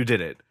know how you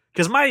did it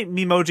because my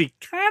Memoji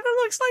kind of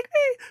looks like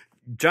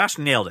me. Josh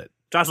nailed it.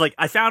 Josh, like,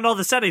 I found all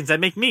the settings that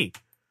make me.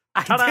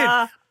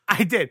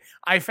 I did.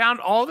 I found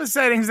all the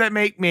settings that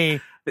make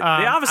me. They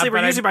obviously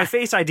were using my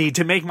Face ID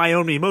to make my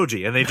own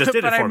Memoji, and they just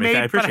did it for me.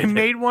 I appreciate it. But I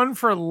made one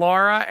for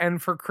Laura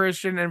and for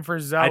Christian and for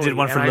Zoe. I did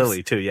one for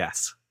Lily too.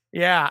 Yes.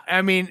 Yeah,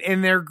 I mean,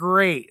 and they're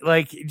great.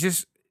 Like,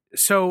 just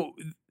so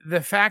the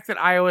fact that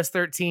iOS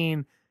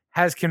 13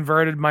 has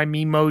converted my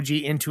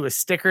Memoji into a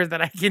sticker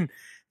that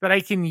I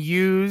can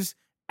use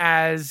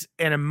as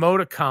an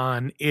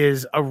emoticon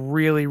is a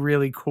really,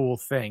 really cool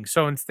thing.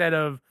 So instead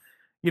of,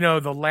 you know,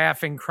 the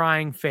laughing,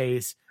 crying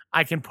face,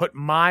 I can put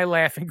my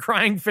laughing,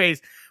 crying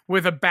face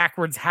with a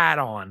backwards hat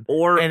on,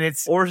 or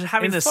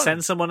having to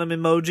send someone an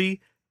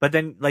emoji. But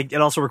then, like,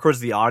 it also records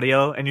the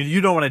audio, and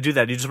you don't want to do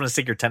that. You just want to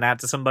stick your 10 hat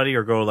to somebody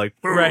or go like,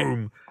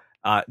 boom.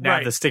 Right.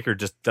 Now the sticker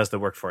just does the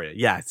work for you.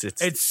 Yeah,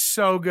 it's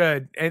so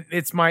good, and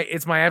it's my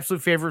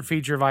absolute favorite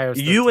feature of iOS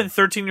 13. You and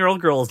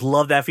 13-year-old girls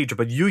love that feature,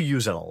 but you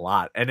use it a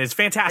lot, and it's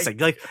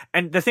fantastic.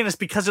 And the thing is,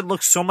 because it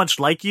looks so much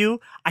like you,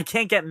 I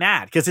can't get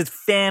mad because it's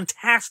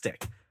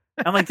fantastic.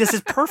 I'm like, this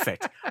is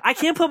perfect. I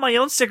can't put my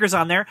own stickers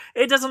on there.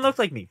 It doesn't look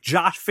like me.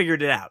 Josh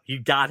figured it out. He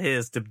got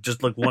his to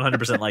just look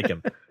 100% like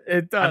him.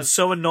 It does. I'm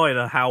so annoyed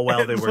at how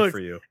well they work for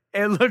you.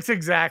 It looks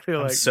exactly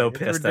like I'm so me.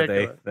 pissed that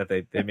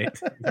they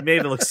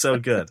made it look so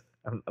good.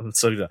 I'm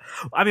so good.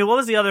 I mean, what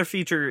was the other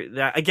feature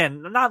that,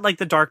 again, not like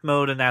the dark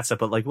mode and that stuff,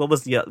 but like what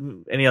was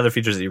any other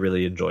features that you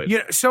really enjoyed?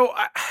 Yeah, so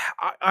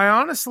I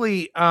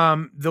honestly,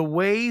 the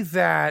way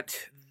that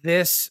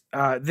this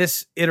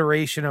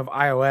iteration of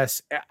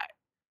iOS,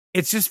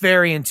 it's just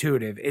very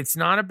intuitive. It's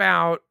not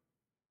about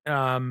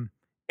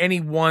any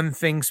one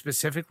thing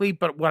specifically,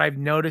 but what I've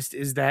noticed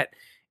is that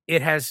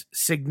it has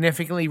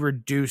significantly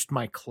reduced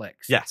my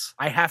clicks. Yes.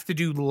 I have to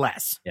do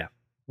less. Yeah.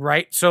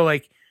 Right? So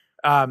like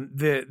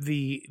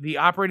the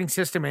operating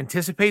system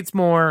anticipates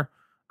more,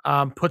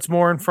 puts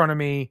more in front of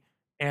me,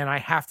 and I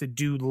have to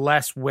do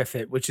less with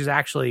it, which is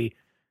actually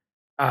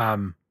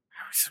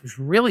it's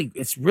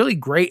really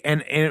great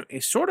and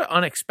it's sort of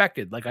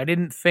unexpected. Like I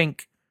didn't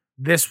think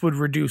this would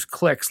reduce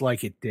clicks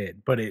like it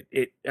did, but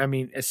I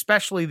mean,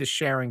 especially the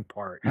sharing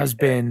part has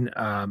been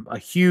a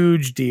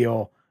huge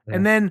deal. Yeah.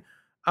 And then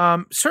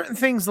certain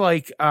things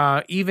like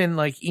even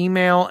like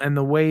email and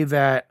the way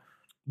that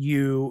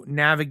you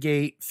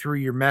navigate through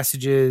your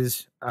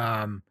messages,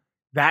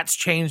 that's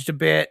changed a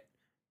bit.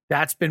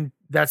 That's been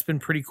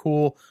pretty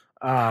cool.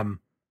 And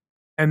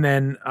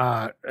then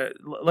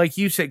like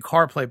you said,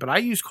 CarPlay, but I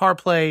use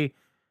CarPlay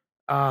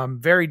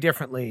very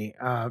differently.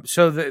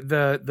 So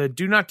the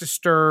Do Not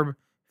Disturb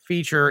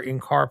feature in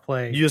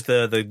CarPlay. You use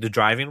the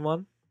driving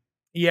one?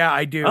 Yeah,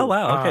 I do. Oh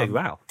wow. Okay,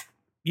 wow.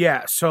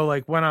 Yeah, so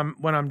like when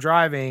I'm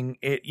driving,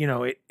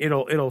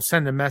 it'll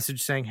send a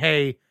message saying,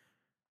 "Hey,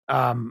 hey,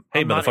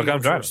 motherfucker,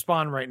 I'm driving.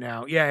 Respond right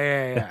now."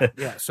 Yeah.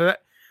 Yeah. So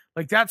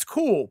that's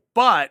cool,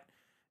 but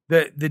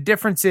the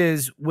difference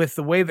is with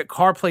the way that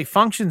CarPlay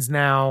functions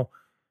now.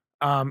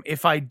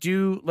 If I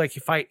do, like,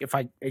 if I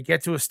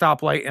get to a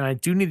stoplight and I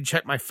do need to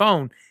check my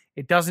phone,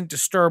 it doesn't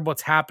disturb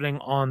what's happening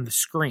on the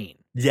screen.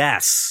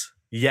 Yes.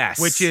 Yes.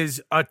 which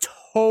is a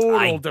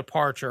total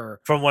departure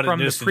from what from it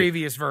the used to do.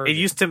 previous version. It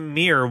used to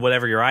mirror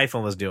whatever your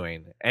iPhone was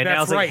doing. And That's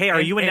I was like, right. hey, are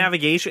you in And-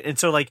 navigation? And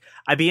so like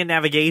I'd be in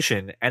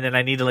navigation and then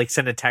I need to like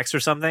send a text or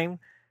something.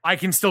 I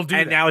can still do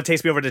And that. now it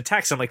takes me over to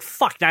text. I'm like,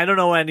 fuck, now I don't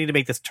know when I need to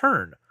make this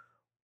turn.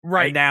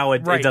 Right. And now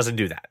it doesn't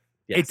do that.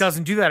 Yes. It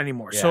doesn't do that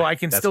anymore. Yeah, So I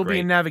can that's still be great.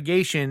 in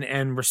navigation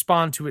and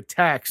respond to a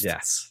text,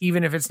 Yes.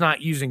 even if it's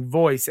not using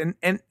voice. And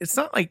it's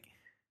not like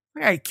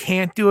I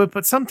can't do it,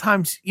 but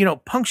sometimes,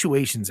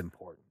 punctuation's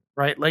important,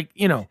 right? Like,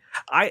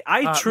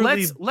 I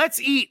truly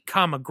let's eat,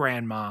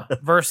 grandma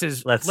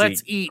versus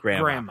let's eat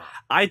grandma.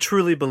 I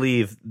truly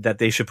believe that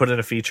they should put in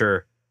a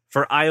feature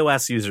for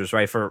iOS users,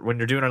 right? For when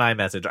you're doing an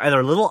iMessage, either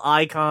a little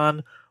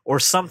icon or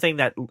something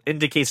that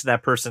indicates to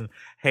that person,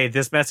 hey,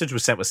 this message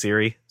was sent with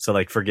Siri, so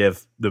like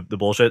forgive the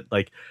bullshit.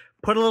 Like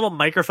put a little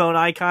microphone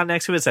icon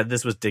next to it, said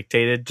this was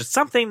dictated, just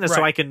something that so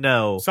Right. I can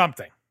know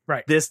Something.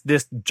 Right. this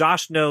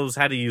Josh knows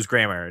how to use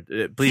grammar.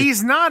 Please,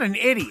 He's not an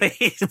idiot.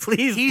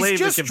 please He's blame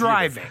just the computer.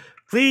 driving.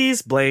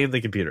 Please blame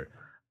the computer.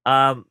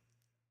 The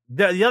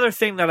other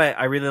thing that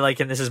I really like,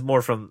 and this is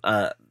more from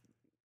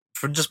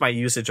just my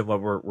usage of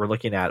what we're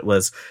looking at,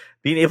 was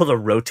being able to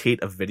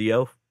rotate a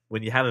video.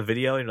 When you have a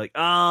video and you're like,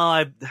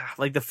 oh,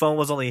 like the phone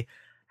was only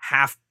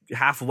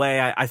halfway.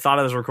 I thought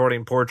I was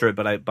recording portrait,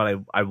 but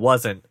I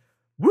wasn't.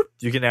 Whoop!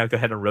 You can now go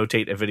ahead and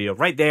rotate a video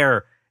right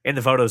there in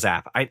the Photos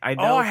app. I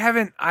know. Oh, I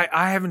haven't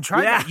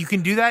tried Yeah. that. You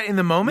can do that in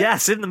the moment?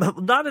 Yes,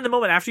 not in the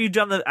moment. After you're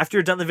done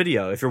the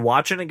video, if you're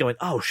watching it, going,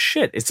 oh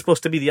shit, it's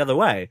supposed to be the other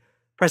way.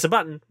 Press a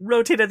button,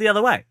 rotate it the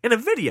other way in a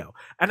video.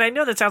 And I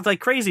know that sounds like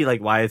crazy.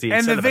 Like, why is he?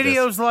 And the upset about this?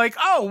 video's like,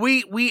 oh,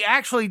 we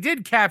actually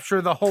did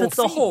capture the whole It's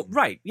the scene. whole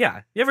right.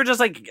 Yeah. You ever just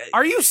like?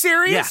 Are you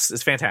serious? Yes,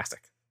 it's fantastic.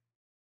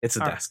 It's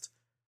the All right. best.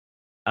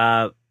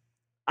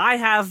 I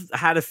have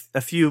had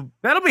a few.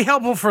 That'll be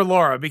helpful for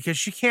Laura because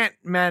she can't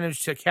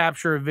manage to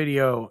capture a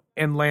video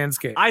in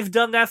landscape. I've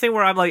done that thing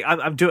where I'm like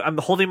I'm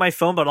holding my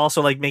phone, but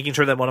also like making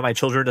sure that one of my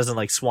children doesn't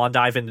like swan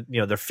dive in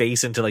their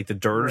face into like the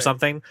dirt or Right.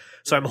 something.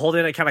 So I'm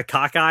holding it kind of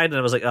cockeyed, and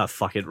I was like, oh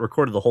fuck it,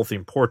 recorded the whole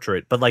thing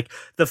portrait, but like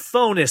the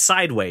phone is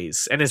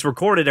sideways and it's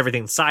recorded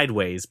everything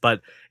sideways,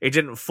 but it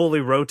didn't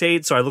fully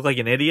rotate, so I look like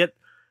an idiot.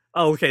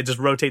 Oh, okay, just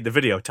rotate the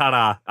video.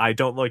 Ta-da! I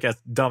don't look as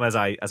dumb as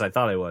I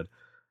thought I would.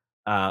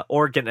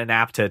 Or get an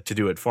app to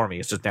do it for me.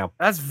 It's just now.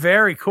 That's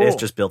very cool. It's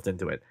just built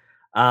into it.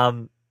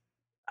 I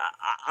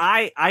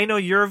know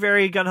you're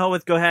very gun ho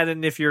with go ahead,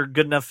 and if you're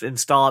good enough,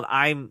 install it.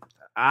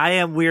 I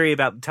am weary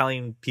about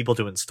telling people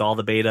to install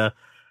the beta.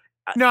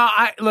 No,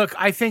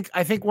 I think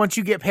once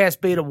you get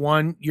past beta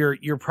 1,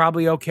 you're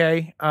probably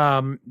okay.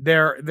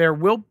 There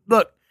will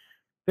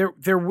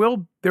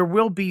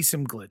be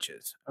some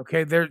glitches.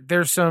 Okay.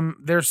 There's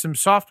some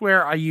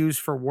software I use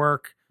for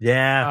work.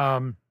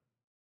 Yeah.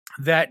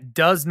 That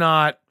does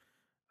not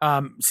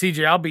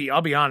CJ, I'll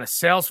be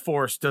honest,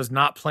 Salesforce does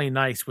not play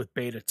nice with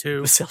beta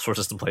 2. Salesforce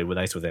doesn't play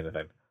nice with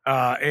anything.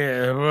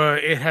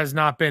 It has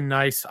not been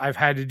nice. I've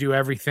had to do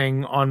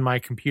everything on my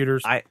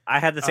computers. I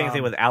had the same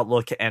thing with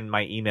Outlook and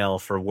my email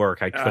for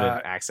work. I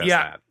couldn't access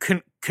that.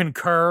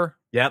 Concur.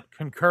 Yep.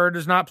 Concur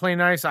does not play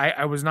nice.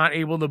 I was not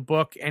able to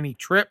book any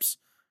trips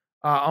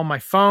on my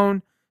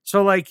phone.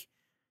 So like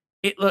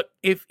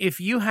if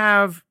you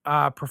have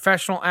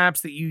professional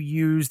apps that you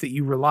use that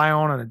you rely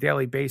on a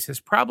daily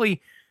basis,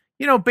 probably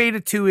beta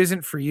 2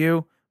 isn't for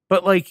you.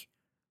 But like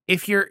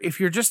if you're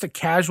just a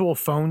casual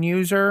phone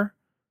user,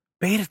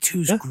 beta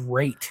 2's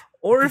great.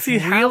 Or if you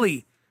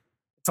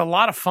it's a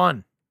lot of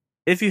fun.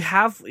 If you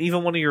have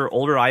even one of your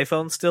older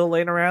iPhones still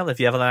laying around, if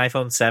you have an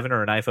iPhone 7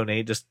 or an iPhone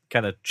 8 just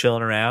kind of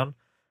chilling around.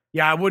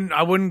 Yeah, I wouldn't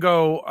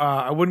go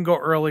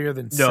earlier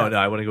than 7. No,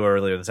 I wouldn't go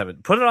earlier than 7.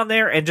 Put it on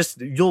there and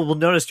just you'll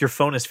notice your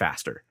phone is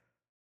faster.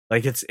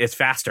 Like it's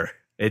faster.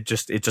 It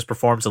just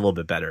performs a little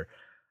bit better.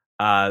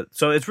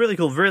 So it's really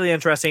cool, really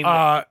interesting.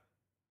 One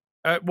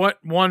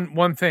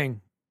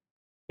thing,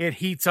 it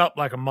heats up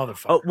like a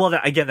motherfucker. Oh, well,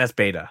 again, that's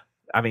beta.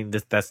 I mean,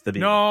 that's the beta.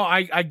 No,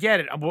 I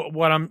get it.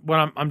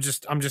 I'm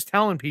just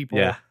telling people.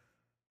 Yeah.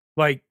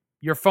 Like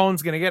your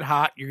phone's gonna get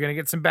hot. You're gonna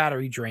get some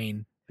battery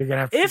drain. You're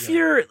gonna have.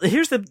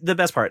 Here's the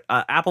best part.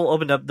 Apple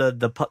opened up the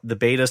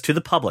betas to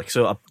the public,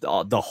 so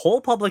the whole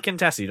public can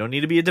test it. You don't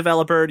need to be a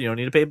developer. You don't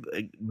need to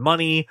pay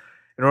money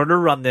in order to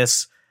run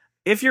this.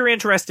 If you're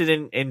interested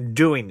in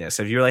doing this,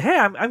 if you're like, hey,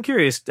 I'm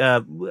curious,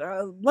 let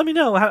me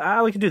know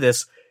how we can do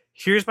this.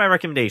 Here's my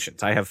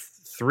recommendations. I have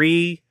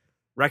 3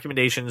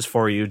 recommendations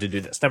for you to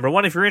do this. Number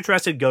 1, if you're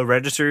interested, go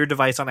register your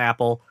device on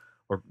Apple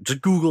or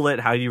just Google it,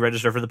 how do you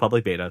register for the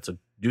public beta. So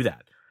do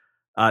that.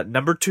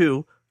 Number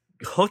 2,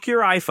 hook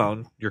your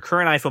iPhone, your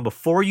current iPhone,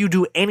 before you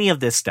do any of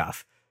this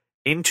stuff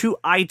into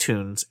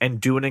iTunes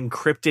and do an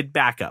encrypted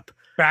backup.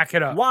 Back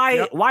it up. Why?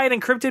 Yep. Why an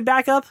encrypted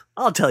backup?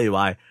 I'll tell you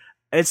why.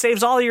 It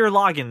saves all your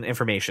login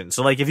information.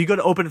 So, like, if you go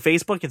to open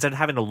Facebook, instead of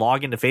having to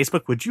log into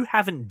Facebook, which you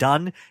haven't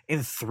done in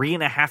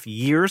 3.5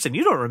 years, and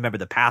you don't remember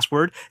the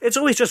password, it's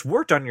always just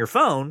worked on your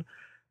phone.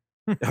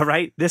 All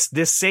right, this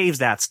saves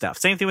that stuff.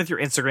 Same thing with your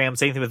Instagram.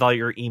 Same thing with all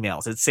your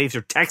emails. It saves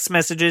your text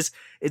messages.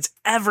 It's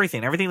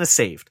everything. Everything is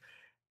saved.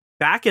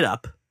 Back it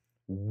up.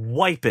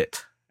 wipe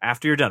it.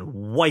 After you're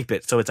done, wipe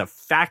it. So it's a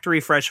factory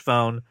fresh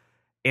phone.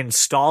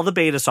 Install the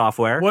beta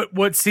software.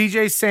 What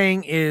CJ's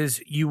saying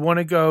is you want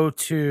to go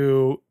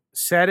to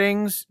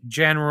settings,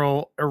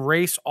 general,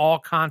 erase all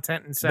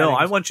content and settings. No,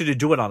 I want you to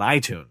do it on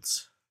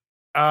iTunes.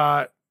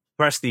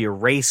 Press the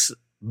erase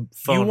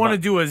phone. You want to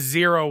button. do a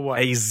zero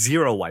wipe. A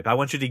zero wipe. I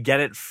want you to get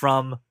it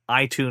from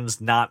iTunes,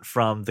 not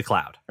from the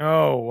cloud.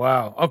 Oh,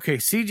 wow. Okay,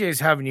 CJ's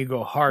having you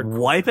go hard.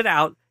 Wipe it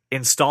out,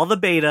 install the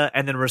beta,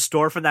 and then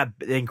restore from that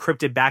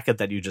encrypted backup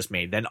that you just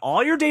made. Then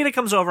all your data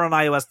comes over on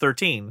iOS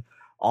 13.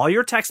 All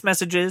your text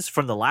messages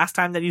from the last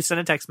time that you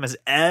sent a text message,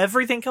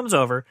 everything comes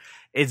over.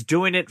 It's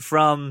doing it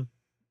from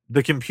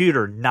the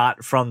computer,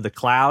 not from the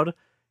cloud.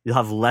 You'll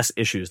have less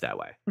issues that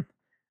way.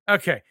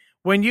 Okay.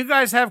 When you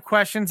guys have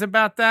questions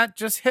about that,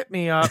 just hit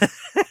me up.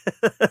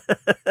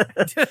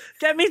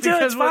 Get me to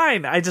it. It's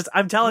fine.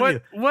 I'm telling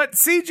you. What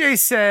CJ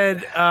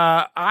said,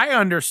 I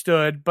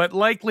understood, but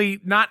likely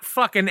not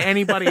fucking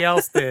anybody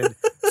else did.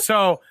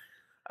 So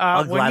when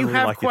you gladly have walk you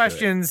through it.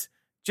 questions,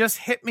 just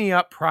hit me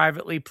up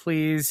privately,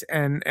 please,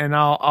 and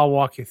I'll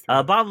walk you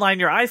through. Bottom line,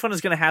 your iPhone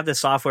is going to have this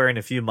software in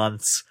a few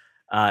months.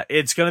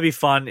 It's going to be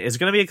fun. It's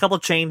going to be a couple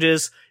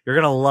changes. You're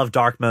going to love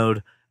dark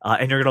mode.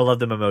 And you're going to love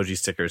them emoji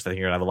stickers. I think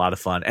you're going to have a lot of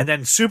fun. And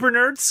then super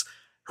nerds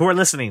who are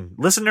listening,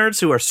 listen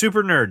nerds who are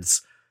super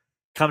nerds,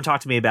 come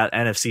talk to me about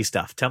NFC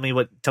stuff. Tell me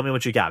what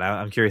you got.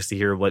 I'm curious to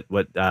hear what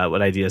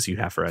ideas you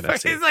have for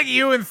NFC. It's like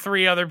you and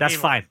three other people. That's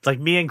fine. It's like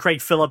me and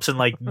Craig Phillips and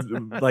like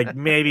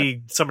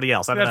maybe somebody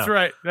else. I don't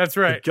know. That's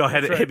right. Go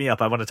ahead and hit me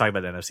up. I want to talk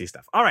about NFC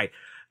stuff. All right.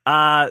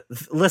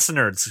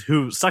 Listeners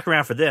who stuck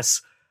around for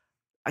this,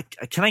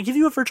 can I give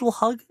you a virtual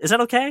hug? Is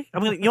that okay?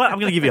 I'm gonna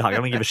give you a hug. I'm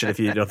gonna give a shit if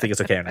you don't think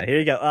it's okay or not. Here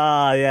you go.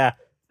 Oh yeah,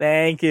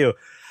 thank you.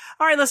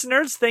 All right,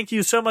 listeners, thank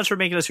you so much for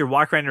making us your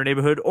walk around your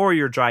neighborhood or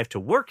your drive to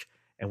work,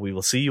 and we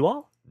will see you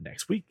all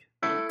next week.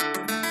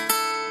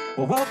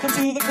 Well, welcome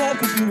to the club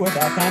because you are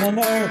that kind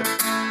of nerd.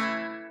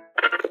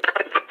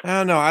 I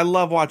don't know. I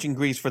love watching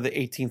Grease for the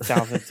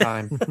 18,000th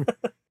time.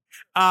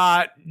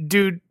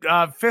 Dude,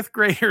 fifth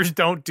graders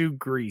don't do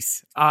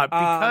Grease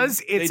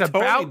because it's they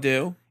totally about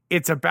do.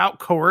 It's about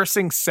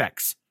coercing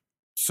sex.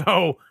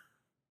 So,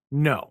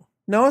 no.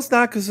 No, it's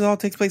not because it all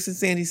takes place in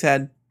Sandy's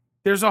head.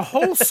 There's a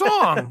whole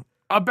song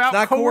about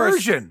Not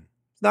coerced. coercion.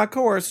 It's not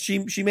coerced.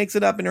 She makes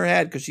it up in her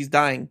head because she's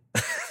dying.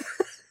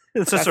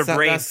 It's just her That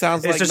brain.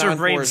 sounds It's like just her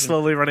brain non-coercion.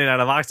 slowly running out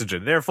of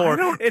oxygen. Therefore,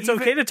 it's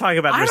okay to talk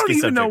about I risky don't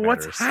even know subject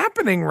what's matters.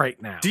 happening right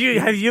now.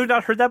 Have you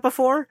not heard that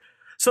before?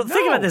 So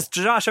think No. about this,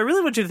 Josh. I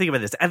really want you to think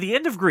about this. At the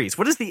end of Grease,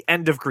 what is the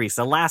end of Grease?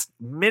 The last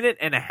minute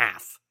and a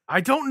half. I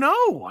don't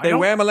know. They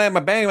wham a lam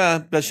a bang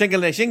a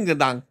shingle shingle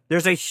dong.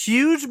 There's a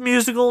huge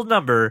musical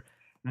number.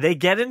 They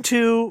get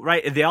into,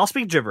 right? They all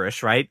speak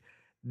gibberish, right?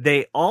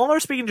 They all are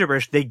speaking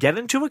gibberish. They get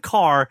into a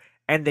car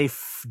and they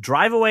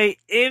drive away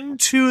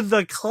into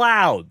the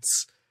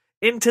clouds,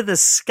 into the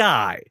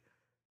sky.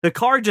 The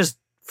car just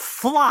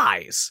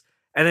flies.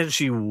 And then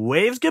she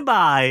waves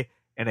goodbye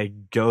and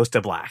it goes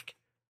to black.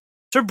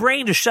 It's her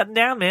brain just shutting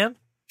down, man.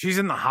 She's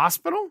in the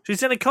hospital?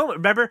 She's in a coma.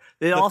 Remember,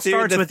 it all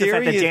starts with the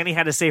fact that Danny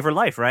had to save her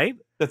life, right?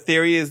 The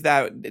theory is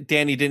that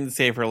Danny didn't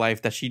save her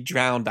life, that she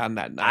drowned on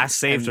that night. I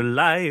saved her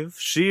life.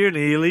 She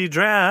nearly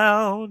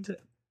drowned.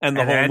 And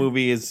the And whole then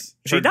movie is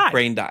she her died.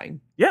 brain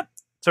dying. Yep.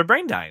 It's her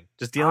brain dying.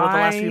 Just dealing with the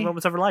last few I-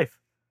 moments of her life.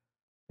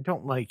 I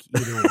don't like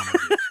either one of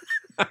you.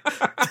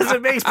 Because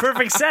it makes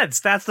perfect sense.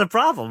 That's the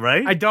problem,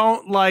 right? I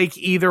don't like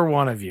either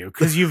one of you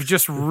because you've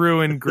just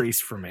ruined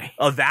Grease for me.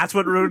 Oh, that's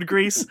what ruined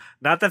Grease?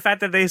 Not the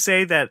fact that they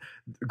say that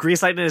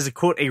Grease Lightning is,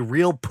 quote, a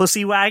real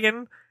pussy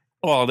wagon?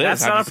 Well, it is.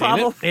 That's Have not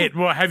you a seen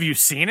problem. Well, have you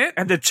seen it?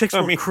 And the chicks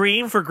will mean-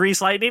 cream for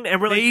Grease Lightning. And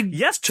we're like, They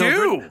yes,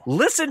 children, do.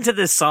 listen to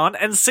this song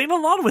and sing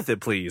along with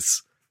it,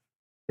 please.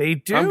 They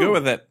do. I'm good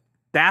with it.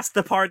 That's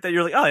the part that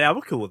you're like, oh, yeah,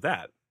 we're cool with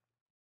that.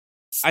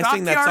 I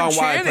sing that Stockyard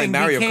song while I play Channing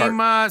Mario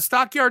became,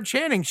 Stockyard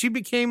Channing. She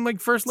became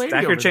like first lady.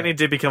 Stacker over Channing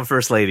there. did become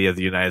First Lady of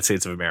the United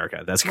States of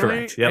America. That's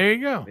correct. There Yep.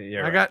 you go.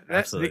 You're I got right. that.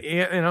 Absolutely.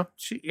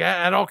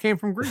 That all came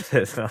from Grease.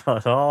 It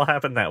all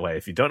happened that way.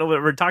 If you don't know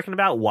what we're talking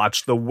about,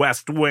 watch The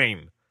West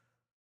Wing.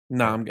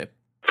 No, I'm good.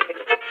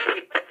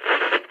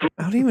 I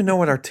don't even know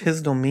what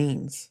artisanal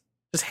means.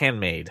 Just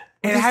handmade.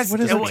 It has. what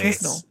is well,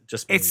 artisanal?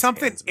 Just It's means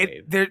something.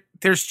 hands-made.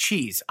 There's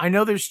cheese. I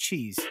know there's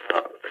cheese.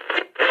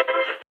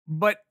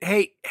 But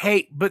hey,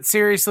 but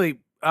seriously,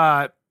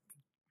 can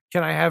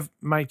I have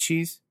my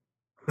cheese?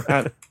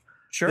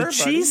 Sure, the buddy.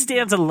 cheese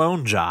stands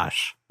alone,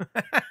 Josh.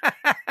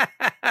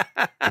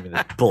 Give me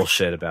this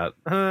bullshit about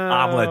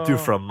omelette du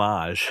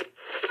fromage.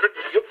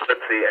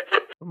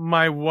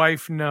 My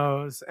wife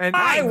knows, and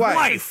My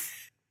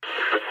wife.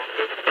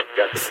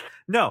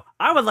 No,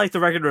 I would like the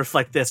record to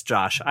reflect this,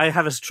 Josh. I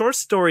have a short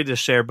story to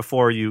share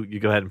before you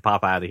go ahead and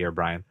pop out of here,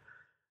 Brian.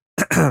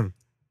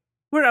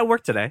 We're at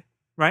work today,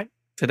 right?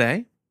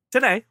 Today?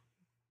 Today,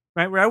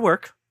 right? We're at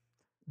work.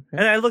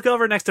 And I look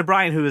over next to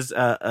Brian, who is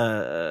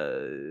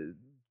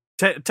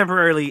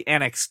temporarily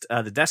annexed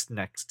the desk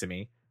next to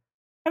me.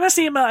 And I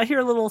see him, I hear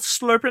a little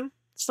slurping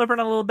on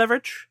a little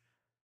beverage.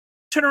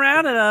 Turn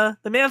around, and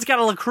the man's got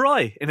a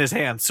LaCroix in his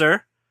hand,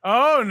 sir.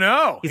 Oh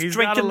no, He's got a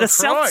drinking the LaCroix.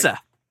 seltzer.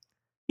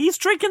 He's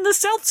drinking the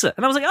seltzer.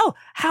 And I was like, oh,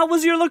 how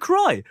was your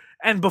LaCroix?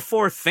 And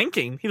before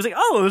thinking, he was like,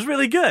 oh, it was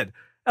really good.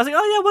 I was like,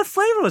 oh, yeah, what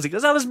flavor was it? He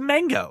goes, that was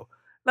mango.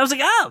 And I was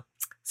like, oh,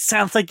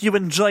 sounds like you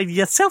enjoyed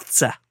your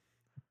seltzer.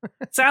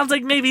 Sounds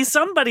like maybe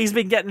somebody's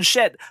been getting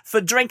shit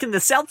for drinking the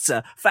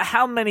seltzer for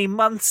how many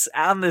months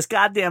on this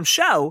goddamn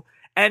show,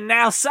 and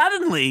now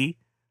suddenly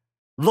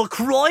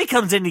LaCroix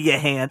comes into your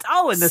hand.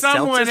 Oh, and the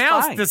Someone seltzer's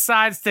else fine.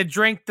 decides to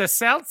drink the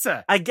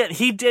seltzer.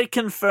 He did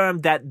confirm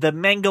that the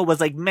mango was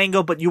like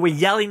mango, but you were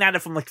yelling at it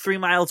from like 3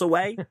 miles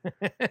away.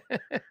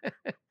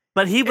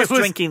 But he was, It was-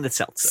 drinking the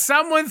seltzer.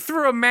 Someone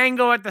threw a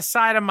mango at the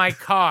side of my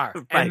car,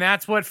 Right. and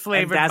that's what And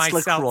flavored that's my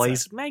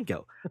LaCroix's seltzer.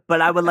 mango.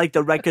 But I would like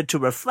the record to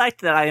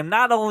reflect that I am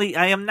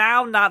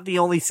now not the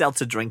only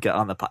seltzer drinker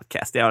on the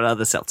podcast. There are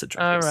other seltzer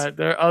All drinkers. right,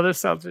 there are other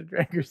seltzer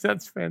drinkers.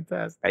 That's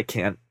fantastic. I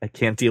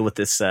can't deal with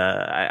this.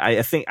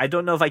 I think I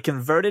don't know if I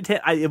converted him.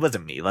 It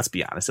wasn't me. Let's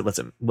be honest. It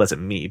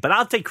wasn't me. But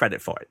I'll take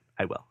credit for it.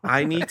 I will.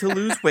 I need to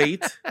lose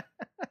weight.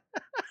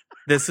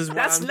 This is what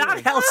That's I'm not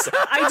doing. how.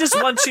 I just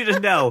want you to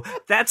know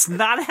that's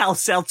not how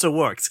seltzer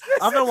works.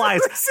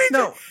 Otherwise,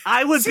 No,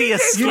 I would be a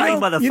CJ's sly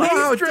like- motherfucker. you know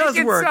how it does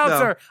Drinking work, though.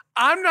 seltzer.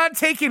 I'm not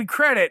taking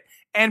credit.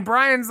 And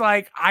Brian's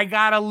like, I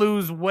gotta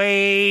lose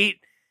weight.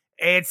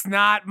 It's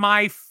not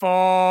my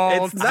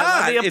fault. It's not.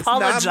 Let me It's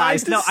not my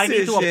apologize. No, I need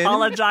to decision.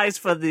 apologize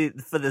for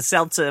the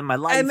seltzer in my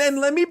life. And then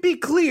let me be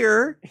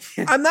clear.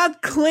 I'm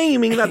not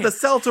claiming that the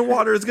seltzer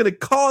water is going to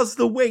cause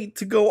the weight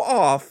to go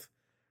off.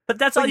 but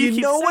that's all But you you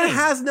keep know what saying.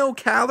 has no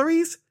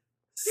calories?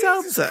 Jesus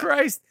Seltzer.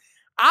 Christ.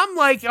 I'm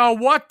like, oh,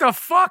 what the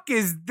fuck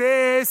is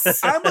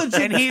this? I'm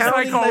legit And he's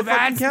like, counting my oh, fucking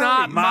that's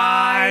not calories.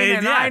 mine.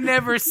 And Yeah. I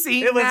never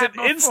seen It was that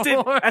an instant.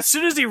 before. As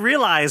soon as he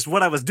realized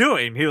what I was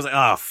doing, he was like,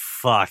 "Oh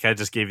fuck! I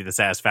just gave you the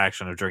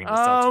satisfaction of drinking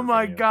the seltzer." Oh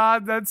my from you."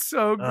 God, that's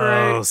so great.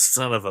 Oh,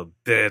 son of a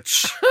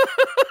bitch!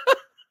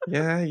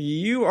 Yeah,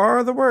 you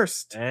are the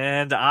worst.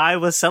 And I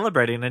was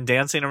celebrating and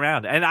dancing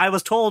around, and I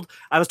was told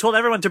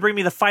everyone to bring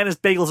me the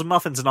finest bagels and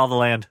muffins in all the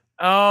land.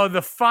 Oh,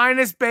 the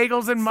finest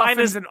bagels and muffins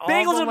Finest in all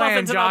bagels the and land,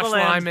 muffins in all Josh the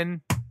land.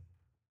 Lyman.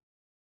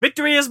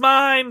 Victory is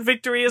mine!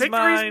 Victory is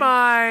Victory's mine!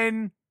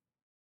 mine.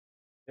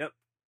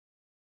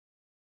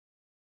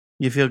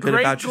 You feel good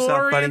Great about yourself,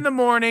 glory buddy? in the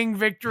morning.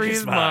 Victory It's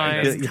is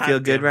mine. mine. You feel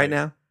good right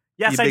now?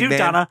 Yes, You I big do, man?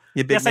 Donna.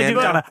 You big Yes, I man?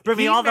 do, Donna. Bring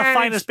me He all the managed-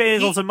 finest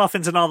bagels he- and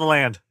muffins in all the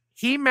land.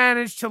 He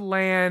managed to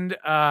land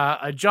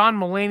a John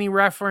Mulaney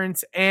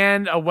reference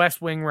and a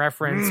West Wing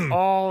reference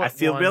all I at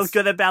feel real once.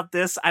 good about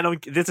this.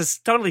 This is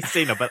totally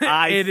Cena, but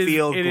I It is-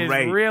 feel it is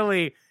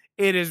great.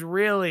 it is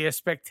really a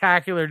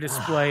spectacular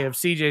display of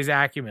CJ's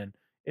acumen.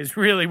 Is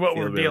really what I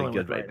feel we're really dealing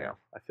good with right now.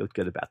 I feel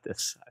good about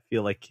this. I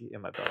feel like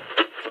in my belly.